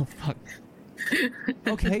disadvantage. Go fuck.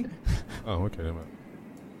 Okay. Oh, okay. Never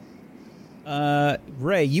mind.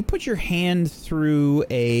 Ray, you put your hand through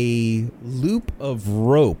a loop of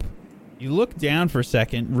rope. You look down for a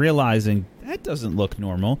second, realizing that doesn't look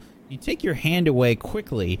normal. You take your hand away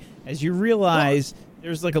quickly as you realize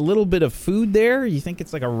there's like a little bit of food there. You think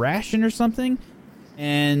it's like a ration or something.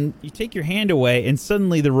 And you take your hand away, and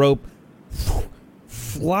suddenly the rope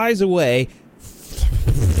flies away,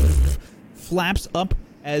 flaps up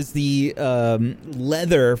as the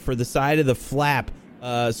leather for the side of the flap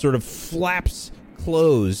sort of flaps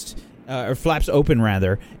closed, or flaps open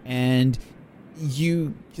rather, and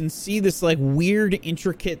you can see this like weird,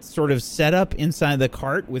 intricate sort of setup inside the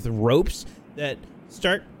cart with ropes that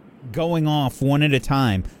start going off one at a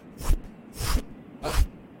time.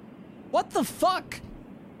 What the fuck?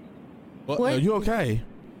 What? What? Are you okay?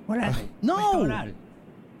 What happened? No! What's going on?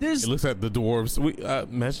 There's... He looks at the dwarves. We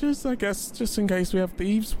measures, I guess, just in case we have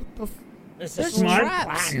thieves. What the? This There's is a smart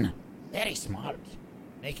traps. plan. Very smart.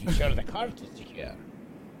 Making sure the cart is secure.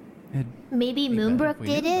 Maybe Moonbrook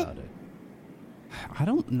did it? I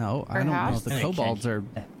don't know. I don't know if the Perhaps. kobolds are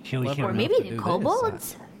Should we- clever Or enough maybe to the do this.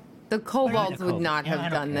 kobolds? The kobolds the would kobolds. not Yeah, I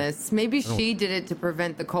have don't done care. this. Maybe she did it to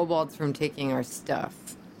prevent the kobolds from taking our stuff.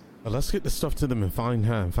 Well, let's get the stuff to them and find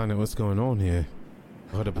her and find out what's going on here.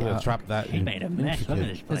 I would have put a trap that. He made a mess. Look at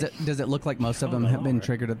this place. Does it look like most of them have been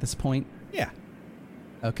triggered at this point? Yeah.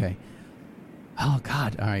 Okay. Oh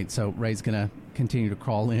God! All right, so Ray's gonna continue to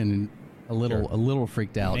crawl in, and a little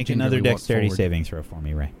freaked out. Make gingerly another walk dexterity forward. saving throw for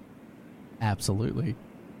me, Ray. Absolutely.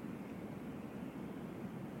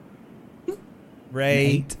 Ray,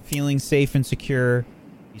 Eight. feeling safe and secure,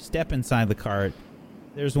 you step inside the cart.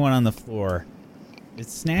 There's one on the floor. It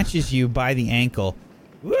snatches you by the ankle.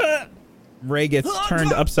 Wah! Ray gets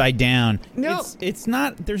turned upside down. No. It's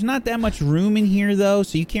not. There's not that much room in here though,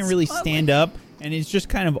 so you can't really stand up, and it's just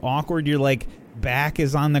kind of awkward. Your like back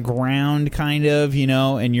is on the ground, kind of, you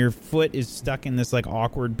know, and your foot is stuck in this like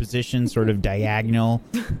awkward position, sort of diagonal.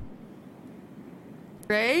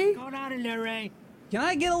 Ray? What's going on in there, Ray? Can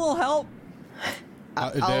I get a little help?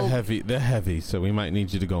 They're heavy. They're heavy, so we might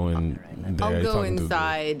need you to go in there. I'll go talking to the-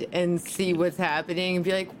 inside and see what's happening and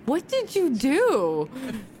be like, what did you do?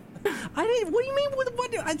 I didn't. What do you mean? What?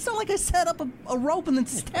 It's not like I set up a rope and then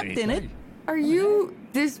stepped in it. Are you...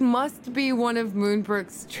 This must be one of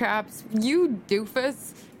Moonbrook's traps. You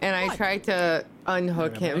doofus. And I tried to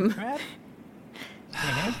unhook him.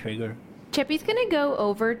 Yeah, trigger. Chippy's gonna go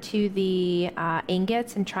over to the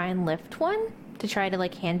ingots and try and lift one to try to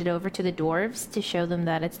like hand it over to the dwarves to show them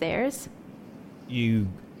that it's theirs. You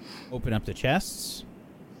open up the chests.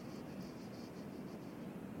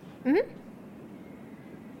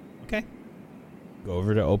 Okay. Go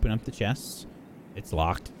over to open up the chests. It's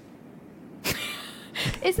locked.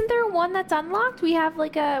 Isn't there one that's unlocked? We have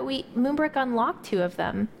like Moonbrook unlocked 2 of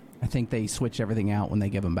them. I think they switch everything out when they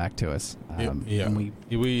give them back to us. Yeah. And we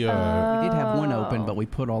We did have one open, but we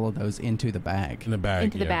put all of those into the bag. in the bag.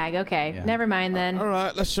 Into the bag. Okay, Yeah. never mind then. All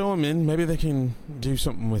right, let's show them in. Maybe they can do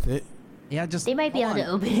something with it. Yeah, just They might be able hold to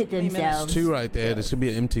on. open it 3 minutes. themselves. 2 right there. There should be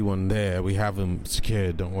an empty one there. We have them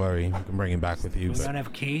secured. Don't worry. You can bring him back with you. We But don't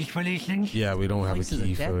have keys for these things? yeah, we don't have a This is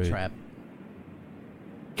key a death for it. trap.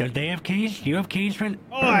 Do they have keys? Do you have keys for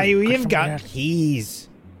Oh, we've got somewhere. keys.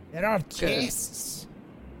 There are chests.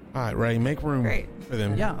 All right, Ray, make room Great. for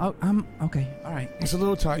them. Yeah, I'm okay. All right. It's a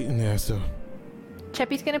little tight in there, so.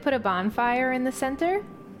 Cheppy's gonna put a bonfire in the center.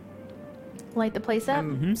 Light the place up.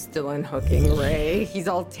 I'm still unhooking Ray. He's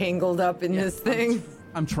all tangled up in this thing.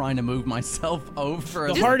 I'm trying to move myself over.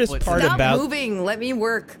 The and hardest split part some- Stop about- moving. Let me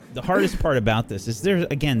work. The hardest part about this is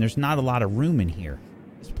there's not a lot of room in here.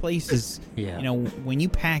 This place is, Yeah. you know, when you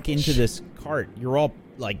pack into this cart, you're all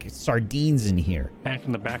like sardines in here. Back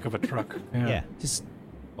in the back of a truck. Yeah. Just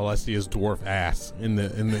All I see is dwarf ass in the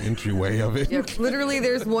entryway of it. Yep, literally,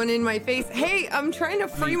 there's one in my face. Hey, I'm trying to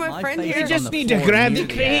free my friend face here. is just on the need to floor, grab near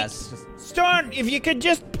the crate. ass. Just- Storm, if you could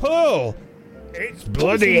just pull. It's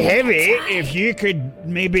bloody heavy. If you could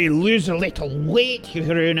maybe lose a little weight,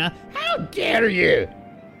 Haruna. How dare you?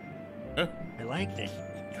 I like this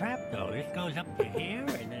trap, though. This goes up to here, and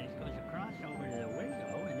then it goes across over to the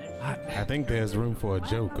window, and then... I think there's room for a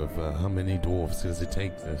joke of how many dwarves does it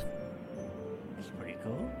take to. That's pretty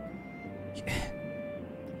cool.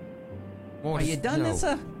 Are you done, No.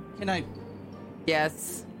 Nissa? Can I?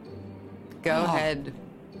 Yes. Go Oh. ahead.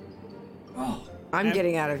 I'm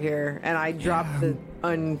getting out of here, and I drop the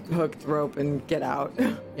unhooked rope and get out.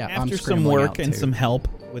 Yeah, I'm After some scrambling work out, and too. some help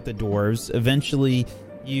with the dwarves, eventually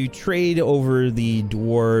you trade over the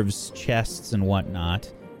dwarves' chests and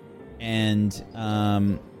whatnot, and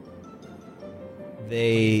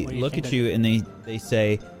they What do you look think at I- you and they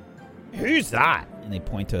say, Who's that? and they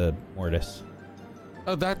point to Mortis.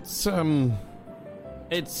 Oh, that's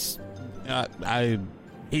it's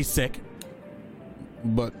he's sick,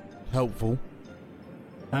 but helpful.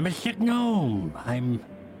 I'm a sick gnome. I'm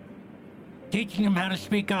teaching him how to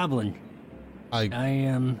speak Goblin.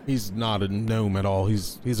 He's not a gnome at all.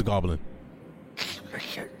 He's a goblin.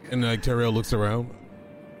 And like Terrell looks around.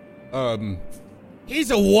 He's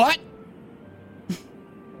a what?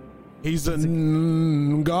 He's a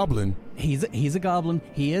goblin. He's a goblin.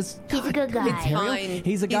 He is. He's a good guy. It's fine.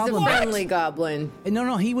 He's a He's goblin. a friendly goblin.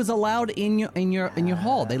 No, he was allowed in your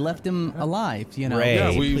hall. They left him alive. You know. Ray, Yeah,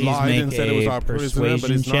 we please lied make and said it was a our prisoner, but it's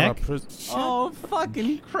persuasion not our check. prisoner. Oh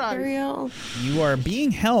fucking Christ! Ariel. You are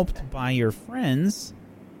being helped by your friends,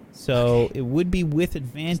 so it would be with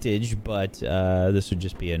advantage, but this would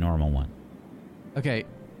just be a normal one. Okay.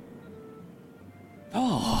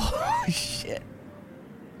 Oh shit!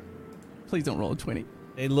 Please don't roll a 20.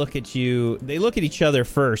 They look at you. They look at each other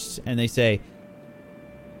first, and they say,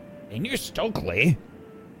 They knew Stokely.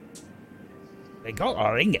 They got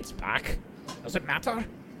our ingots back. Does it matter? I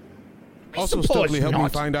Also, suppose Stokely, help me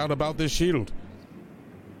not. find out about this shield.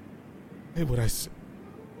 Hey, what I s-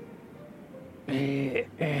 they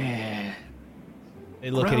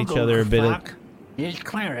look at each other a bit. Fuck. He's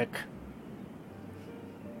cleric.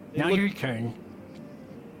 Now look- your turn.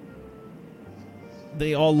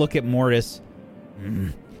 They all look at Mortis.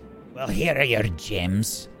 Well, here are your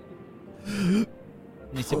gems. And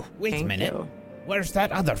they say, Wait a Thank minute. you. Where's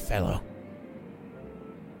that other fellow?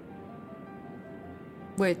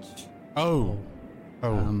 Which? Oh.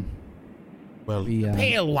 Well, The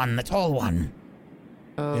Pale one, the tall one.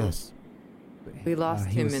 Oh, yes. we lost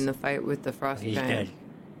he him was- in the fight with the frost He's giant. dead.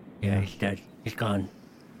 Yeah, he's dead. He's gone.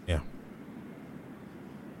 Yeah.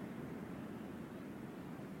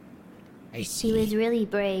 I He see. was really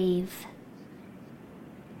brave.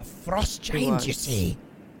 A frost He giant, you was. see.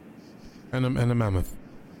 And a mammoth.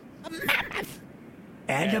 A mammoth.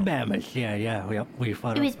 And a mammoth. Yeah. We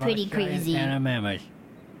fought It a was pretty frost giant crazy. And a mammoth.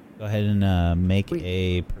 Go ahead and make We-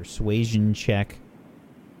 a persuasion check.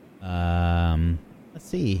 Let's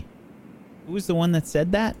see. Who was the one that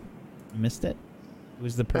said that? I missed it. Who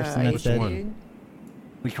was the person that which said one?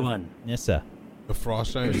 Which one? Nissa? The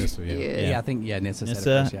frost giant? Yes, yeah. yeah, I think Nissa said it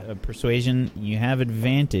Nissa, first, yeah. persuasion. You have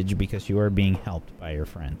advantage because you are being helped by your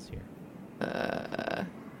friends here.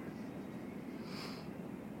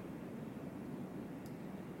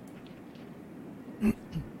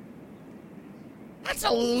 That's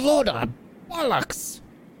a load of bollocks.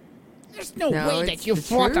 There's no, No, way it's that you the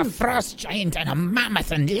fought a truth. frost giant and a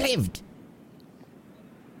mammoth and lived.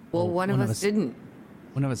 Well, one of us didn't.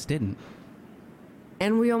 One of us didn't.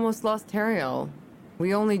 And we almost lost Teriel.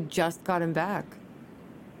 We only just got him back.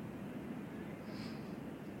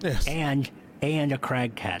 Yes. And a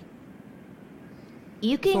crag cat.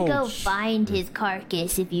 You can go Ouch. find his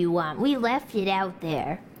carcass if you want. We left it out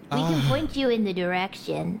there. We can point you in the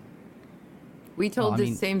direction. We told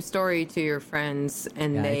the same story to your friends,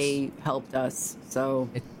 and they helped us. So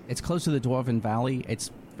it's close to the Dwarven Valley.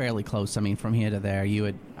 It's fairly close. I mean, from here to there, you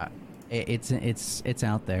would. It's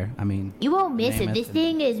out there. I mean, you won't miss it. This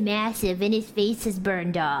thing is massive, and his face is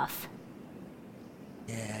burned off.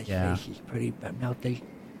 Yeah, his face is pretty melty.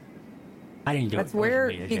 I didn't do That's it. where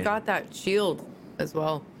he got that shield as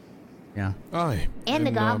well. Yeah. Aye. And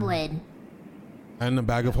the goblin. And the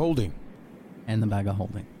bag of holding. And the bag of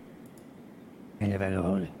holding. And the bag of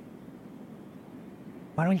holding.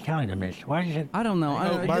 Why are we telling him this? Why is it? I don't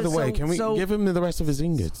know. By the way, can we give him the rest of his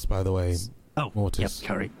ingots, by the way? Oh, Mortis. Yep,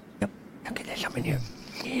 sorry. Yep. Okay, there's something here.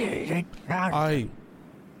 I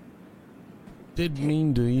did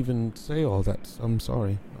mean to even say all that. I'm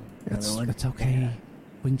sorry. It's okay.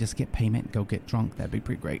 We can just get payment and go get drunk. That'd be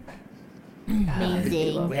pretty great.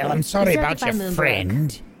 Amazing. Well, I'm sorry about your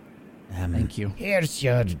friend. Thank you. Here's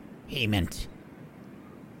your payment.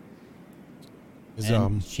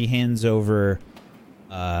 And she hands over.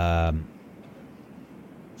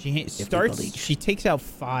 She takes out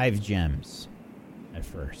 5 gems at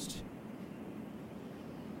first.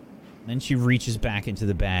 Then she reaches back into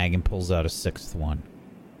the bag and pulls out a 6th one.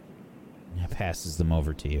 And passes them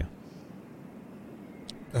over to you.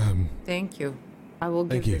 Thank you. I will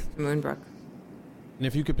give this to Moonbrook. And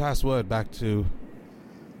if you could pass word back to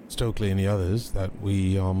Stokely and the others that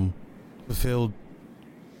we fulfilled.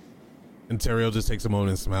 And Teriel just takes a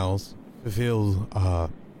moment and smiles. Fulfilled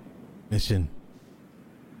mission.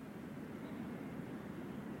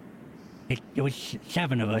 It was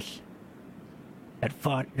 7 of us that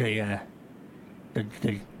fought the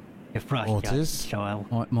frost Mortis? So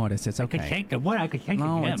I'll... Mortis, it's okay. I could take the what? I could take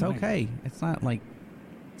No, the gem. it's okay. It's not like...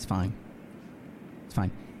 It's fine. It's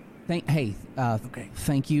fine.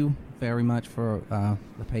 Thank you very much for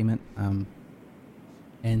the payment.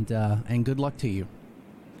 And good luck to you.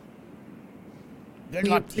 Good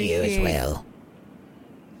luck to you as well.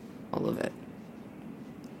 All of it.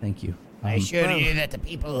 Thank you. I assure you that the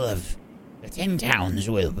people of the 10 towns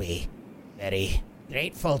will be very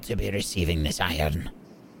grateful to be receiving this iron.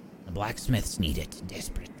 The blacksmiths need it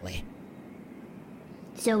desperately.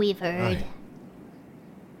 So we've heard.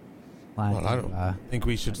 Well, I don't think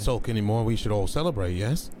we should sulk anymore. We should all celebrate,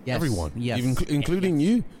 yes? Yes. Everyone. Yes. Even including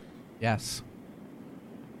you. Yes.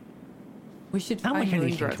 We should How find much are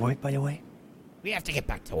these Moonbrook. things worth, by the way? We have to get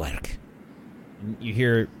back to work. And you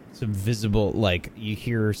hear some visible, you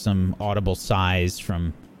hear some audible sighs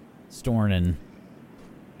from Storn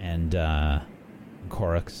and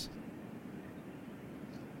Korux.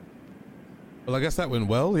 Well, I guess that went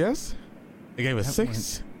well, yes? They gave us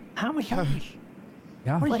 6. How much are these?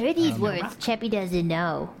 Yeah. What are these words? Cheppy doesn't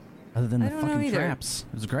know. Other than I the don't know fucking either. traps.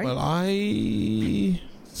 It was great. Well, I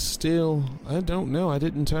don't know. I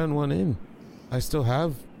didn't turn one in. I still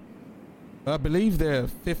have. I believe they're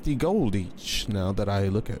 50 gold each now that I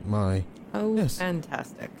look at my... Oh, Yes.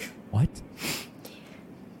 fantastic. What?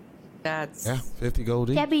 That's... Yeah, 50 gold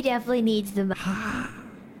each. Cheppy definitely needs them.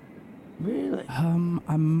 Really?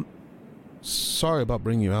 I'm... Sorry about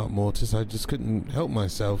bringing you out, Mortis. I just couldn't help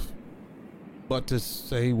myself but to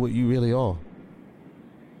say what you really are.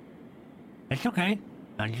 It's okay.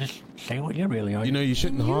 I'll just say what you really are. You know, you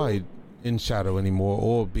shouldn't hide in shadow anymore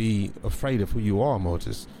or be afraid of who you are,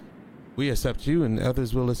 Mortis. We accept you and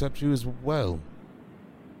others will accept you as well.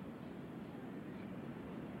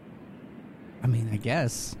 I mean, I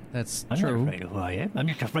guess that's I'm true. not afraid of who I am. I'm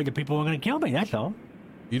just afraid that people are going to kill me, that's all.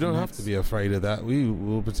 You don't have to be afraid of that. We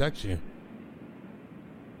will protect you.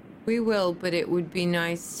 We will, but it would be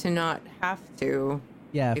nice to not have to.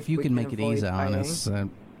 Yeah, if you we can make it avoid easy on fighting. us,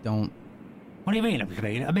 don't... What do you mean I'm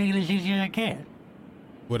afraid? I'm making it as easy as I can.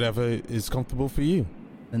 Whatever is comfortable for you.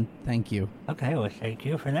 Then thank you. Okay, well, thank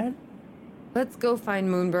you for that. Let's go find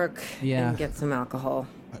Moonbrook Yeah. and get some alcohol.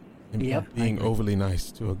 I'm Yep, I being agree. overly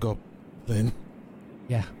nice to a goblin.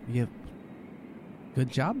 Yeah, you...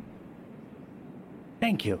 Good job.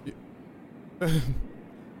 Thank you.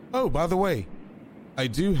 Oh, by the way, I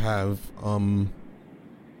do have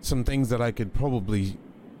some things that I could probably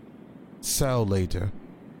sell later.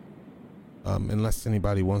 Unless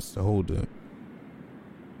anybody wants to hold it.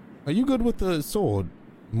 Are you good with the sword,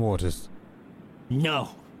 Mortis? No,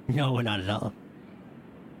 not at all.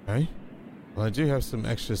 Okay. Well, I do have some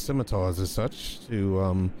extra scimitars as such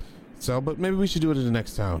to sell, but maybe we should do it in the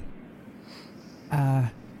next town.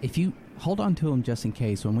 If you hold on to him just in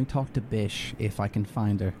case, when we talk to Bish, if I can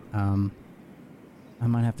find her, I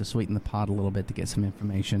might have to sweeten the pot a little bit to get some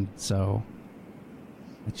information, so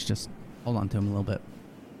let's just hold on to him a little bit.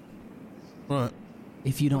 Right.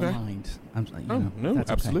 If you don't Okay. mind. No,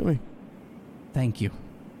 that's okay. absolutely. Thank you.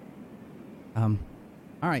 All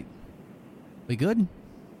right. We good?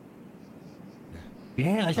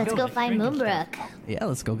 Yeah, Let's go find Moonbrook. Yeah,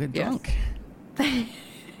 let's go get Yes. drunk.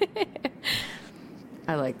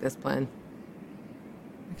 I like this plan.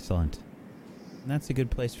 Excellent. And that's a good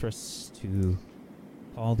place for us to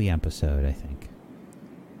call the episode, I think.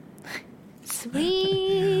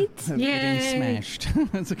 Sweet. Getting smashed.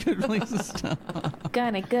 That's a good place to stop.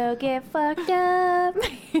 Gonna go get fucked up.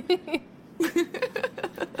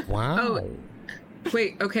 Wow. Oh,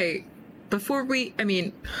 wait, okay. Before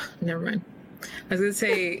never mind. I was gonna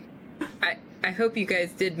say, I hope you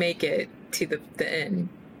guys did make it to the inn.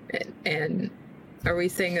 And are we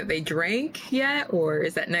saying that they drank yet, or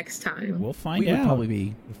is that next time? We'll find We out. would probably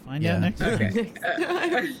be. We'll find out next time. Okay.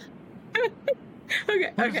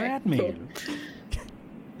 Okay. What does that mean?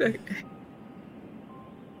 Cool. Okay.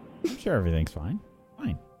 I'm sure everything's fine.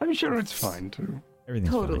 Fine. I'm sure it's fine too.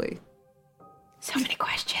 Everything's fine. Totally. So many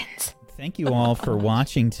questions. Thank you all for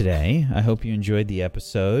watching today. I hope you enjoyed the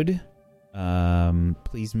episode.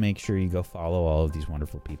 Please make sure you go follow all of these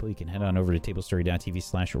wonderful people. You can head on over to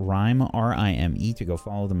tablestory.tv/rime, R-I-M-E, to go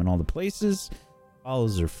follow them in all the places.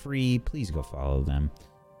 Follows are free. Please go follow them.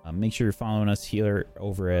 Make sure you're following us here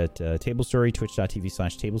over at TableStory,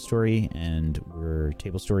 twitch.tv/TableStory, and we're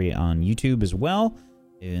TableStory on YouTube as well.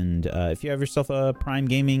 And if you have yourself a Prime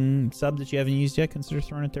Gaming sub that you haven't used yet, consider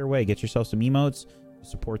throwing it their way. Get yourself some emotes,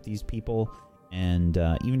 support these people, and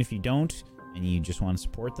even if you don't, and you just want to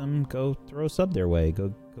support them, go throw a sub their way.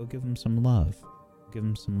 Go give them some love. Give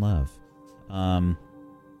them some love.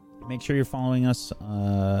 Make sure you're following us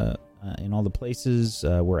in all the places.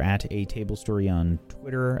 We're at A Table Story on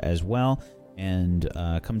Twitter as well. And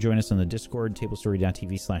come join us on the Discord,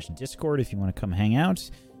 tablestory.tv/Discord, if you want to come hang out.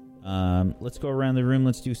 Let's go around the room.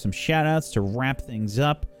 Let's do some shout outs to wrap things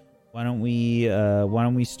up. Why don't we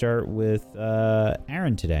start with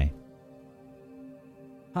Aaron today?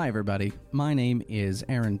 Hi, everybody. My name is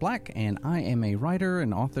Aaron Black, and I am a writer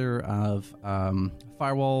and author of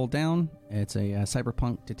Firewall Down. It's a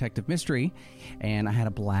cyberpunk detective mystery, and I had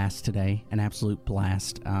a blast today, an absolute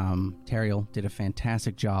blast. Teriel did a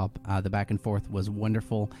fantastic job. The back and forth was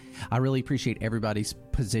wonderful. I really appreciate everybody's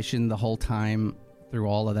position the whole time through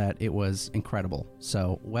all of that. It was incredible.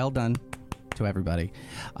 So, well done to everybody.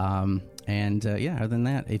 Other than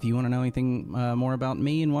that, if you want to know anything more about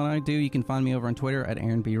me and what I do, you can find me over on Twitter at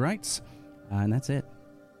Aaron B. Writes. And that's it.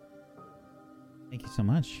 Thank you so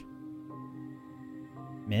much.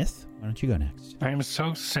 Myth, why don't you go next? I am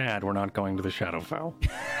so sad we're not going to the Shadowfell.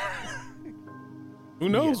 Who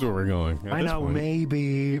knows where we're going? at I this know, point?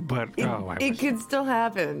 maybe, but It could still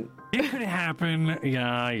happen. it could happen.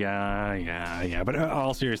 Yeah. But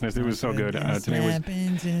all seriousness, it was so good. Today was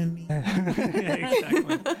exactly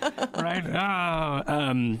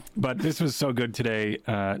right. But this was so good today.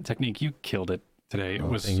 Technique, you killed it today. It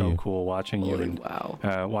was so cool watching you and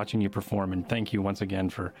watching you perform. And thank you once again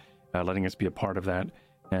for letting us be a part of that.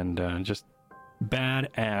 And just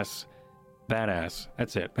badass.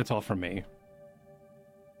 That's it. That's all from me.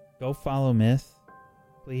 Go follow Myth,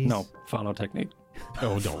 please. No, follow Technique.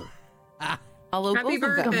 Oh, don't. Follow Happy both of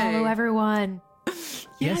them. birthday. Follow everyone.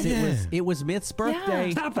 Yes, it was Myth's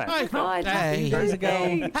birthday. Stop that. My birthday. Years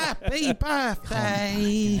ago. Happy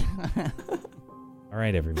birthday. All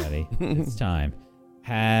right, everybody. It's time.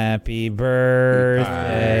 Happy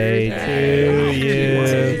birthday to you.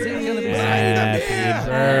 Happy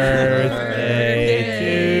birthday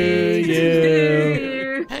to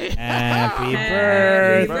you. Happy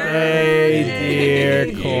birthday, dear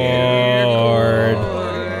Cord.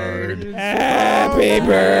 Happy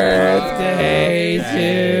birthday to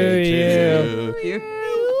you.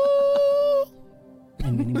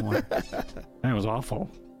 And many more. That was awful.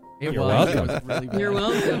 You're welcome. It was really bad. You're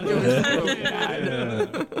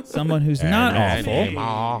welcome. Someone who's not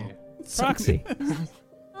awful. Proxy.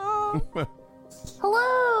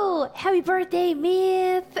 Hello! Happy birthday,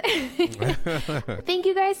 Myth! Thank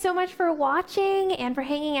you guys so much for watching and for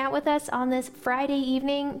hanging out with us on this Friday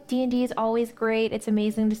evening. D&D is always great. It's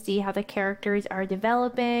amazing to see how the characters are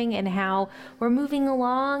developing and how we're moving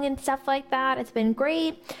along and stuff like that. It's been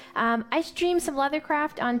great. I stream some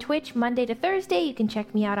Leathercraft on Twitch Monday to Thursday. You can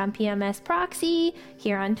check me out on PMS Proxy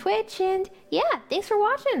here on Twitch. And yeah, thanks for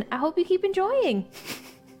watching. I hope you keep enjoying.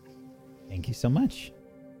 Thank you so much.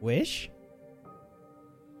 Wish?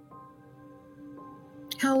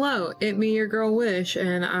 Hello, it me, your girl Wish,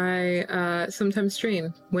 and I sometimes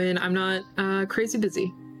stream when I'm not crazy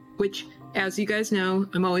busy, which, as you guys know,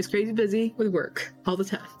 I'm always crazy busy with work all the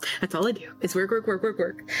time. That's all I do. It's work.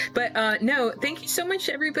 But no, thank you so much,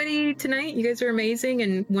 everybody, tonight. You guys are amazing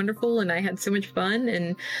and wonderful, and I had so much fun,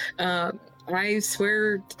 and I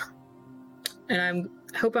swear, and I'm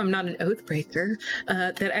hope I'm not an oath breaker,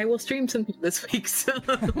 that I will stream something this week. So,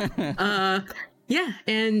 yeah,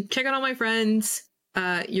 and check out all my friends.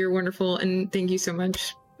 You're wonderful, and thank you so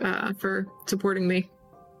much for supporting me.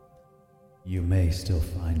 You may still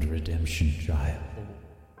find redemption, child.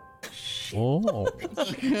 Oh.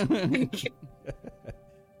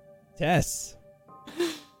 Tess.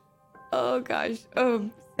 Oh gosh.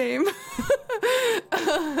 Same.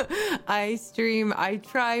 I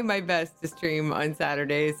try my best to stream on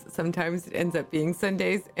Saturdays. Sometimes it ends up being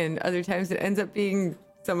Sundays, and other times it ends up being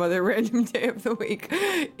some other random day of the week,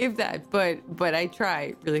 if that. But I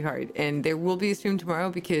try really hard, and there will be a stream tomorrow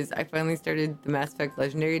because I finally started the Mass Effect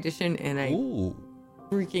Legendary Edition, and I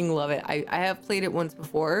freaking love it. I have played it once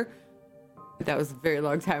before, but that was a very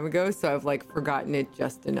long time ago, so I've like forgotten it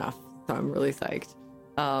just enough. So I'm really psyched.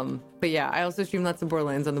 But yeah, I also stream lots of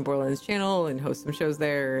Borderlands on the Borderlands channel and host some shows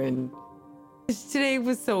there, and today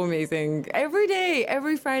was so amazing. Every day,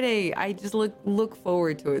 every Friday, I just look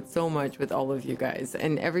forward to it so much with all of you guys,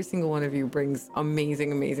 and every single one of you brings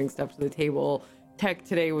amazing stuff to the table. Tech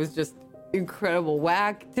today was just incredible.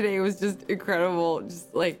 Whack today was just incredible.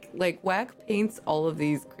 Just like Whack paints all of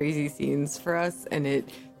these crazy scenes for us, and it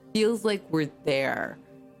feels like we're there,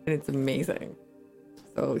 and it's amazing.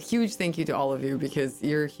 So huge thank you to all of you, because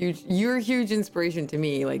you're huge inspiration to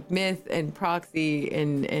me, like Myth and Proxy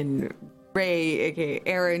and Ray, aka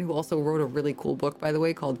Aaron, who also wrote a really cool book, by the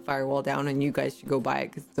way, called Firewall Down, and you guys should go buy it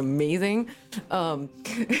because it's amazing. And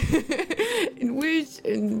Wish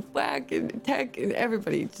and Black and Tech and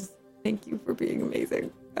everybody, just thank you for being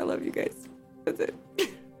amazing. I love you guys. That's it.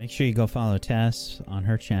 Make sure you go follow Tess on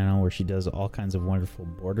her channel, where she does all kinds of wonderful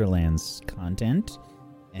Borderlands content.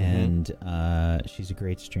 And she's a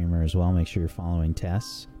great streamer as well. Make sure you're following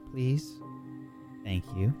Tess, please. Thank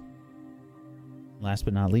you. Last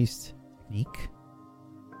but not least, Technique.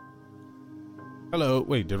 Hello.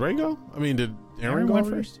 Wait, did Ray go? I mean, did Aaron go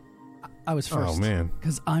first? I was first. Oh man,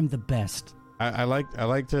 because I'm the best. I like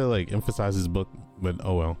to like emphasize his book, but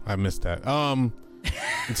oh well, I missed that.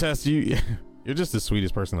 Tess, you're just the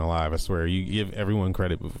sweetest person alive. I swear. You give everyone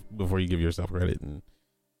credit before you give yourself credit, and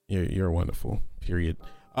you're wonderful. Period.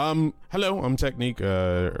 Hello, I'm Technique,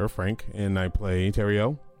 or Frank, and I play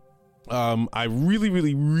Teriel. I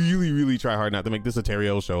really try hard not to make this a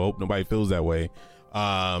Teriel show. I hope nobody feels that way.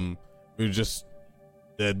 We just,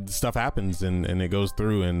 stuff happens and it goes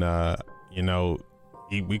through, and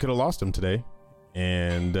we could have lost him today,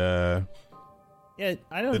 and the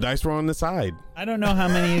dice were on the side. I don't know how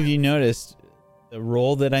many of you noticed the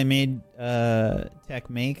roll that I made Tech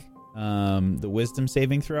make, the wisdom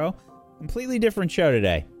saving throw. Completely different show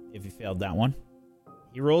today. If you failed that one,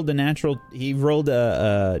 he rolled a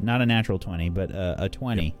not a natural 20, but a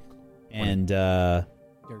 20. Yep. And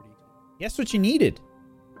guess what you needed?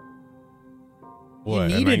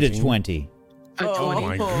 What, you needed a 20. Oh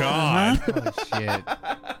my god! Oh shit!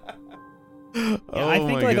 Yeah, I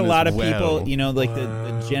think like a lot of people, like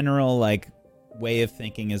the general like way of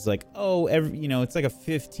thinking is like, it's like a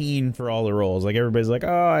 15 for all the rolls. Like everybody's like,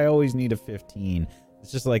 oh, I always need a 15.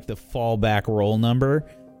 It's just like the fallback roll number.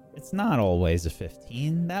 It's not always a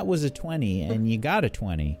 15. That was a 20, and you got a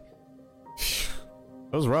 20. It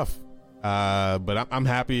was rough, but I'm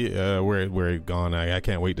happy where it gone. I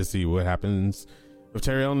can't wait to see what happens with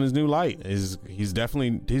Teriel in his new light. He's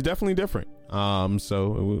definitely different.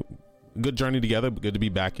 So good journey together. Good to be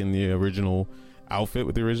back in the original outfit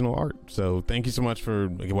with the original art. So thank you so much for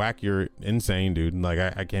Whack. You're insane, dude. Like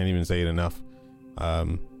I can't even say it enough.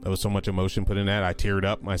 There was so much emotion put in that. I teared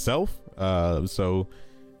up myself.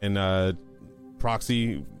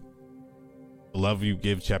 Proxy, the love you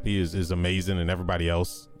give Cheppy is amazing, and everybody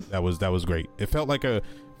else. That was great. It felt like a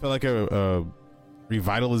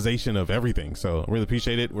revitalization of everything. So I really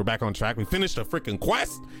appreciate it. We're back on track. We finished a freaking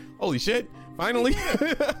quest. Holy shit. Finally. We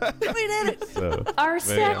did it. So, our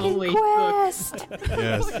second quest.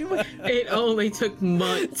 Yes. It only took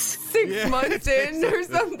months. 6 months in or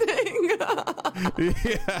something.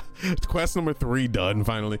 Yeah. Quest number 3 done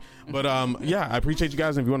finally. But yeah, I appreciate you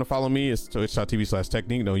guys. And if you want to follow me, it's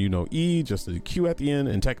twitch.tv/Technique. No, you know E, just a Q at the end,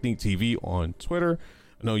 and Technique TV on Twitter.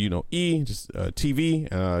 No, you know E, just TV.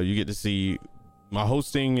 You get to see my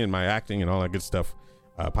hosting and my acting and all that good stuff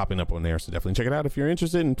popping up on there, so definitely check it out if you're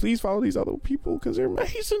interested, and please follow these other people because they're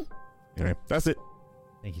amazing. Anyway, that's it.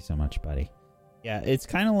 Thank you so much, buddy. Yeah, it's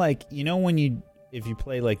kind of like, when if you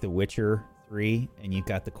play like The Witcher 3 and you've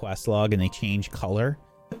got the quest log and they change color.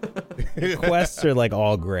 The quests are like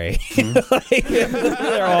all gray.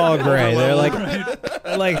 They're all gray. They're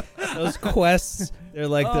like those quests They're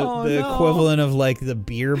like the equivalent of like the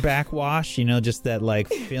beer backwash, just that like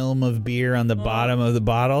film of beer on the bottom of the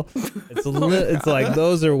bottle. It's it's like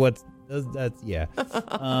those are that's yeah.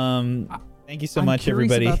 Thank you so much,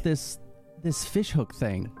 everybody. About this fish hook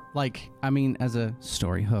thing. Like, I mean, as a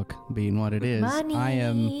story hook being what it is, Money. I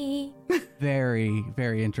am very,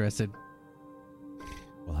 very interested.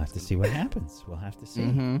 We'll have to see what happens. We'll have to see.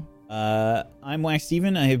 Mm-hmm. I'm Wax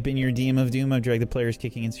Steven. I have been your DM of Doom. I've dragged the players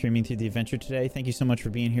kicking and screaming through the adventure today. Thank you so much for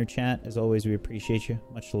being here, chat. As always, we appreciate you.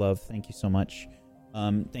 Much love. Thank you so much.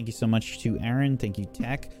 Thank you so much to Aaron. Thank you,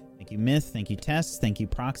 Tech. Thank you, Myth. Thank you, Tess. Thank you,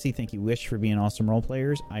 Proxy. Thank you, Wish, for being awesome role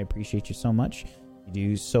players. I appreciate you so much. You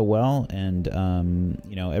do so well, and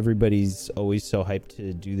everybody's always so hyped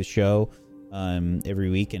to do the show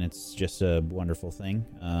every week, and it's just a wonderful thing.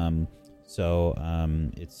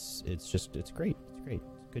 It's great. It's great.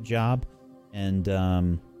 Good job, and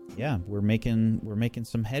we're making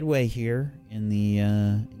some headway here in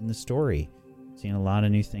the story. Seeing a lot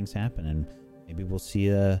of new things happen, and maybe we'll see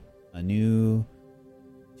a new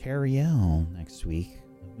Teriel next week.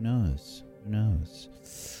 Who knows?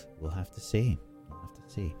 We'll have to see.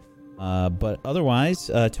 But otherwise,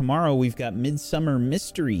 tomorrow we've got Midsummer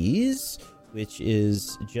Mysteries, which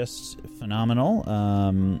is just phenomenal.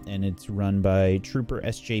 And it's run by Trooper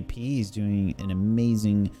SJP. He's doing an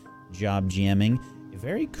amazing job jamming a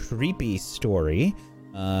very creepy story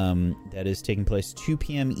that is taking place 2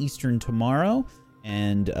 p.m. Eastern tomorrow.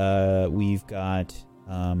 And we've got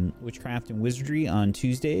Witchcraft and Wizardry on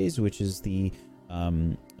Tuesdays, which is the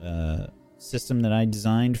system that I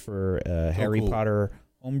designed for Harry Potter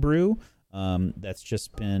homebrew. That's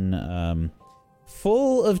just been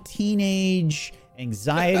full of teenage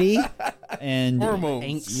anxiety and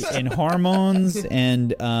hormones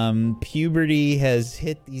and puberty has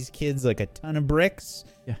hit these kids like a ton of bricks.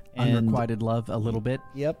 Yeah, unrequited love a little bit.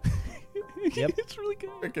 Yep. It's really good.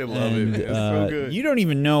 I can love it. It's so good. You don't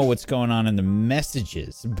even know what's going on in the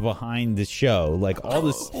messages behind the show. Like all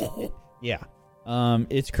this. Yeah.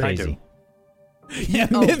 It's crazy. Yeah,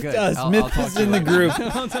 Myth good. does. Myth is in the group.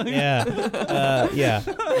 Yeah,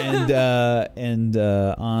 and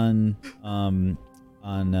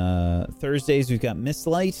on Thursdays we've got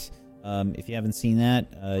Mistlight. If you haven't seen that,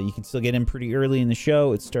 you can still get in pretty early in the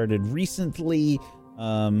show. It started recently.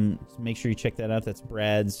 So make sure you check that out. That's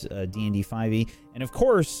Brad's D&D 5e. And of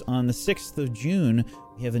course, on the 6th of June,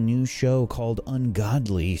 we have a new show called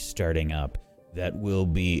Ungodly starting up that will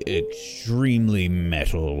be extremely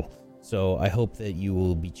metal. So I hope that you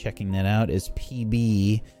will be checking that out as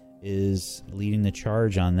PB is leading the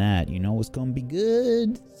charge on that. You know it's going to be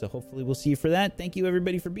good. So hopefully we'll see you for that. Thank you,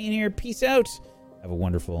 everybody, for being here. Peace out. Have a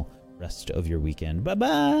wonderful rest of your weekend.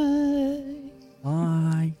 Bye-bye.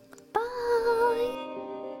 Bye.